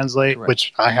Google Translate,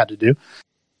 which I had to do,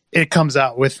 it comes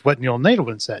out with what Neil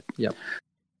Nailman said. Yep.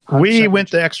 We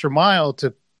went the extra mile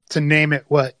to name it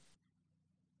what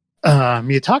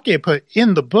Miyatake put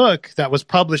in the book that was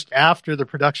published after the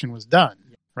production was done,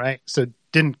 right? So it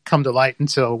didn't come to light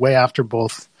until way after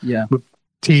both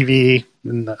TV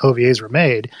and the OVAs were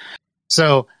made.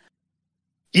 So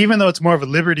even though it's more of a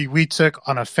liberty we took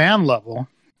on a fan level,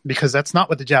 because that's not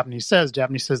what the Japanese says.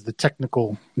 Japanese says the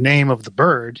technical name of the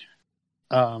bird,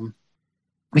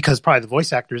 because probably the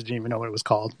voice actors didn't even know what it was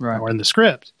called or in the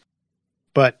script.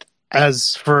 But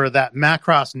as for that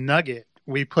Macross nugget,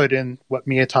 we put in what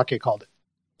Miyatake called it.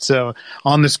 So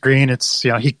on the screen, it's,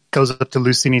 he goes up to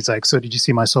Lucy and he's like, "So did you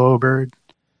see my solo bird?"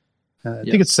 I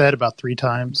think it's said about 3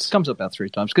 times. It comes up about 3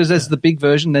 times because there's the big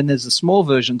version, then there's the small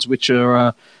versions which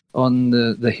are on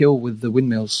the hill with the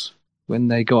windmills. When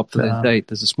they go up for their date,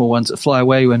 there's the small ones that fly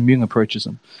away when Myung approaches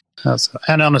them.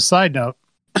 And on a side note,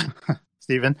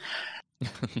 Stephen,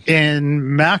 in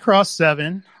Macross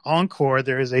 7 Encore,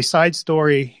 there is a side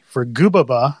story for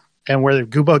Goobaba and where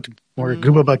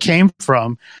Goobaba came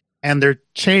from, and they're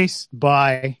chased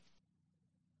by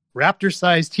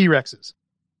raptor-sized T-Rexes.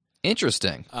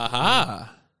 Interesting.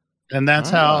 Aha. And that's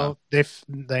how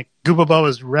Goobaba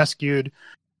was rescued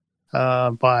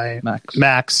by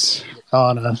Max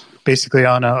on basically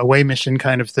on a away mission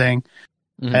kind of thing,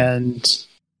 and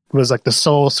was like the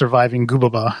sole surviving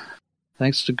Goobaba.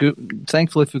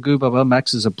 Thankfully for Goobaba,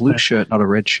 Max is a blue shirt, not a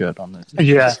red shirt on this.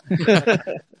 Yeah.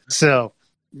 So,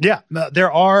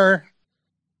 there are,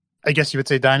 I guess you would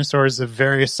say, dinosaurs of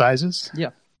various sizes. Yeah.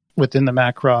 Within the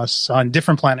Macross on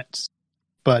different planets.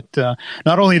 But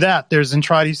not only that, there's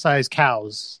Entradi-sized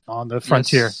cows on the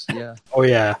frontier. Yes, yeah. Oh,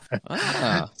 yeah.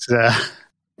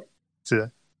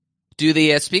 Do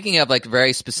the speaking of like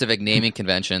very specific naming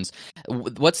conventions,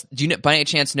 do you by any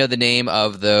chance know the name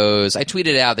of those? I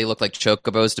tweeted out they look like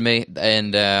chocobos to me,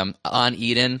 and on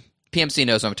Eden, PMC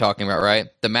knows what I'm talking about, right?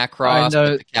 The Macross,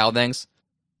 the cow things.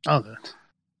 Oh,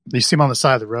 you see them on the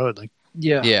side of the road, like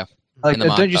yeah. Like,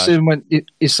 don't you see them when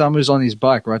Isamu's on his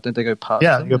bike, right? Don't they go past?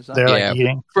 Yeah, they're like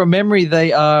eating. From memory,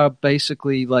 they are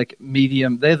basically like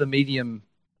medium. They're the medium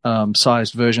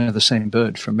sized version of the same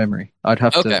bird. From memory, I'd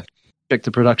have to check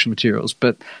the production materials,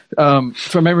 but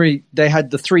from memory, they had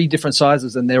the 3 different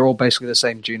sizes, and they're all basically the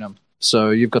same genome.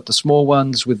 So you've got the small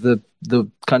ones with the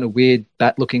kind of weird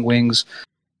bat-looking wings,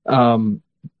 the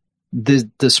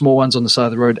small ones on the side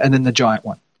of the road, and then the giant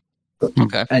one.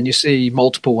 Okay. And you see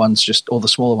multiple ones, just all the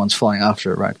smaller ones flying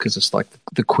after it, right? Because it's like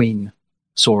the queen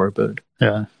Soro bird.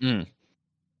 Yeah.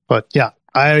 But yeah,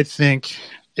 I think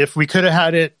if we could have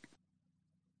had it,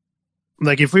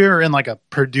 like if we were in like a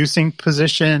producing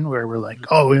position where we're like,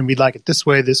 and we'd like it this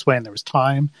way, and there was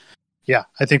time,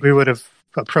 I think we would have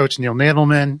approached Neil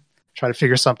Nailman, try to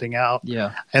figure something out.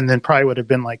 Yeah. And then probably would have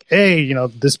been like, hey,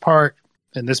 this part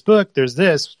in this book, there's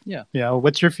this. Yeah.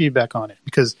 What's your feedback on it?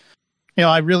 Because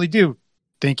I really do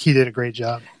think he did a great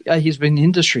job. Yeah, he's been in the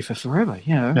industry for forever.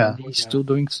 He's still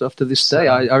doing stuff to this day.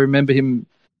 I remember him,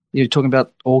 talking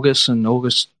about August and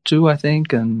August 2, I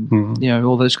think, and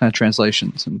all those kind of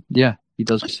translations. And he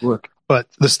does good work. But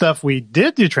the stuff we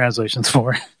did do translations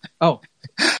for.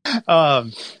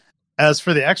 As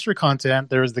for the extra content,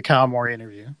 there was the Kawamori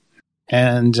interview,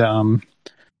 and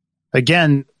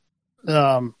again,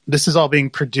 this is all being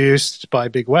produced by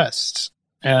Big West,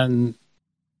 and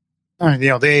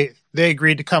they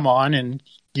agreed to come on and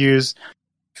use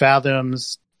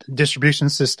Fathom's distribution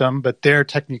system, but they're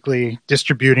technically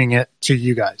distributing it to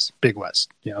you guys, Big West.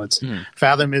 It's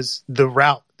Fathom is the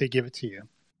route they give it to you,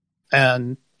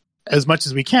 and as much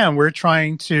as we can, we're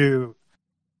trying to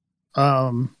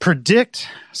predict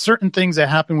certain things that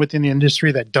happen within the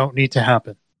industry that don't need to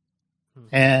happen,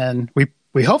 and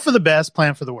we hope for the best,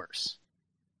 plan for the worst.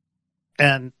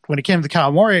 And when it came to the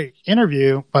Kawamori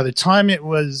interview, by the time it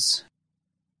was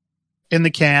in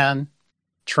the can,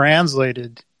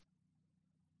 translated,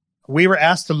 we were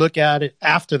asked to look at it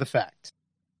after the fact.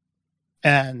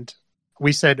 And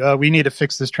we said, we need to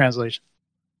fix this translation.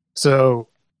 So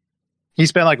he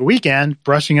spent like a weekend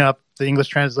brushing up the English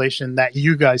translation that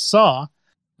you guys saw.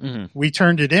 We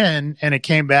turned it in, and it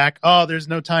came back, there's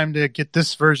no time to get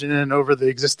this version in over the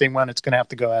existing one. It's going to have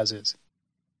to go as is.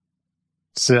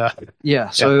 So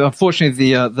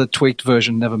unfortunately, the tweaked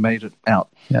version never made it out.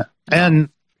 Yeah. And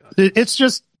It's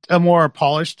just a more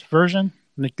polished version,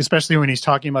 like, especially when he's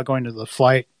talking about going to the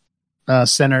flight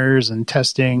centers and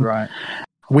testing. Right.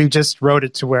 We just wrote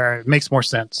it to where it makes more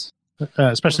sense,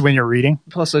 especially when you're reading.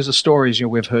 Plus, those are stories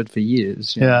we've heard for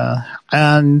years. Yeah.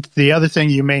 And the other thing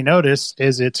you may notice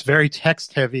is it's very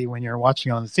text heavy when you're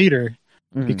watching on the theater,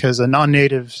 because a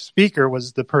non-native speaker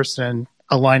was the person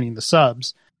aligning the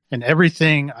subs, and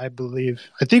everything, I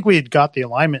think we had got the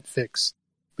alignment fixed,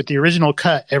 but the original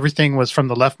cut, everything was from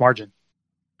the left margin.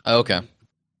 Okay.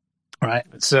 Right.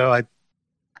 So they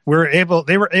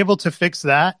were able to fix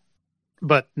that,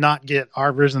 but not get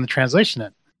our version of the translation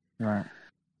in. Right.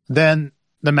 Then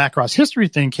the Macross history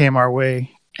thing came our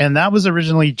way, and that was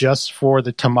originally just for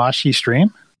the Tamashii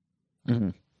stream. Mm-hmm.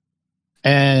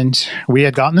 And we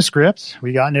had gotten the script,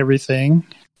 we gotten everything,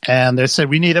 and they said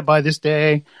we need it by this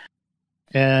day.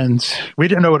 And we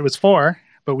didn't know what it was for,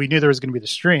 but we knew there was going to be the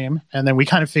stream. And then we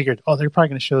kind of figured, they're probably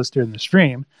going to show us during the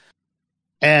stream.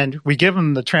 And we give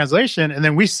them the translation, and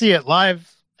then we see it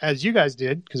live as you guys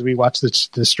did, because we watched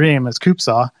the stream as Coop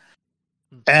saw.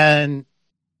 And,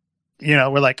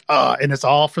 we're like, and it's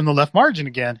all from the left margin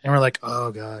again. And we're like,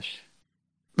 oh, gosh.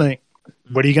 Like,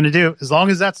 what are you going to do? As long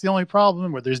as that's the only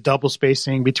problem, where there's double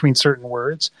spacing between certain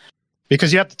words.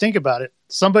 Because you have to think about it.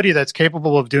 Somebody that's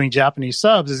capable of doing Japanese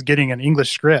subs is getting an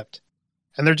English script,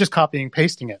 and they're just copying and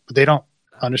pasting it, but they don't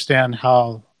understand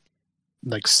how,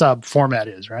 like, sub format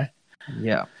is, right?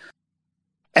 Yeah.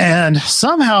 And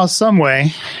somehow, some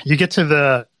way, you get to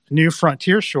the New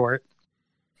Frontier short,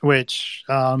 which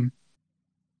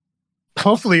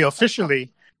hopefully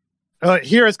officially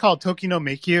here is called Toki no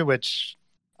Meikyu, which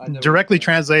directly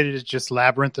translated is just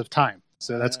Labyrinth of Time.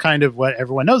 So that's kind of what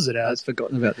everyone knows it as. I've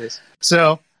forgotten about this.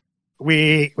 So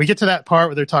we get to that part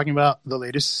where they're talking about the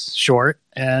latest short,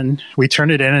 and we turn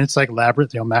it in, and it's like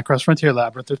Labyrinth, Macross Frontier,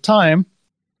 Labyrinth of Time.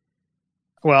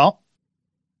 Well,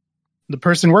 the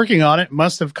person working on it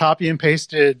must have copy and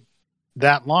pasted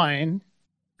that line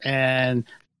and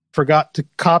forgot to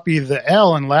copy the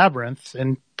L in Labyrinth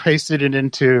and pasted it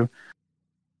into,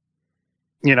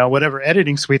 whatever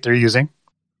editing suite they're using.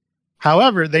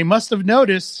 However, they must have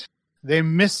noticed they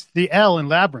missed the L in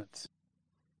Labyrinth.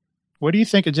 What do you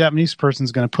think a Japanese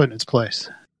person's going to put in its place?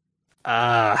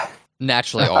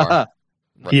 Naturally R.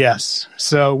 Right. Yes.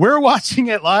 So we're watching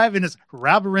it live, and it's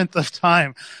Labyrinth of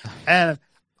Time. And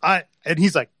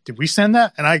he's like, did we send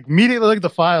that? And I immediately look at the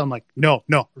file. I'm like, no,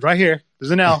 right here.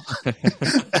 There's an L.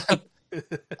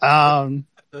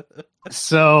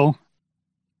 So,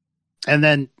 and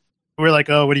then we're like,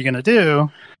 what are you going to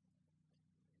do?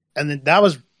 And then that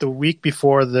was the week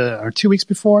before 2 weeks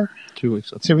before? 2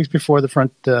 weeks. 2 weeks before the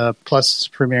Front Plus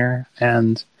premiere.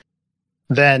 And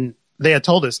then they had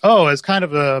told us, as kind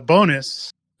of a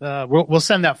bonus, we'll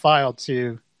send that file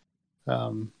to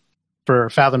for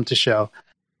Fathom to show.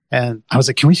 And I was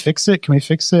like, can we fix it?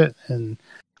 And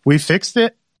we fixed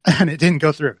it, and it didn't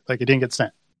go through. Like, it didn't get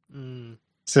sent.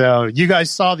 So you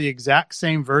guys saw the exact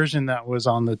same version that was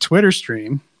on the Twitter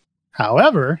stream.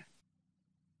 However,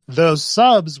 those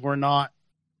subs were not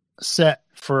set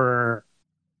for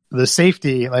the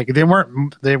safety. Like, they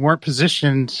weren't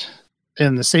positioned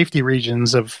in the safety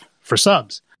regions for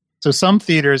subs. So some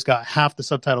theaters got half the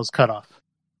subtitles cut off.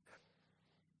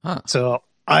 Huh. So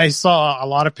I saw a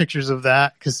lot of pictures of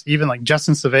that, because even like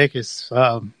Justin Savakis,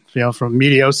 from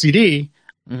Media OCD,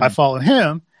 I follow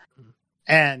him,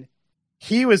 and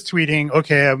he was tweeting,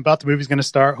 okay, the movie's going to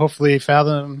start. Hopefully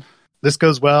Fathom, this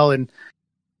goes well. And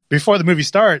before the movie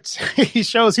starts, he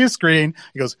shows his screen.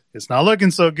 He goes, it's not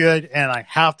looking so good. And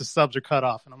half the subs are cut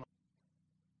off. And I'm like,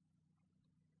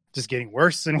 just getting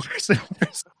worse and worse and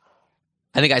worse.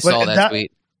 I think I saw that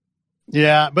tweet.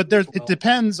 Yeah, but it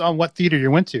depends on what theater you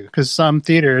went to, because some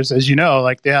theaters, as you know,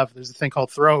 like there's a thing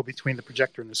called throw between the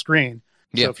projector and the screen.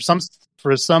 Yeah. So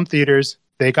for some theaters,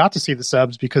 they got to see the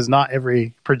subs because not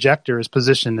every projector is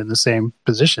positioned in the same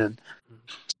position.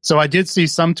 So I did see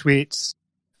some tweets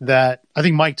that I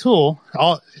think Mike Toole,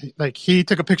 he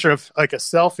took a picture of like a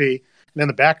selfie, and in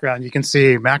the background you can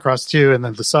see Macross 2, and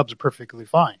then the subs are perfectly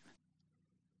fine.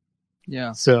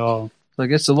 Yeah. So I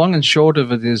guess the long and short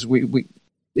of it is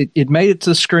it made it to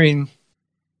the screen,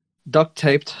 duct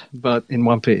taped, but in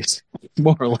one piece,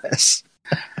 more or less.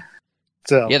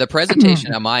 So yeah, the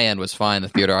presentation at my end was fine. The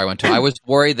theater I went to, I was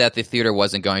worried that the theater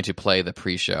wasn't going to play the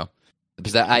pre-show,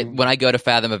 because when I go to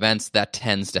Fathom events, that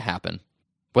tends to happen,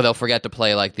 where they'll forget to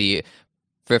play like the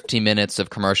 15 minutes of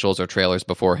commercials or trailers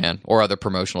beforehand, or other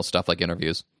promotional stuff like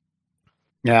interviews.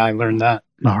 Yeah, I learned that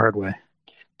the hard way.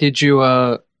 Did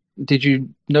you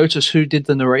notice who did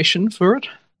the narration for it?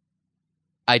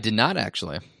 I did not,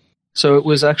 actually. So it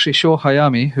was actually Sho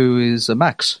Hayami, who is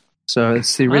Max. So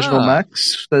it's the original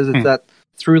Max. There's that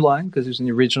through line because he was in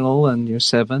the original and you're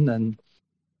 7 and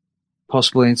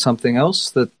possibly in something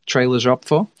else that trailers are up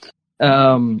for.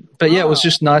 But yeah, it was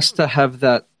just nice to have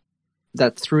that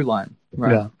through line,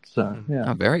 right? Yeah. So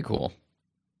yeah, Oh, very cool.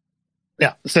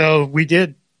 Yeah, so we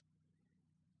did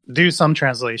do some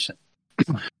translation,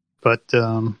 but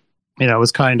it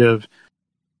was kind of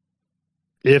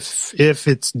if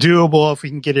it's doable, if we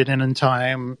can get it in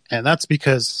time, and that's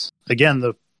because again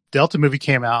the Delta movie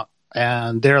came out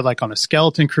and they're like on a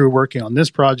skeleton crew working on this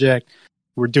project.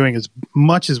 We're doing as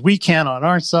much as we can on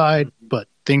our side, but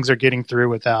things are getting through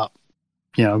without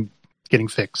getting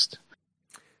fixed.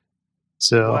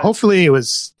 So hopefully it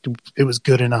was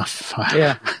good enough.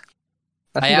 yeah.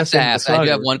 I have to ask. I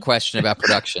do have one question about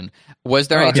production. Was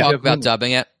there any talk about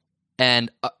dubbing it?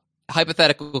 And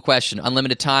hypothetical question: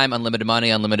 unlimited time, unlimited money,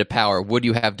 unlimited power. Would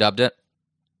you have dubbed it?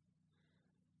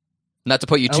 Not to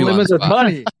put you too on the spot.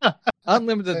 Money.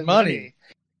 Unlimited money.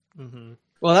 Mm-hmm.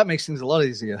 Well, that makes things a lot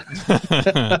easier.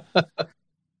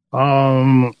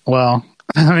 Well,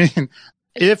 I mean,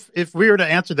 if we were to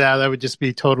answer that would just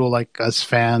be total like us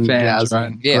fans, right?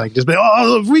 Yeah. Like just be,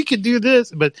 if we could do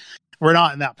this, but we're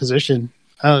not in that position.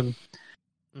 I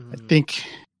think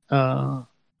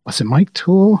was it Mike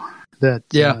Toole that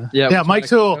Mike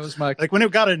Toole. That was Mike. Like when it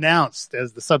got announced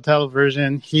as the subtitle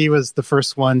version, he was the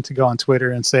first one to go on Twitter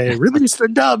and say, "Release the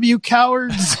dub, you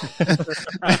cowards!"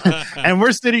 And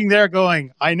we're sitting there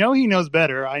going, "I know he knows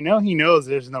better. I know he knows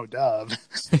there's no dub,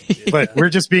 but we're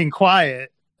just being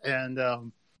quiet." And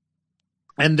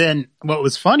then what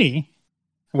was funny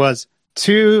was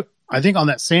I think on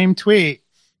that same tweet,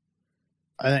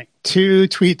 2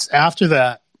 tweets after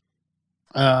that,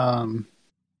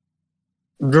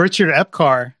 Richard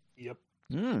Epcar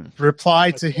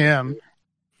replied to him,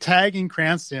 tagging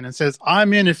Cranston and says,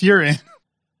 "I'm in if you're in."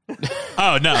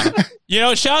 Oh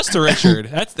no! Shouts to Richard.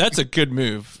 That's a good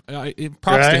move.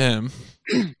 Props to him.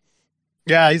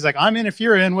 Yeah, he's like, "I'm in if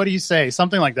you're in. What do you say?"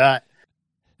 Something like that.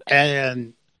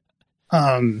 And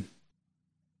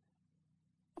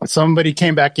somebody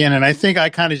came back in, and I think I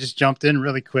kind of just jumped in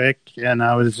really quick, and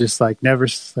I was just like, never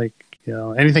like,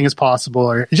 anything is possible,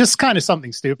 or just kind of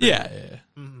something stupid. Yeah.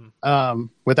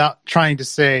 Without trying to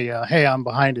say, hey, I'm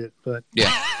behind it. But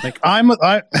like I'm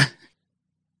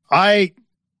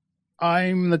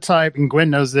the type, and Gwen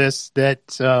knows this,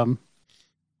 that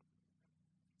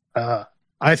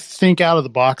I think out of the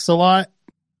box a lot.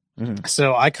 Mm-hmm.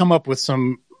 So I come up with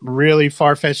some really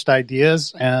far-fetched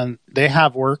ideas, and they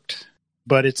have worked,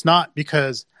 but it's not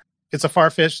because it's a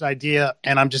far-fetched idea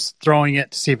and I'm just throwing it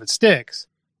to see if it sticks.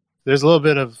 There's a little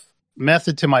bit of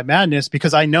method to my madness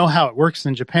because I know how it works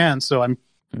in Japan, so I'm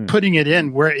putting it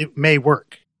in where it may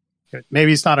work.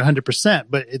 Maybe it's not 100%,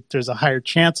 but there's a higher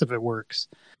chance of it works.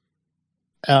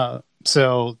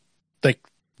 So, like,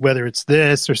 whether it's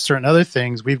this or certain other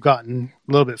things, we've gotten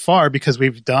a little bit far because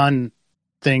we've done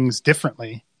things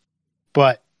differently,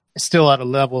 but still at a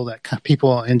level that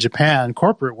people in Japan,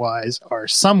 corporate-wise, are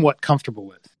somewhat comfortable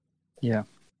with. Yeah.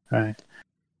 Right.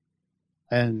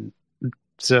 And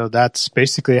so that's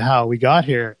basically how we got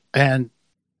here. And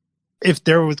if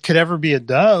there could ever be a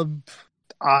dub,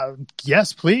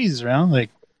 yes, please.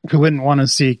 Like, who wouldn't want to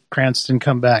see Cranston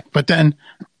come back? But then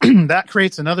that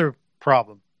creates another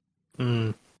problem,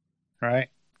 right?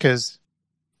 Because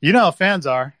how fans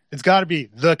are. It's got to be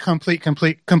the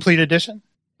complete edition.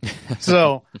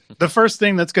 So the first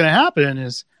thing that's going to happen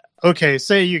is, okay,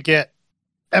 say you get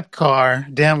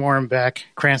Epcar, Dan Warren back,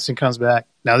 Cranston comes back.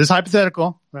 Now this is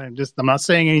hypothetical, right? I'm not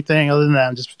saying anything other than that.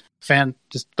 I'm just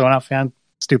throwing out fan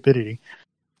stupidity.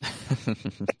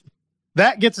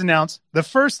 That gets announced. The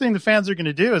first thing the fans are going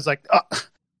to do is like,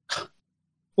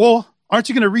 well, aren't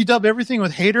you going to redub everything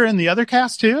with Hader and the other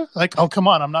cast too? Like, oh, come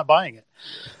on, I'm not buying it.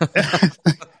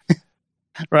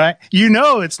 Right?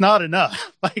 It's not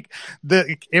enough. Like,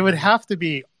 it would have to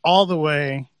be all the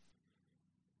way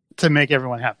to make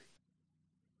everyone happy.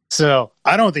 So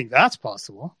I don't think that's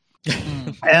possible.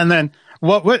 And then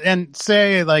and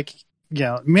say, like,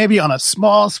 maybe on a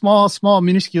small,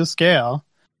 minuscule scale,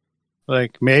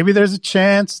 like maybe there's a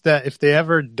chance that if they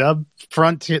ever dub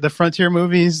the Frontier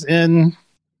movies in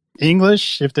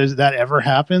English, if that ever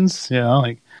happens,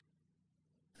 like,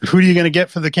 who are you going to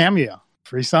get for the cameo?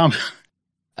 For Isam?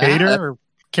 Hader or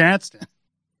Cranston?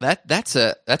 That's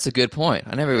a good point.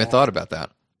 I never even thought about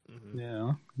that.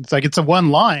 Yeah, it's like it's a one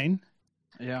line.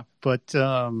 Yeah, but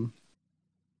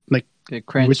like,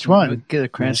 which one? Get a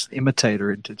Cranston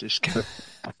imitator to just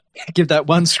give that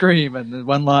one scream and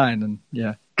one line, and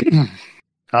yeah.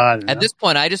 At this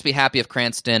point, I'd just be happy if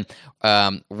Cranston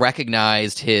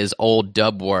recognized his old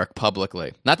dub work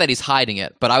publicly. Not that he's hiding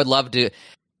it, but I would love to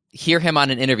hear him on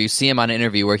an interview, see him on an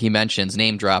interview where he mentions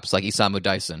name drops like Isamu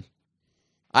Dyson.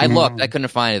 I looked, I couldn't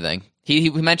find anything. He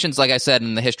mentions, like I said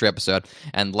in the history episode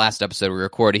and last episode we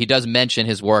recorded, he does mention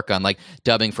his work on like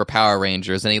dubbing for Power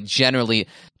Rangers, and he generally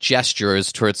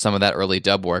gestures towards some of that early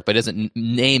dub work, but doesn't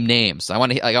name names. I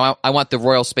want the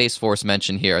Royal Space Force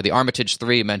mentioned here, the Armitage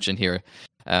 3 mentioned here.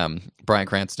 Bryan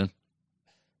Cranston.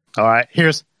 All right,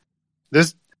 here's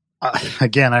this.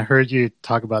 Again, I heard you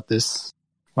talk about this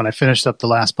when I finished up the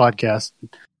last podcast,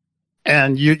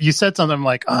 and you said something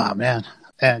like, "Oh man,"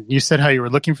 and you said how you were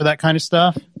looking for that kind of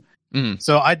stuff.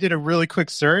 So I did a really quick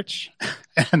search,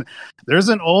 and there's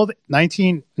an old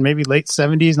maybe late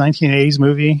 70s, 1980s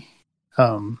movie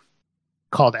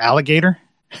called Alligator,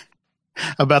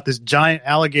 about this giant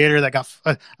alligator that got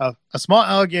a small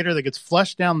alligator that gets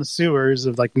flushed down the sewers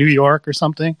of like New York or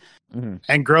something,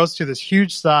 and grows to this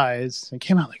huge size. It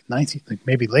came out like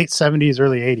maybe late 70s,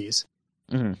 early 80s,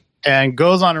 and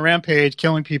goes on a rampage,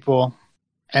 killing people,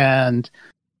 and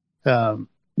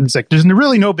it's like there's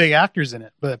really no big actors in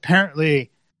it, but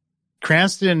apparently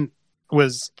Cranston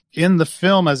was in the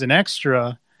film as an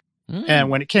extra. And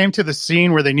when it came to the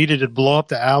scene where they needed to blow up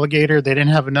the alligator, they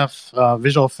didn't have enough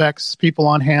visual effects people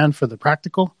on hand for the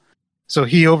practical. So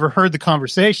he overheard the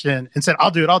conversation and said,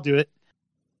 I'll do it.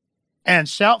 And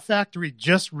Shout Factory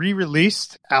just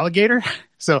re-released Alligator.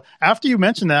 So after you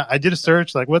mentioned that, I did a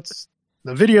search, like what's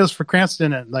the videos for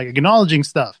Cranston and like acknowledging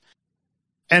stuff.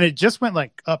 And it just went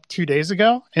like up 2 days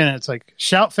ago. And it's like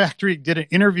Shout Factory did an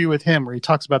interview with him where he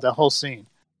talks about that whole scene.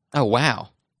 Oh, wow.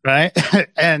 Right.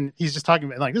 And he's just talking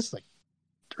about like, this is like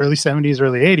early 70s,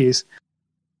 early 80s.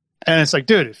 And it's like,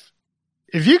 dude,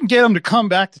 if you can get him to come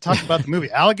back to talk about the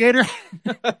movie Alligator,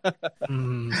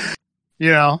 you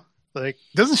know, like,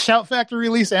 doesn't Shout Factory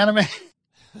release anime?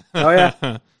 Oh,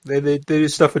 yeah. They do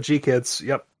stuff with G-Kids.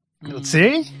 Yep.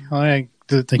 See? Like,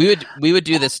 we would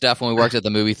do this stuff when we worked at the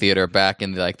movie theater back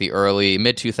in like the early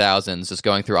mid 2000s, just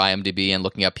going through IMDb and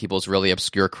looking up people's really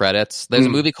obscure credits. There's a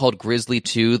movie called Grizzly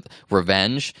 2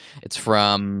 Revenge. It's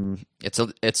from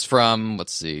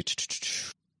let's see,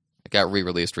 it got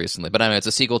re-released recently, but anyway, it's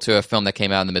a sequel to a film that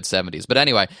came out in the mid 70s. But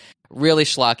anyway, really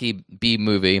schlocky B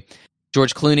movie.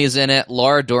 George Clooney's in it,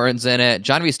 Laura Dern's in it,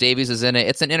 John Rhys Davies is in it.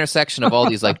 It's an intersection of all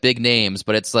these like big names,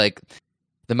 but it's like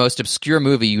the most obscure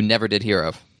movie you never did hear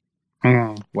of.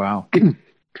 Wow.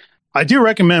 I do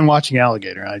recommend watching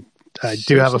Alligator. I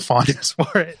do have a fondness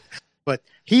for it, but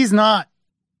he's not.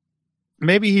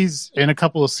 Maybe he's in a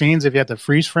couple of scenes if you have to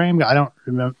freeze frame. I don't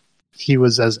remember. He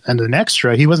was as an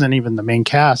extra. He wasn't even the main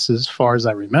cast as far as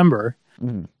I remember.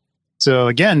 So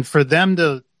again, for them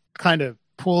to kind of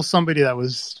pull somebody that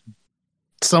was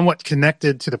somewhat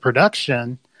connected to the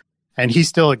production, and he's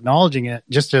still acknowledging it,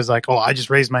 just as like, oh, I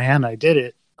just raised my hand, I did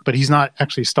it. But he's not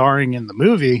actually starring in the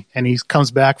movie, and he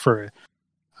comes back for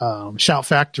Shout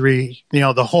Factory, you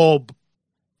know, the whole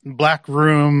black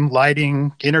room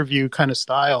lighting interview kind of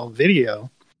style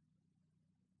video.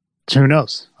 Who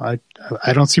knows? I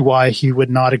don't see why he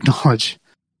would not acknowledge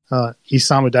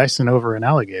Isamu Dyson over an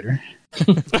alligator.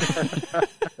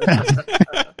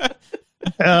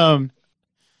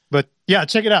 But yeah,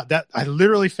 check it out. That I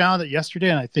literally found it yesterday,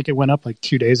 and I think it went up like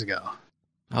 2 days ago.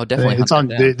 Oh, definitely. It's on.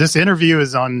 This interview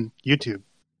is on YouTube,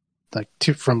 like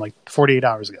from like 48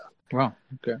 hours ago. Wow.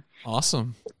 Okay.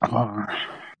 Awesome.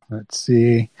 Let's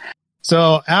see.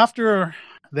 So after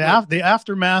the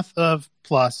aftermath of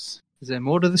Plus, is there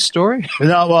more to the story?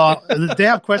 No. Well, if they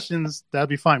have questions, that'd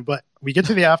be fine. But we get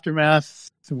to the aftermath.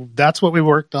 That's what we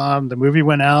worked on. The movie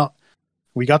went out.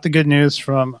 We got the good news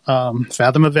from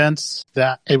Fathom Events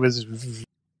that it was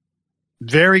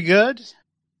very good.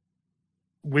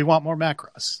 We want more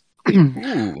Macross.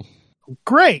 Ooh.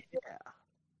 Great.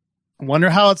 Wonder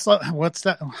how it's. What's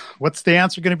the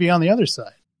answer going to be on the other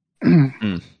side?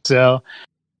 So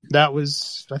that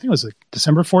was, I think it was like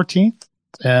December 14th,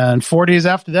 and 4 days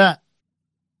after that,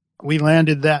 we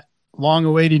landed that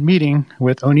long-awaited meeting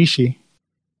with Onishi,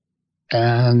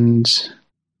 and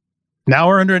now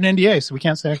we're under an NDA, so we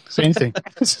can't say anything.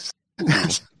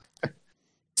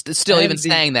 Still, even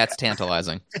saying that's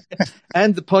tantalizing.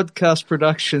 And the podcast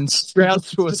production ground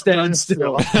to a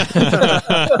standstill.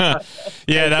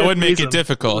 Yeah, that would make it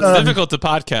difficult. It's difficult to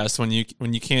podcast when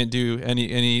you can't do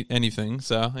anything.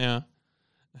 So yeah.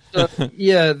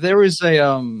 Yeah, there is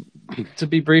a to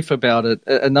be brief about it.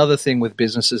 Another thing with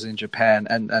businesses in Japan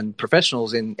and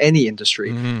professionals in any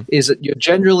industry is that you're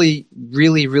generally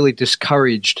really, really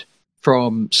discouraged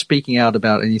from speaking out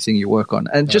about anything you work on,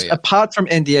 and just apart from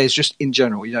NDAs, just in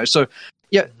general, you know. So,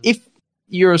 yeah, if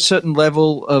you're a certain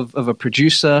level of a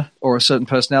producer or a certain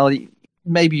personality,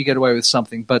 maybe you get away with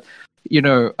something. But you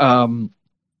know,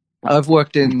 I've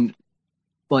worked in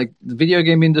like the video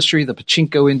game industry, the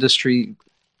pachinko industry,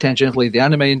 tangentially the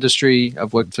anime industry.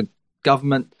 I've worked for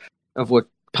government. I've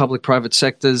worked public-private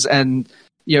sectors, and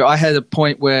I had a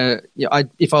point where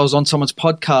if I was on someone's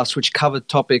podcast which covered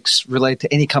topics related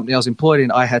to any company I was employed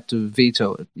in, I had to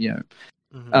veto it.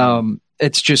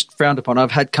 It's just frowned upon.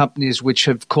 I've had companies which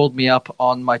have called me up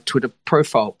on my Twitter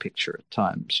profile picture at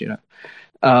times.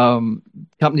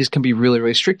 Companies can be really,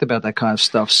 really strict about that kind of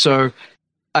stuff. So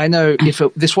I know if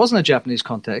this wasn't a Japanese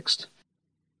context,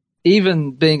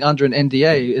 even being under an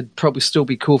NDA, it'd probably still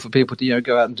be cool for people to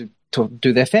go out and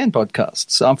do their fan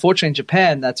podcasts. So unfortunately, in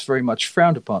Japan, that's very much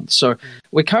frowned upon. So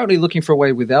we're currently looking for a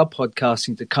way with our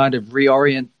podcasting to kind of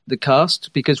reorient the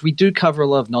cast, because we do cover a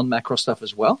lot of non-Macross stuff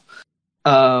as well.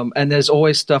 And there's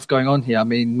always stuff going on here. I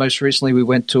mean, most recently we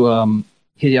went to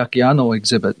Hideaki Anno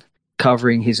exhibit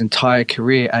covering his entire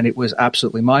career, and it was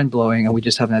absolutely mind-blowing, and we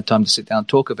just haven't had time to sit down and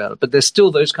talk about it. But there's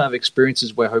still those kind of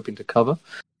experiences we're hoping to cover.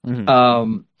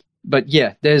 But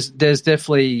yeah, there's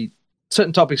definitely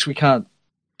certain topics we can't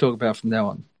talk about from now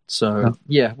on. So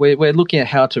yeah, we're looking at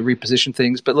how to reposition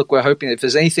things. But look, we're hoping if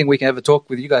there's anything we can ever talk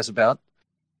with you guys about,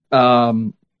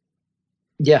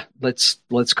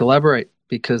 let's collaborate,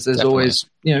 because there's always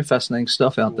fascinating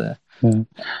stuff out there. Yeah.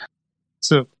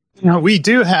 So we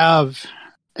do have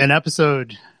an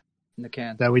episode in the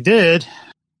can that we did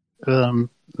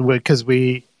because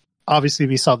we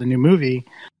saw the new movie,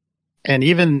 and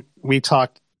even we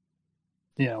talked.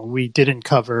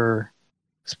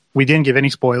 We didn't give any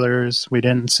spoilers. We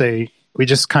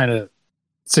just kind of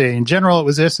say in general it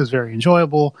was very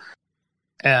enjoyable.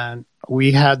 And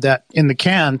we had that in the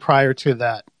can prior to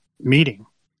that meeting.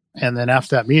 And then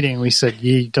after that meeting, we said,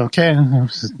 okay,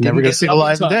 never going to see the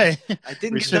light of day. I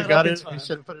didn't we get should have that got it. We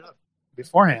should have put it up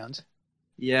beforehand.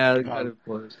 Yeah, it kind of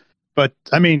was. But,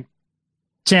 I mean,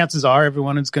 chances are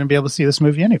everyone is going to be able to see this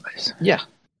movie anyways. Yeah.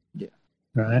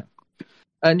 Right.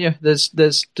 And yeah, there's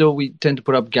still, we tend to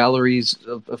put up galleries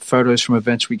of photos from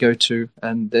events we go to,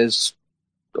 and there's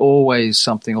always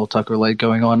something Otaku related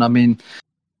going on. I mean,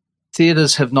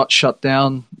 theaters have not shut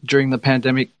down during the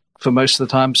pandemic for most of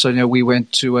the time. So, we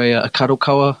went to a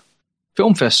Kadokawa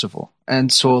film festival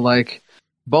and saw like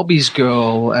Bobby's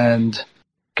Girl and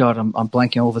God, I'm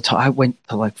blanking all the time. I went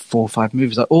to like 4 or 5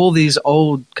 movies, like all these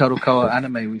old Kadokawa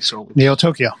anime we saw. Neo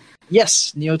Tokyo.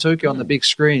 Yes, Neo Tokyo on the big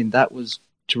screen. That was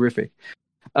terrific.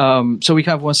 So we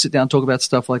kind of want to sit down and talk about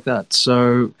stuff like that.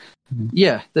 So,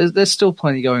 yeah, there's still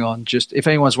plenty going on. Just if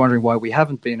anyone's wondering why we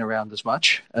haven't been around as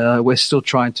much, we're still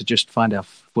trying to just find our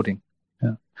footing.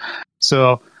 Yeah.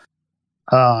 So,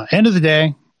 end of the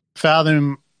day,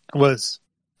 Fathom was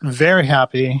very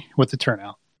happy with the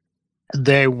turnout.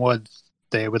 They would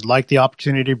like the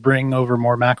opportunity to bring over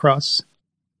more Macross.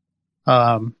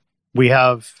 We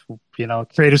have,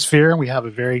 Creative Sphere. We have a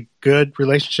very good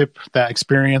relationship. That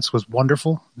experience was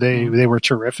wonderful. They were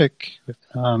terrific.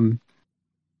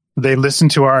 They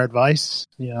listened to our advice.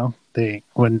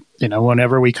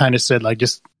 Whenever we kind of said like,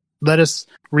 just let us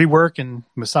rework and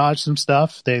massage some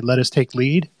stuff, they let us take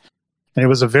lead, and it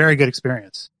was a very good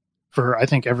experience for I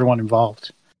think everyone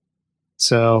involved.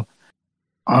 So,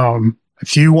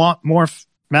 if you want more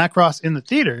Macross in the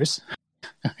theaters,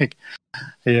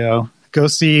 go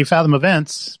see Fathom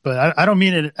events, but I don't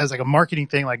mean it as like a marketing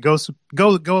thing. Like go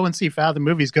and see Fathom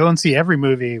movies. Go and see every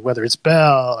movie, whether it's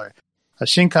Bell or a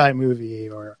Shinkai movie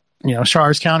or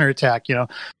Char's Counterattack.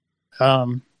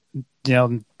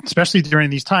 Especially during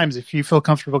these times, if you feel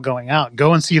comfortable going out,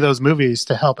 go and see those movies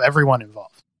to help everyone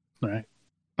involved, right?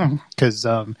 Because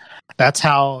that's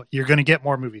how you're going to get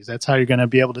more movies. That's how you're going to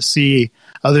be able to see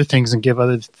other things and give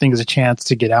other things a chance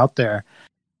to get out there.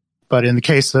 But in the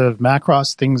case of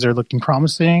Macross, things are looking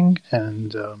promising,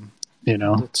 and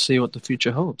let's see what the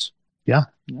future holds. Yeah.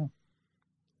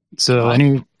 So,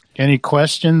 any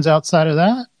questions outside of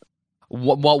that?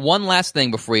 Well, one last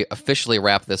thing before we officially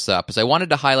wrap this up is I wanted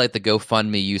to highlight the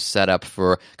GoFundMe you set up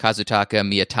for Kazutaka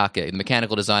Miyatake, the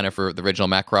mechanical designer for the original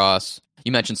Macross.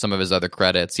 You mentioned some of his other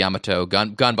credits, Yamato,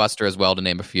 Gunbuster as well, to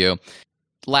name a few.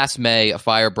 Last May, a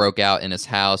fire broke out in his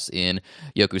house in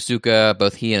Yokosuka.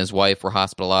 Both he and his wife were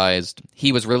hospitalized.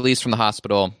 He was released from the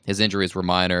hospital. His injuries were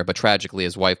minor, but tragically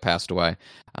his wife passed away.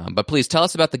 But please tell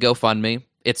us about the GoFundMe,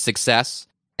 its success,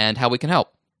 and how we can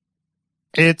help.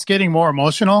 It's getting more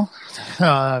emotional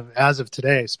as of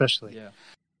today, especially. Yeah.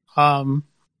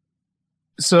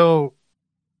 So,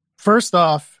 first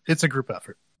off, it's a group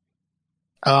effort.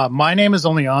 My name is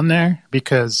only on there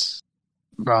because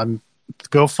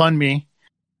GoFundMe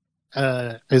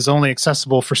is only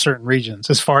accessible for certain regions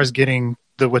as far as getting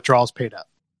the withdrawals paid up.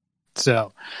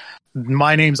 So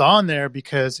my name's on there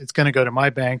because it's going to go to my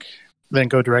bank then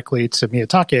go directly to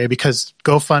Miyatake because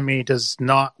GoFundMe does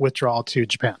not withdraw to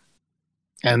Japan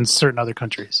and certain other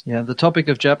countries. Yeah, the topic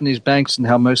of Japanese banks and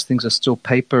how most things are still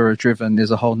paper driven is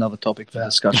a whole nother topic for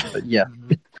discussion. But yeah.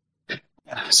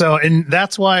 So, and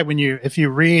that's why if you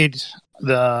read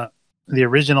the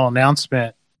original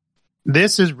announcement,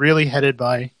 this is really headed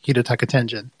by Hidetaka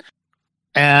Tenjin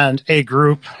and a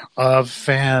group of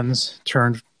fans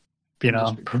turned,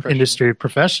 industry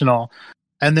professional.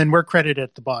 And then we're credited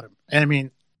at the bottom. And I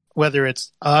mean, whether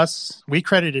it's us, we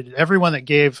credited everyone that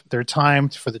gave their time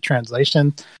for the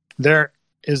translation. There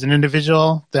is an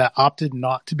individual that opted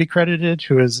not to be credited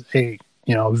who is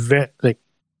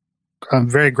I'm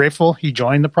very grateful he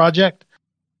joined the project.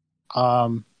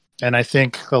 And I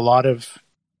think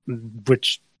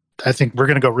which I think we're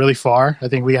going to go really far. I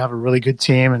think we have a really good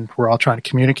team and we're all trying to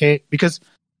communicate because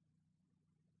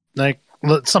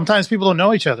sometimes people don't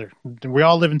know each other. We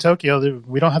all live in Tokyo.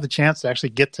 We don't have the chance to actually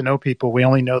get to know people. We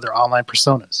only know their online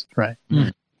personas, right?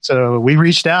 Mm. So we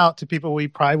reached out to people we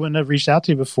probably wouldn't have reached out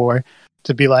to before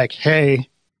to be like, hey,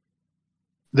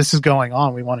 this is going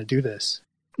on. We want to do this.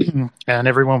 And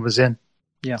everyone was in.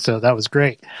 Yeah. So that was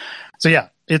great. So yeah,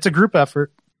 it's a group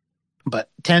effort, but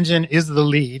Tenjin is the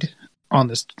lead on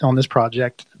this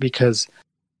project because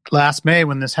last May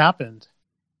when this happened,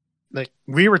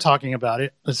 we were talking about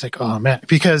it. It's like, oh man,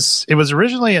 because it was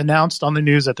originally announced on the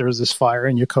news that there was this fire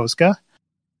in Yokosuka,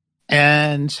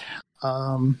 and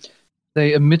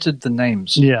they omitted the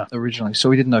names originally, so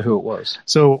we didn't know who it was.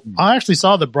 So I actually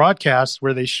saw the broadcast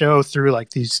where they show through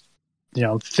these,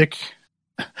 thick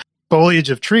foliage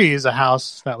of trees, a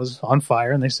house that was on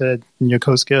fire, and they said in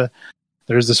Yokosuka,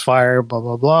 there's this fire, blah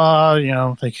blah blah.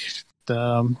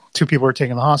 Two people were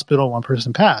taken to the hospital, one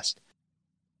person passed.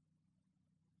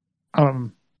 A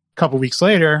couple weeks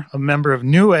later, a member of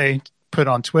Nue put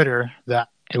on Twitter that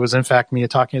it was in fact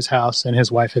Miyatake's house and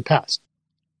his wife had passed.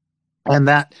 And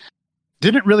that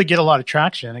didn't really get a lot of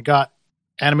traction. It got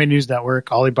Anime News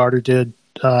Network, Ollie Barter did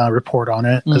report on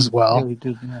it as well. Yeah,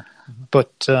 did, yeah. Mm-hmm.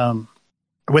 But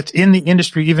within the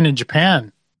industry, even in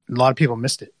Japan, a lot of people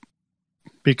missed it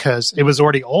because it was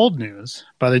already old news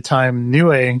by the time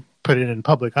Nue put it in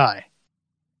public eye.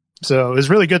 So it was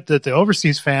really good that the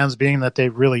overseas fans, being that they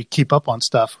really keep up on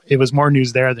stuff, it was more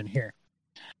news there than here.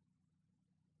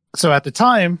 So at the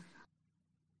time,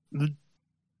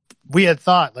 we had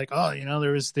thought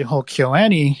there was the whole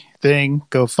KyoAni thing,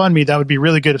 GoFundMe. That would be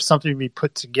really good if something would be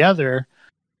put together.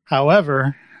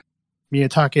 However,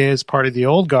 Miyatake is part of the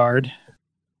old guard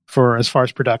as far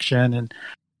as production, and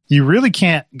you really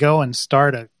can't go and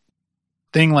start a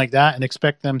thing like that and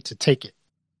expect them to take it.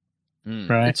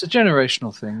 Right? It's a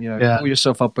generational thing. Pull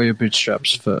yourself up by your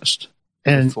bootstraps first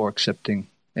before accepting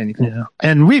anything. Yeah.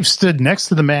 And we've stood next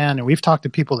to the man and we've talked to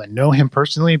people that know him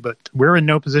personally, but we're in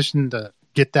no position to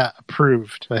get that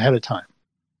approved ahead of time.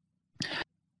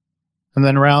 And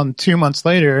then around 2 months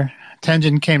later,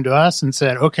 Tenjin came to us and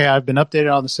said, okay, I've been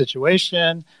updated on the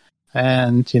situation.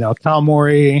 And,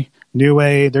 Kawamori,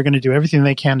 Nue, they're going to do everything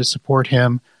they can to support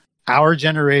him. Our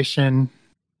generation,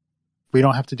 we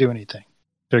don't have to do anything.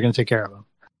 They're going to take care of him.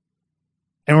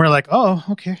 And we're like, oh,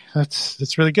 okay,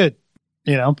 that's really good.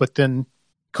 But then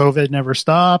COVID never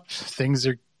stopped. Things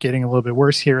are getting a little bit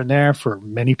worse here and there for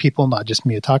many people, not just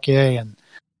Miyatake. And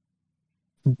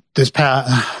this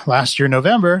last year,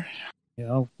 November,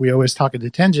 we always talking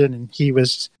to Tenjin, and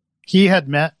he had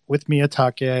met with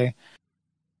Miyatake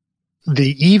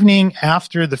the evening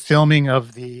after the filming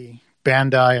of the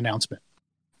Bandai announcement,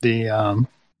 the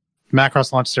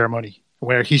Macross launch ceremony,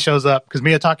 where he shows up because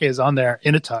Miyatake is on there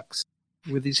in a tux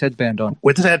with his headband on.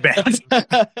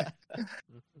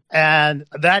 And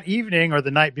that evening or the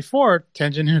night before,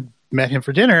 Tenjin had met him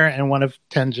for dinner and one of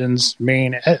Tenjin's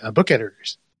main book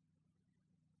editors,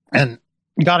 and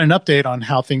got an update on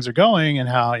how things are going and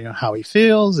how he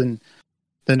feels. And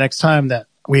the next time that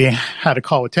we had a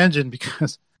call with Tenjin,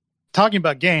 because talking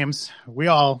about games, we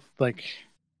all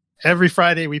every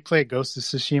Friday we play Ghost of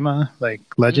Tsushima,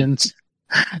 Legends.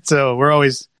 So we're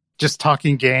always just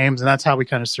talking games, and that's how we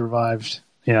kind of survived,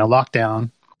 lockdown.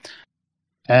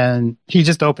 And he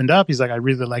just opened up. He's like, I'd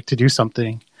really like to do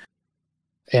something.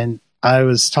 And I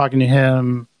was talking to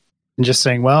him and just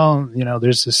saying, well,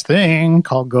 there's this thing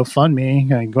called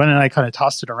GoFundMe. And Gwen and I kind of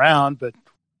tossed it around, but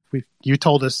you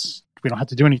told us we don't have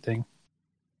to do anything.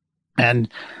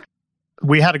 And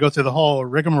we had to go through the whole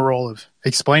rigmarole of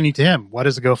explaining to him, what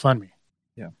is a GoFundMe?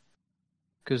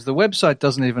 Because the website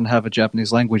doesn't even have a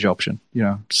Japanese language option,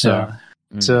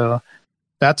 So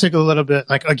that took a little bit.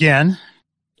 Again,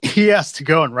 he has to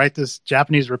go and write this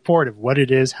Japanese report of what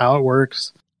it is, how it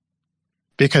works,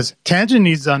 because Tenjin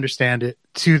needs to understand it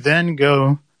to then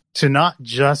go to not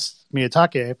just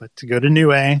Miyatake, but to go to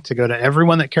Nue, to go to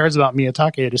everyone that cares about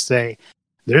Miyatake to say,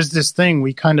 there's this thing,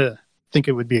 we kind of think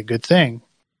it would be a good thing.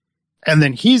 And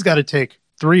then he's got to take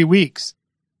 3 weeks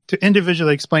to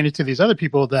individually explain it to these other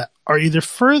people that are either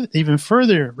even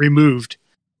further removed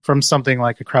from something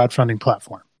like a crowdfunding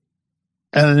platform.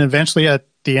 And then eventually at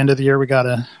the end of the year, we got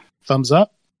a thumbs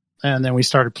up, and then we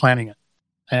started planning it.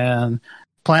 And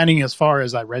planning as far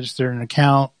as I registered an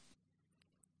account,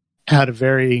 had a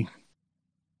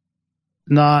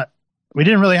we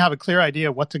didn't really have a clear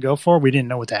idea what to go for. We didn't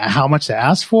know how much to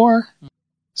ask for.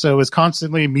 So it was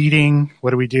constantly meeting.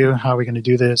 What do we do? How are we going to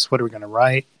do this? What are we going to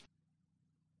write?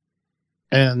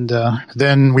 And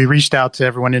then we reached out to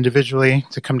everyone individually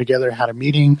to come together, had a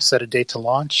meeting, set a date to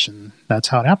launch, and that's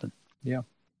how it happened. Yeah.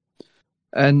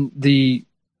 And the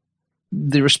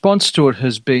response to it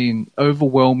has been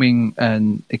overwhelming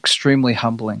and extremely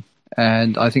humbling.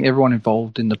 And I think everyone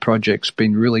involved in the project's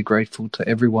been really grateful to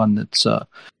everyone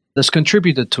that's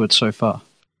contributed to it so far.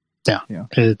 Yeah.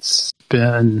 It's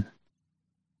been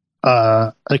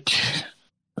like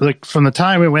from the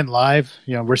time it went live,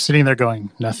 we're sitting there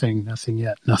going, nothing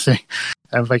yet, nothing.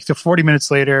 And like 40 minutes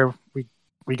later,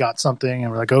 we got something,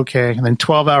 and we're like, okay. And then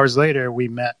 12 hours later, we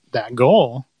met that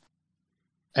goal,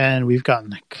 and we've gotten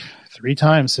like 3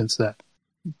 times since that.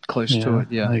 Close to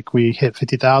it, yeah. Like we hit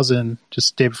 50,000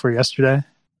 just the day before yesterday.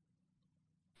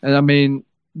 And I mean,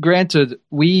 granted,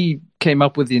 we came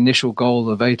up with the initial goal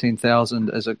of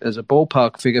 18,000 as a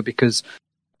ballpark figure because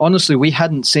honestly, we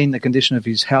hadn't seen the condition of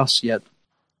his house yet.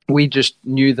 We just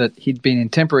knew that he'd been in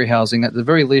temporary housing, at the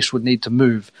very least would need to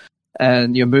move.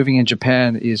 And moving in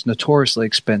Japan is notoriously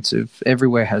expensive.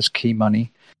 Everywhere has key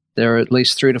money. There are at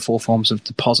least 3 to 4 forms of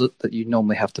deposit that you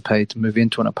normally have to pay to move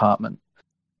into an apartment.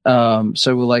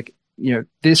 So we're like,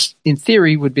 this in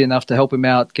theory would be enough to help him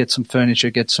out, get some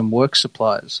furniture, get some work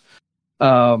supplies.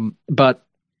 But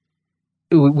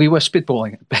we were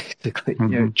spitballing it basically,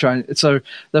 trying. So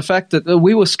the fact that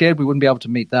we were scared we wouldn't be able to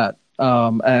meet that,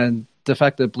 and the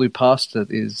fact that it blew past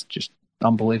it is just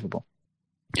unbelievable.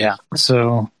 Yeah.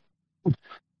 So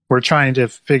we're trying to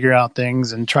figure out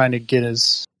things and trying to get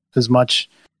as much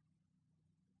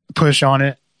push on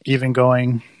it, even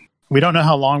going. We don't know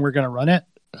how long we're going to run it.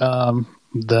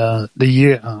 The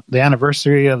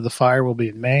anniversary of the fire will be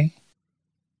in May.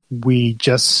 We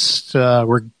just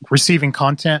we're receiving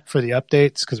content for the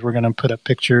updates because we're going to put up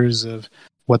pictures of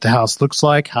what the house looks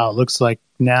like, how it looks like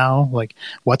now, like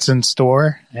what's in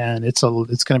store, and it's going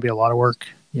to be a lot of work.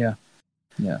 Yeah.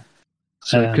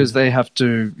 So because they have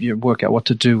to work out what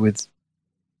to do with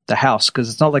the house, because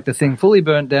it's not like the thing fully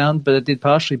burned down, but it did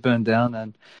partially burn down.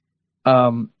 And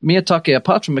Miyatake,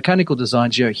 apart from mechanical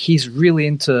designs, he's really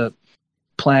into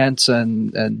plants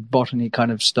and botany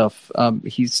kind of stuff.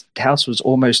 His house was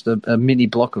almost a mini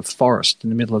block of forest in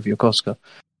the middle of Yokosuka.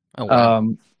 Oh, wow.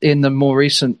 In the more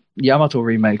recent Yamato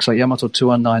remakes, like Yamato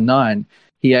 2199,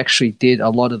 he actually did a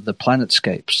lot of the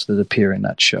planetscapes that appear in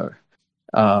that show,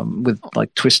 with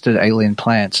like twisted alien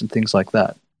plants and things like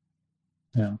that.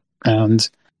 Yeah. And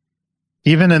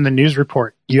even in the news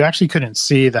report, you actually couldn't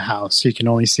see the house. You can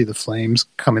only see the flames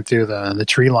coming through the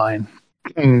tree line.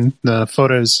 And the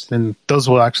photos, and those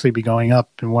will actually be going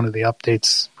up in one of the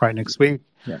updates right next week.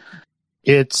 Yeah.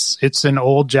 It's an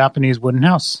old Japanese wooden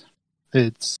house.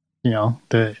 It's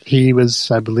he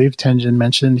was, I believe Tenjin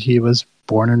mentioned he was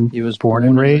born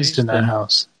and raised in that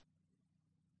house.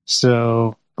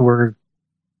 So we're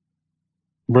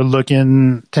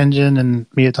looking, Tenjin and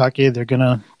Miyatake, they're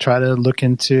gonna try to look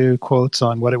into quotes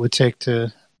on what it would take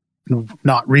to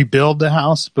not rebuild the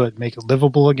house but make it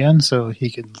livable again so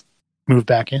he could move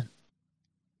back in.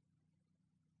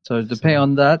 So depending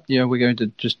on that, we're going to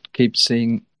just keep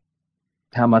seeing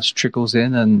how much trickles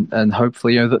in, and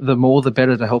hopefully, the more the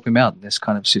better to help him out in this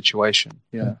kind of situation.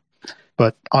 Yeah.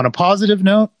 But on a positive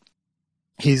note,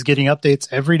 he's getting updates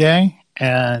every day,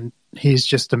 and he's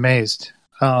just amazed.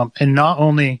 And not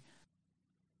only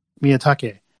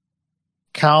Miyatake,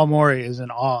 Kawamori is in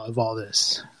awe of all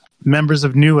this. Members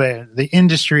of Nue, the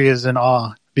industry is in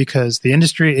awe because the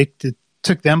industry, it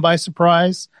took them by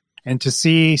surprise, and to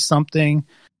see something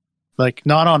like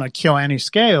not on a KyoAni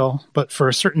scale, but for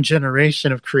a certain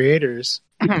generation of creators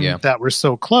that were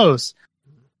so close,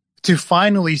 to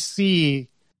finally see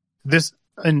this,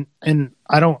 and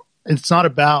it's not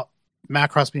about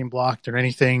Macross being blocked or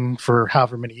anything for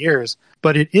however many years,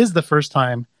 but it is the first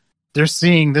time they're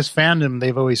seeing this fandom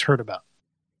they've always heard about.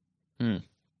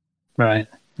 Right.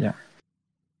 Yeah.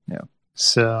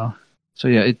 So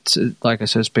yeah, it's like I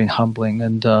said, it's been humbling,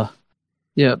 and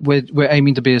we're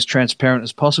aiming to be as transparent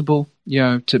as possible.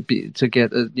 To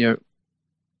get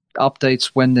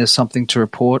updates when there's something to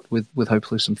report with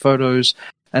hopefully some photos,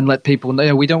 and let people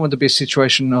know. We don't want to be a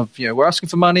situation of, we're asking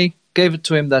for money, gave it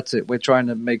to him, that's it. We're trying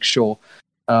to make sure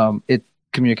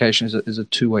communication is a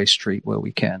two-way street where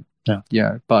we can.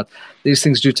 Yeah. But these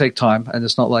things do take time, and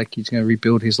it's not like he's going to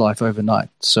rebuild his life overnight.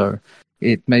 So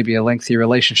it may be a lengthy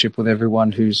relationship with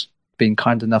everyone who's been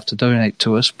kind enough to donate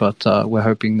to us, but we're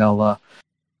hoping they'll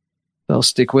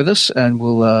stick with us, and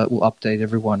we'll update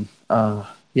everyone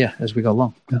as we go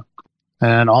along. Yeah.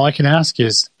 And all I can ask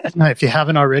is, if you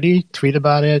haven't already, tweet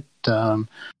about it.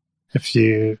 If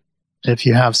you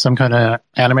have some kind of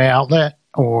anime outlet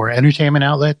or entertainment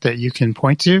outlet that you can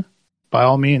point to, by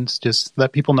all means, just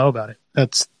let people know about it.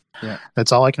 That's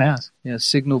all I can ask. Yeah,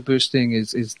 signal boosting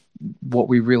is what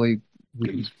we really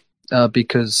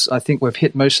because I think we've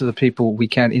hit most of the people we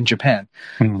can in Japan.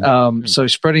 So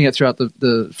spreading it throughout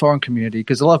the foreign community,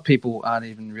 because a lot of people aren't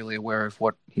even really aware of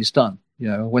what he's done.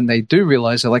 When they do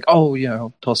realize, they're like,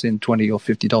 I'll toss in $20 or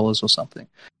 $50 or something.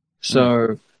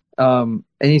 So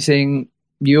anything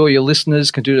you or your listeners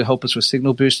can do to help us with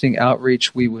signal boosting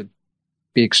outreach, we would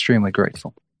be extremely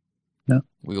grateful. Yeah.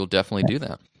 We will definitely do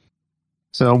that.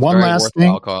 So one last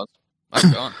thing. Cause.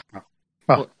 I'm gone.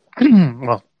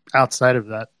 Well, outside of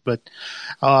that, but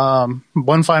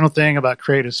one final thing about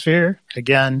Creative Sphere.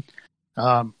 Again,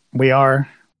 we are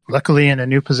luckily in a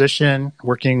new position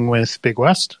working with Big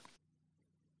West.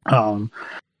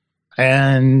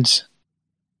 And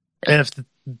if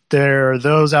there are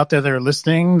those out there that are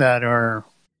listening that are,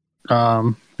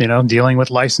 dealing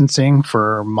with licensing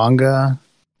for manga,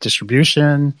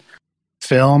 distribution,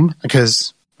 film,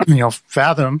 because,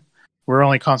 Fathom, we're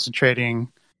only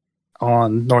concentrating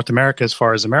on North America as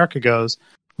far as America goes,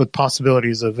 with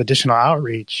possibilities of additional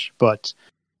outreach. But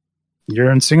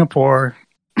you're in Singapore,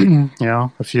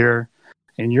 if you're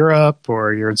in Europe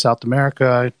or you're in South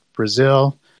America,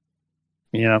 Brazil,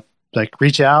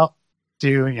 reach out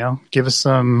to, give us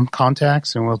some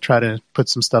contacts, and we'll try to put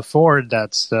some stuff forward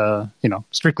that's,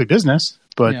 strictly business.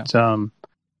 But,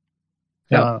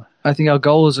 I think our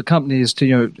goal as a company is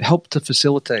to, help to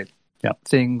facilitate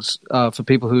things for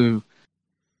people who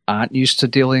aren't used to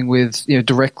dealing with,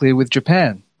 directly with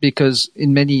Japan. Because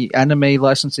in many anime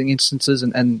licensing instances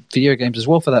and video games as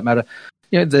well, for that matter,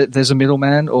 there's a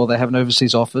middleman, or they have an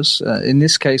overseas office. In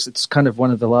this case, it's kind of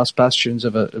one of the last bastions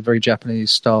of a very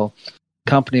Japanese-style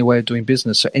company way of doing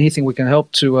business. So anything we can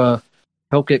help to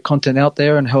help get content out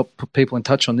there and help put people in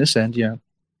touch on this end,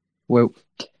 we're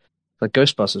like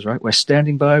Ghostbusters, right? We're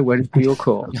standing by, waiting for your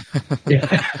call.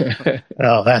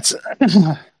 Oh, that's...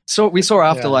 So we saw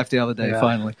Afterlife the other day,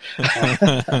 finally.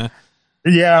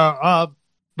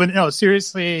 But no,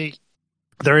 seriously,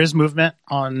 there is movement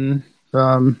on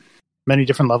many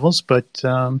different levels, but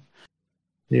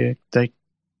they,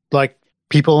 like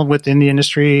people within the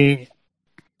industry,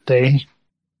 they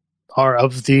are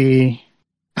of the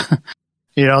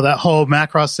that whole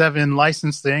Macross 7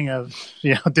 license thing of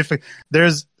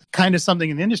there's kind of something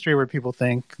in the industry where people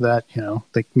think that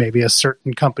like maybe a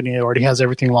certain company already has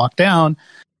everything locked down,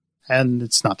 and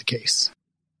it's not the case.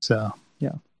 So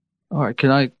all right,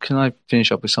 can I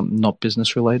finish up with something not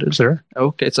business related? Sure.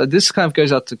 Okay, so this kind of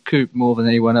goes out to Coop more than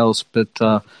anyone else, but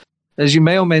as you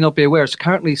may or may not be aware, it's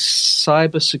currently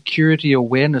Cybersecurity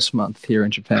Awareness Month here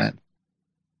in Japan.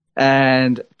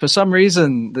 And for some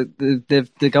reason,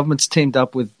 the government's teamed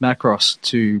up with Macross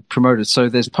to promote it. So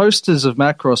there's posters of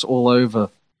Macross all over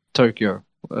Tokyo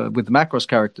with the Macross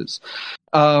characters.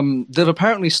 They've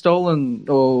apparently stolen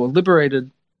or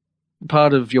liberated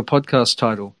part of your podcast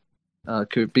title,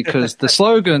 Coop, because the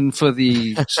slogan for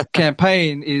the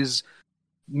campaign is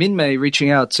Minmay reaching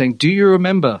out saying, "Do you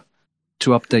remember to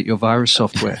update your virus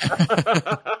software?"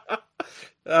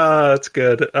 That's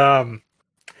good.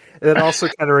 It also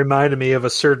kind of reminded me of a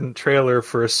certain trailer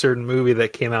for a certain movie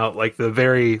that came out. Like the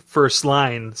very first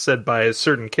line said by a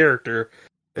certain character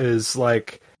is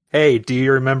like, "Hey, do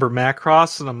you remember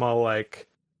Macross?" And I'm all like,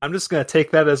 I'm just going to take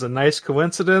that as a nice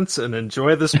coincidence and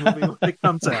enjoy this movie when it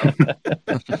comes out.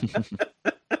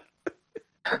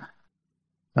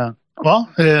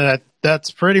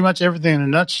 That's pretty much everything in a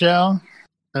nutshell.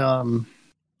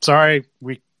 Sorry,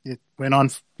 it went on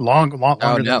longer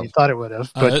than we thought it would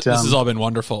have. But this has all been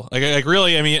wonderful. Like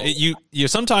really, I mean, you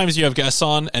sometimes you have guests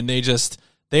on and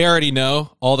they already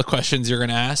know all the questions you're going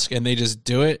to ask, and they just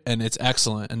do it, and it's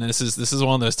excellent. And this is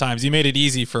one of those times. You made it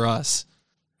easy for us.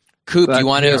 Coop, do you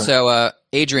want to? So,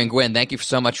 Adrian Gwynn, thank you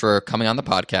so much for coming on the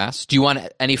podcast. Do you want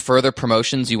any further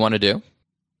promotions you want to do?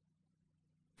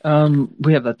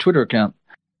 We have that Twitter account.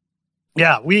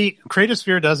 Yeah, Creative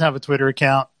Sphere does have a Twitter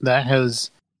account that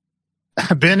has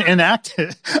been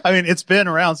inactive. I mean, it's been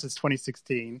around since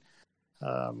 2016.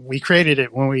 We created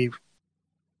it when we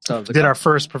did our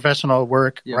first professional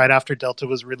work right after Delta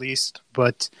was released,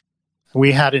 but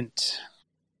we hadn't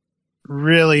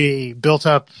really built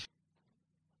up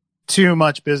too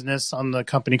much business on the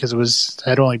company because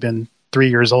had only been 3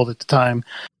 years old at the time.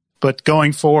 But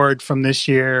going forward from this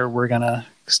year, we're going to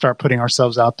start putting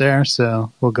ourselves out there.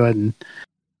 So we'll go ahead and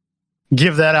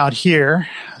give that out here.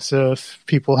 So if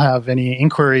people have any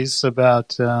inquiries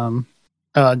about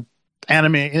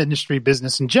anime industry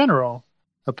business in general,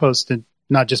 opposed to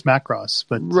not just Macross,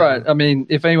 but right. I mean,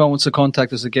 if anyone wants to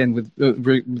contact us again with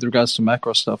regards to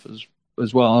Macross stuff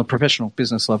as well on a professional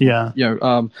business level,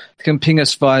 you can ping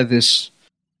us via this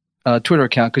Twitter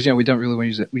account because we don't really want to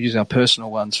use it. We use our personal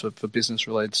ones for business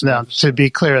related stuff. Now, to be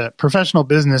clear, that professional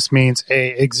business means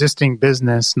a existing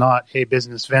business, not a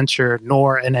business venture,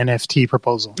 nor an NFT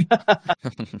proposal.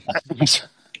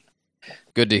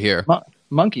 Good to hear.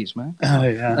 Monkeys, man. Oh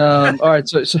yeah. All right,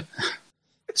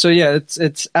 so yeah,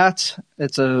 it's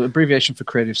an abbreviation for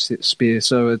Creative Sphere.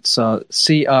 So it's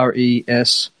CRESPHE.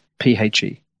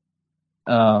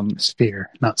 Sphere,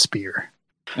 not spear.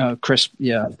 Crisp,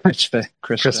 yeah,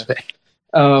 crisp.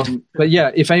 But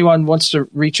yeah, if anyone wants to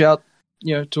reach out,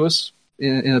 to us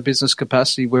in a business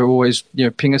capacity, we're always,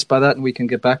 ping us by that, and we can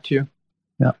get back to you.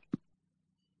 Yeah,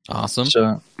 awesome.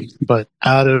 So, but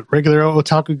out of regular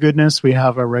otaku goodness, we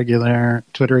have our regular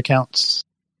Twitter accounts.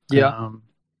 Yeah,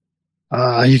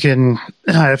 you can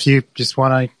if you just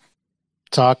want to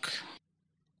talk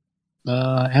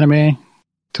anime,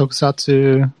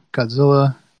 Tokusatsu,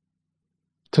 Godzilla.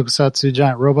 Tokusatsu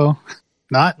Giant Robo,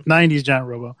 not 90s Giant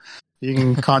Robo. You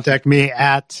can contact me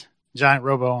at Giant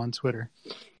Robo on Twitter.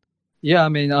 Yeah, I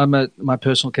mean, I'm at my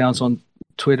personal accounts on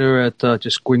Twitter at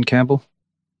just Gwyn Campbell.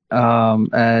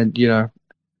 And,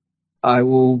 I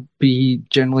will be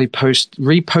generally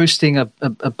reposting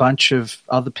a bunch of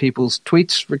other people's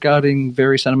tweets regarding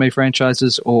various anime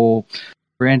franchises or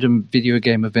random video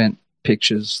game event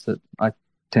pictures that I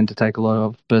tend to take a lot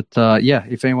of. But,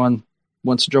 if anyone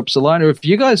wants to drop us a line, or if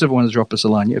you guys ever want to drop us a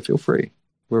line, feel free.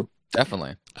 We're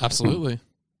definitely, absolutely.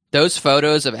 Those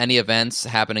photos of any events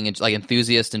happening in, like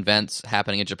enthusiast events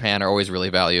happening in Japan, are always really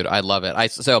valued. I love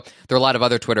it. So there are a lot of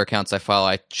other Twitter accounts I follow.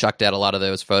 I chucked out a lot of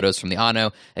those photos from the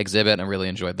Anno exhibit and really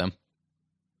enjoyed them.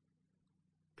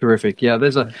 Terrific. Yeah,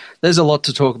 there's a lot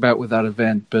to talk about with that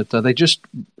event, but they just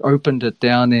opened it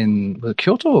down in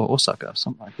Kyoto or Osaka,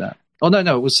 something like that. Oh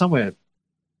no, it was somewhere.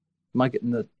 Am I getting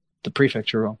the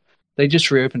prefecture wrong? They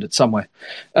just reopened it somewhere.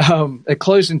 It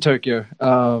closed in Tokyo,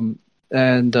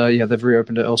 and they've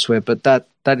reopened it elsewhere. But that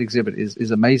exhibit is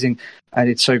amazing, and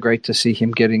it's so great to see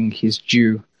him getting his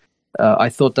due. I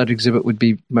thought that exhibit would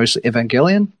be mostly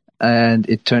Evangelion, and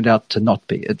it turned out to not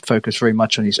be. It focused very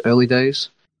much on his early days,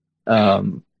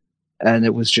 and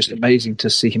it was just amazing to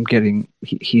see him getting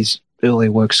his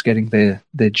earlier works getting their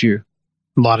due.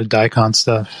 A lot of Daikon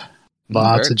stuff,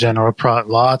 lots of general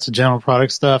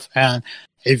product stuff, and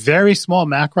a very small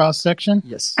Macross section.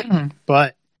 Yes.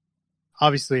 But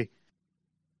obviously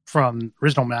from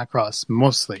original Macross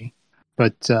mostly.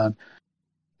 But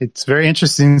it's very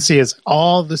interesting to see as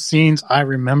all the scenes I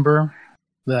remember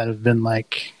that have been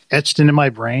like etched into my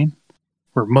brain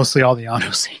were mostly all the Anno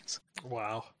scenes.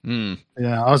 Wow. Mm.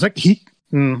 Yeah, I was like,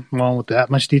 well, with that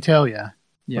much detail, yeah.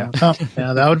 Yeah.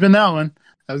 Yeah, that would have been that one.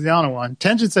 That was the Anno one.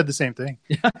 Tenjin said the same thing.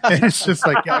 It's just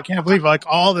like, I can't believe like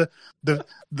all the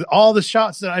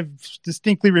shots that I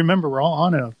distinctly remember were all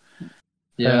Anno.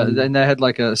 Yeah, and they had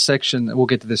like a section. We'll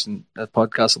get to this in a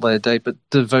podcast at a later date, but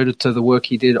devoted to the work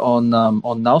he did on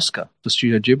Nausicaa for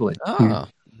Studio Ghibli,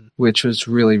 which was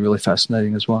really, really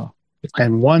fascinating as well.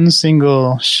 And one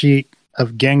single sheet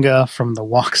of Genga from the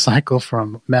walk cycle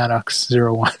from Maddox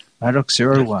 01. Maddox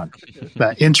 01.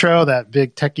 That intro, that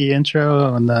big techie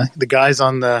intro, and the guys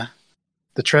on the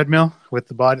treadmill with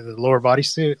the lower body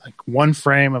suit, like one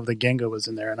frame of the Genga was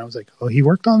in there, and I was like, oh, he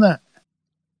worked on that.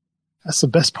 That's the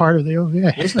best part of the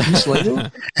OVA. Wasn't it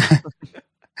mislabeled?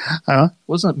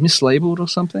 Wasn't it mislabeled or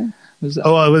something? It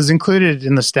was included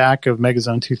in the stack of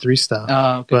Megazone 2-3 stuff.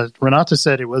 Okay. But Renata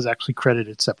said it was actually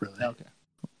credited separately. Okay.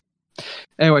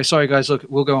 Anyway, sorry guys, look,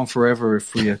 we'll go on forever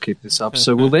if we keep this up.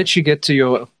 So we'll let you get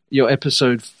to your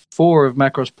episode 4 of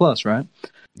Macross Plus, right?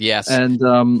 Yes.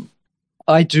 And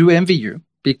I do envy you,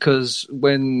 because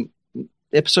when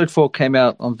episode 4 came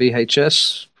out on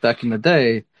VHS back in the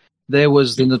day, there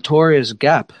was the notorious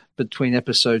gap between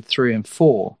episode 3 and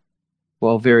 4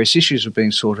 while various issues were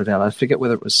being sorted out. I forget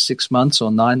whether it was 6 months or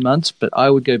 9 months, but I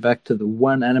would go back to the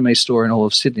one anime store in all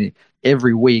of Sydney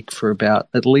every week for about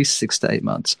at least 6 to 8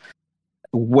 months,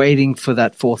 waiting for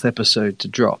that 4th episode to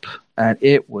drop. And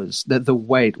it was, the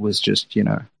wait was just,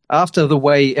 after the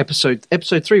way episode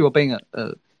 3, well, being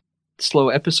a slow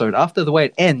episode, after the way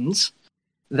it ends,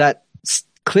 that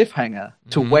cliffhanger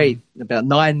to wait about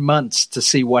 9 months to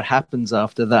see what happens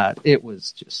after that, it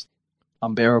was just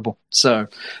unbearable. So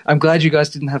I'm glad you guys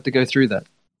didn't have to go through that.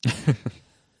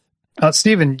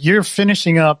 Steven, you're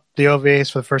finishing up the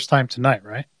OVAs for the first time tonight,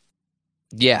 right?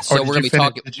 Yeah, so we're going to be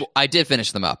talking. I did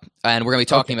finish them up, and we're going to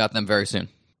be talking about them very soon.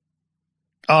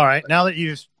 All right. Now that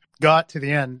you've got to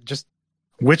the end, just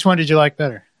which one did you like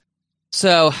better?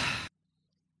 So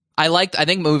I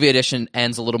think Movie Edition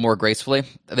ends a little more gracefully.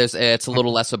 It's a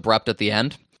little less abrupt at the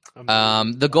end.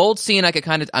 The gold scene, I could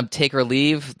kind of take or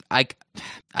leave.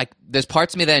 There's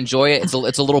parts of me that enjoy it.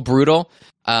 It's a little brutal,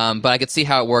 but I could see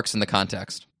how it works in the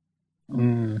context.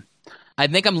 I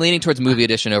think I'm leaning towards Movie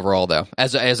Edition overall, though,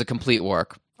 as a complete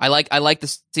work. I like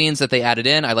the scenes that they added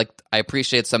in. I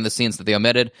appreciate some of the scenes that they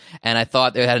omitted, and I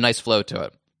thought they had a nice flow to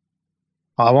it.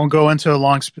 I won't go into a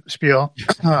long spiel.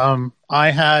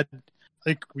 I had,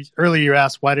 earlier you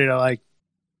asked, why did I like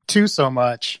 2 so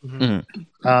much?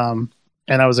 Mm-hmm.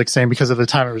 And I was saying because of the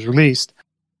time it was released.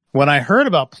 When I heard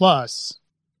about Plus,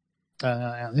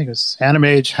 I think it was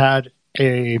Animage had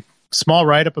a small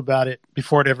write-up about it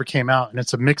before it ever came out, and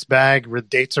it's a mixed bag where the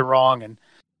dates are wrong, and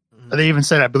they even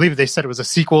said, I believe they said it was a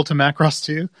sequel to Macross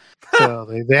 2. So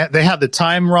they had the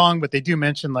time wrong, but they do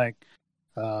mention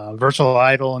Virtual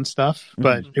Idol and stuff.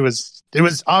 But it was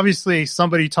obviously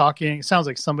somebody talking. It sounds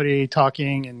like somebody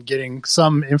talking and getting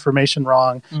some information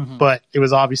wrong, but it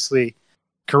was obviously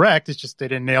correct. It's just they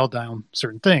didn't nail down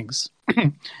certain things.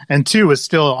 And 2 was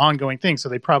still an ongoing thing, so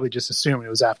they probably just assumed it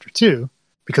was after 2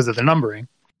 because of the numbering.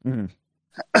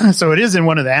 So it is in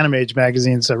one of the Animage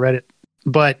magazines. I read it.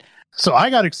 But so I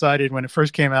got excited when it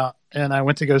first came out, and I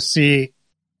went to go see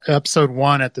episode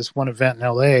 1 at this one event in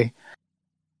LA,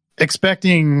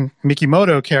 expecting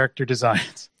Mikimoto character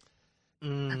designs.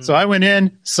 So I went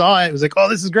in, saw it, was like, oh,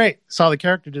 this is great. Saw the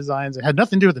character designs. It had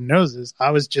nothing to do with the noses.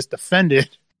 I was just offended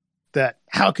that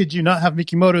how could you not have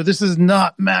Mikimoto? This is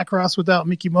not Macross without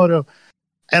Mikimoto.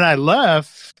 And I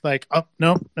left oh,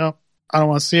 no, I don't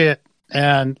want to see it.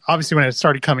 And obviously when it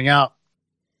started coming out,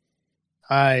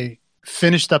 I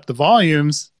finished up the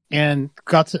volumes and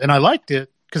I liked it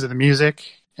because of the music.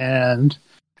 And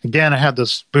again, I had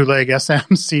those bootleg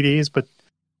SM CDs, but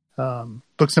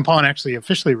Books and Pawn actually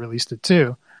officially released it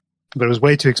too, but it was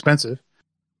way too expensive.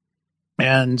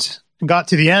 And got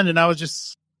to the end, and I was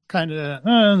just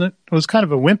it was kind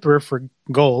of a whimper for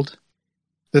gold.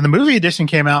 Then the movie edition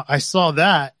came out. I saw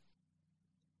that.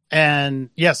 And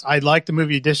yes, I liked the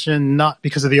movie edition, not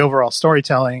because of the overall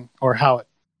storytelling or how it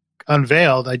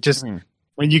unveiled. I just,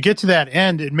 when you get to that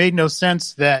end, it made no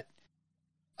sense that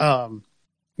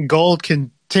gold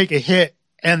can take a hit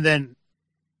and then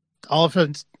all of a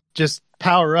sudden just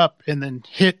power up and then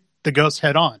hit the ghost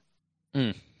head on.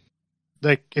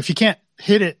 If you can't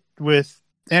hit it with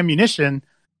ammunition,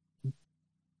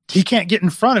 he can't get in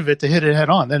front of it to hit it head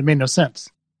on. That made no sense.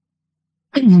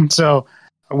 So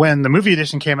when the movie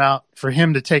edition came out, for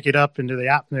him to take it up into the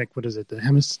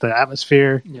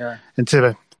atmosphere, and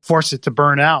to force it to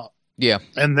burn out,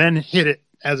 and then hit it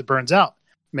as it burns out,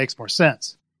 makes more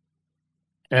sense.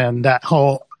 And that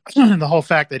the whole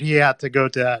fact that he had to go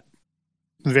to that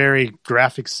very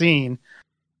graphic scene,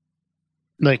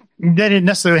 they didn't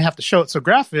necessarily have to show it so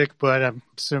graphic, but I'm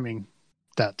assuming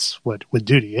that's what would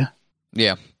do to you.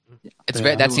 Yeah.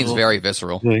 That seems very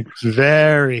visceral.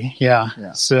 Very,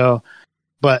 yeah. So,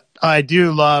 but I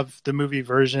do love the movie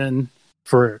version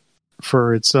for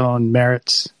its own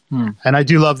merits, and I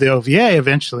do love the OVA.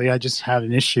 Eventually, I just had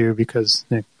an issue because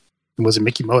it wasn't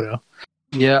Mikimoto.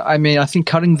 Yeah, I mean, I think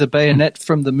cutting the bayonet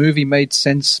from the movie made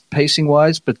sense pacing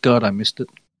wise, but God, I missed it.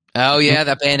 Oh yeah,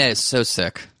 that bayonet is so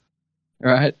sick.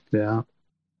 Right? Yeah.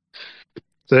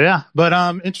 So yeah, but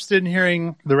I'm interested in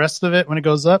hearing the rest of it when it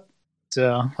goes up.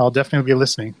 So I'll definitely be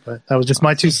listening. But that was just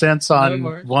my 2 cents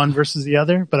on one versus the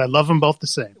other. But I love them both the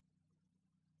same.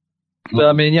 But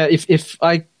I mean, yeah, if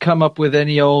I come up with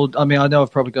any old, I mean, I know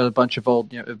I've probably got a bunch of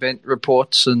old event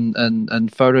reports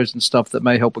and photos and stuff that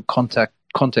may help with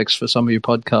context for some of your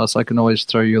podcasts. I can always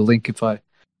throw you a link if I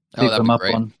pick them up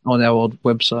on our old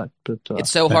website. But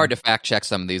it's so hard to fact check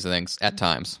some of these things at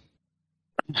times.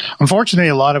 Unfortunately,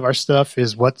 a lot of our stuff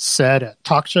is what's said at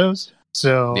talk shows.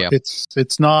 So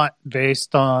it's not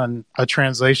based on a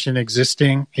translation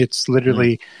existing. It's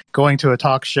literally going to a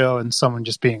talk show and someone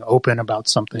just being open about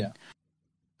something.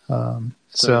 Yeah.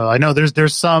 So I know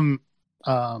there's some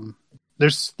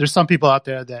there's some people out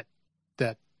there that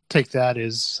take that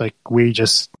as like we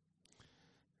just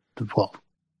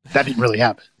that didn't really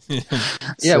happen.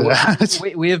 Yeah,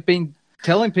 we have been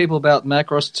telling people about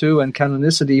Macross 2 and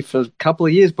Canonicity for a couple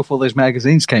of years before those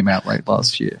magazines came out late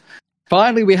last year.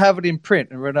 Finally, we have it in print.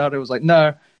 And Renato was like,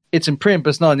 no, it's in print,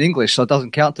 but it's not in English, so it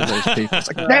doesn't count to those people. It's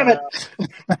like, damn it.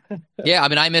 Yeah, I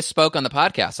mean, I misspoke on the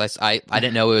podcast. I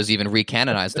didn't know it was even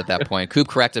recanonized at that point. Coop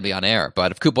corrected me on air,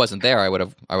 but if Coop wasn't there, I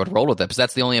would roll with it, because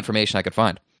that's the only information I could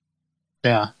find.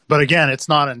 Yeah, but again, it's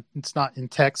not in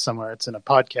text somewhere. It's in a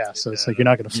podcast, so it's like you're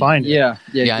not going to find it. Yeah,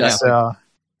 I know. So,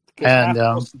 and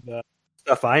most of the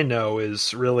stuff I know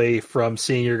is really from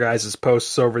seeing your guys'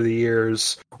 posts over the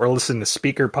years or listening to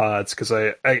speaker pods, because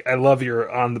I love your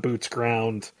on the boots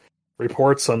ground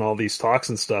reports on all these talks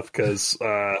and stuff, because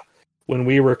when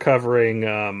we were covering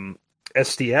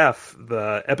SDF,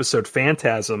 the episode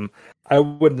Phantasm, I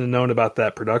wouldn't have known about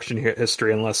that production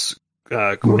history unless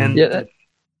Gwen told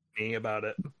me about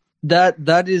it.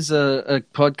 That is a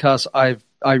podcast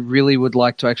I really would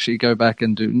like to actually go back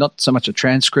and do, not so much a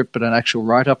transcript, but an actual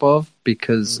write-up of,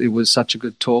 because it was such a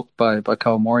good talk by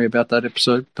Kawamori about that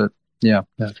episode. But yeah,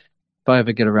 if I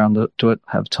ever get around to it,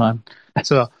 have time.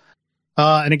 So,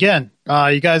 and again,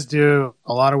 you guys do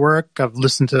a lot of work. I've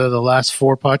listened to the last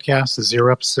 4 podcasts, the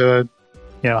 0 episode.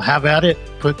 Have at it.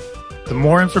 Put the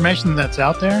more information that's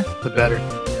out there, the better,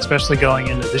 especially going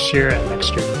into this year and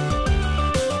next year.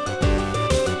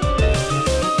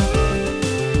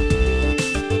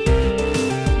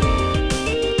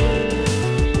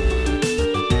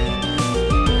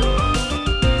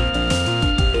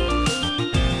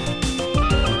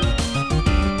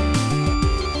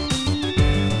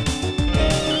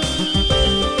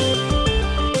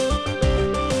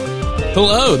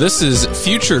 Hello, this is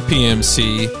Future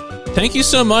PMC. Thank you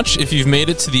so much if you've made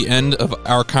it to the end of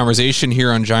our conversation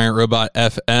here on Giant Robot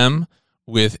FM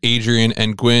with Adrian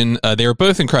and Gwyn. They were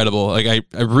both incredible. Like I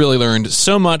really learned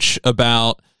so much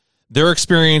about their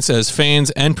experience as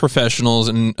fans and professionals,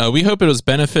 and we hope it was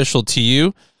beneficial to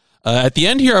you. At the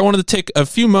end here, I wanted to take a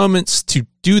few moments to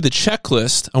do the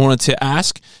checklist. I wanted to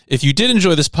ask if you did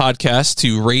enjoy this podcast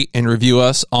to rate and review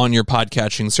us on your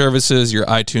podcatching services, your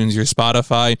iTunes, your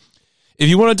Spotify. If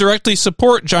you want to directly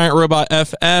support Giant Robot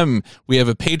FM, we have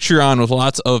a Patreon with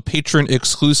lots of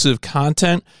patron-exclusive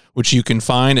content, which you can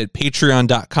find at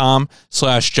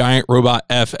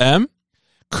patreon.com/giantrobotfm.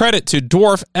 Credit to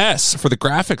Dwarf S for the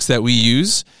graphics that we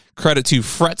use. Credit to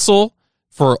Fretzel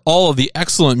for all of the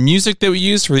excellent music that we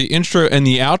use for the intro and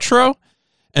the outro.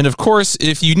 And of course,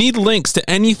 if you need links to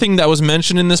anything that was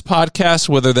mentioned in this podcast,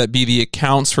 whether that be the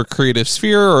accounts for Creative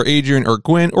Sphere or Adrian or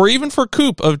Gwyn, or even for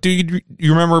Coop of Do You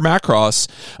Remember Macross,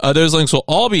 those links will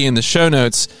all be in the show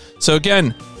notes. So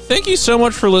again, thank you so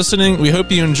much for listening. We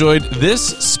hope you enjoyed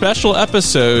this special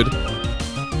episode,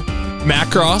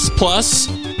 Macross Plus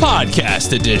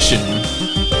Podcast Edition.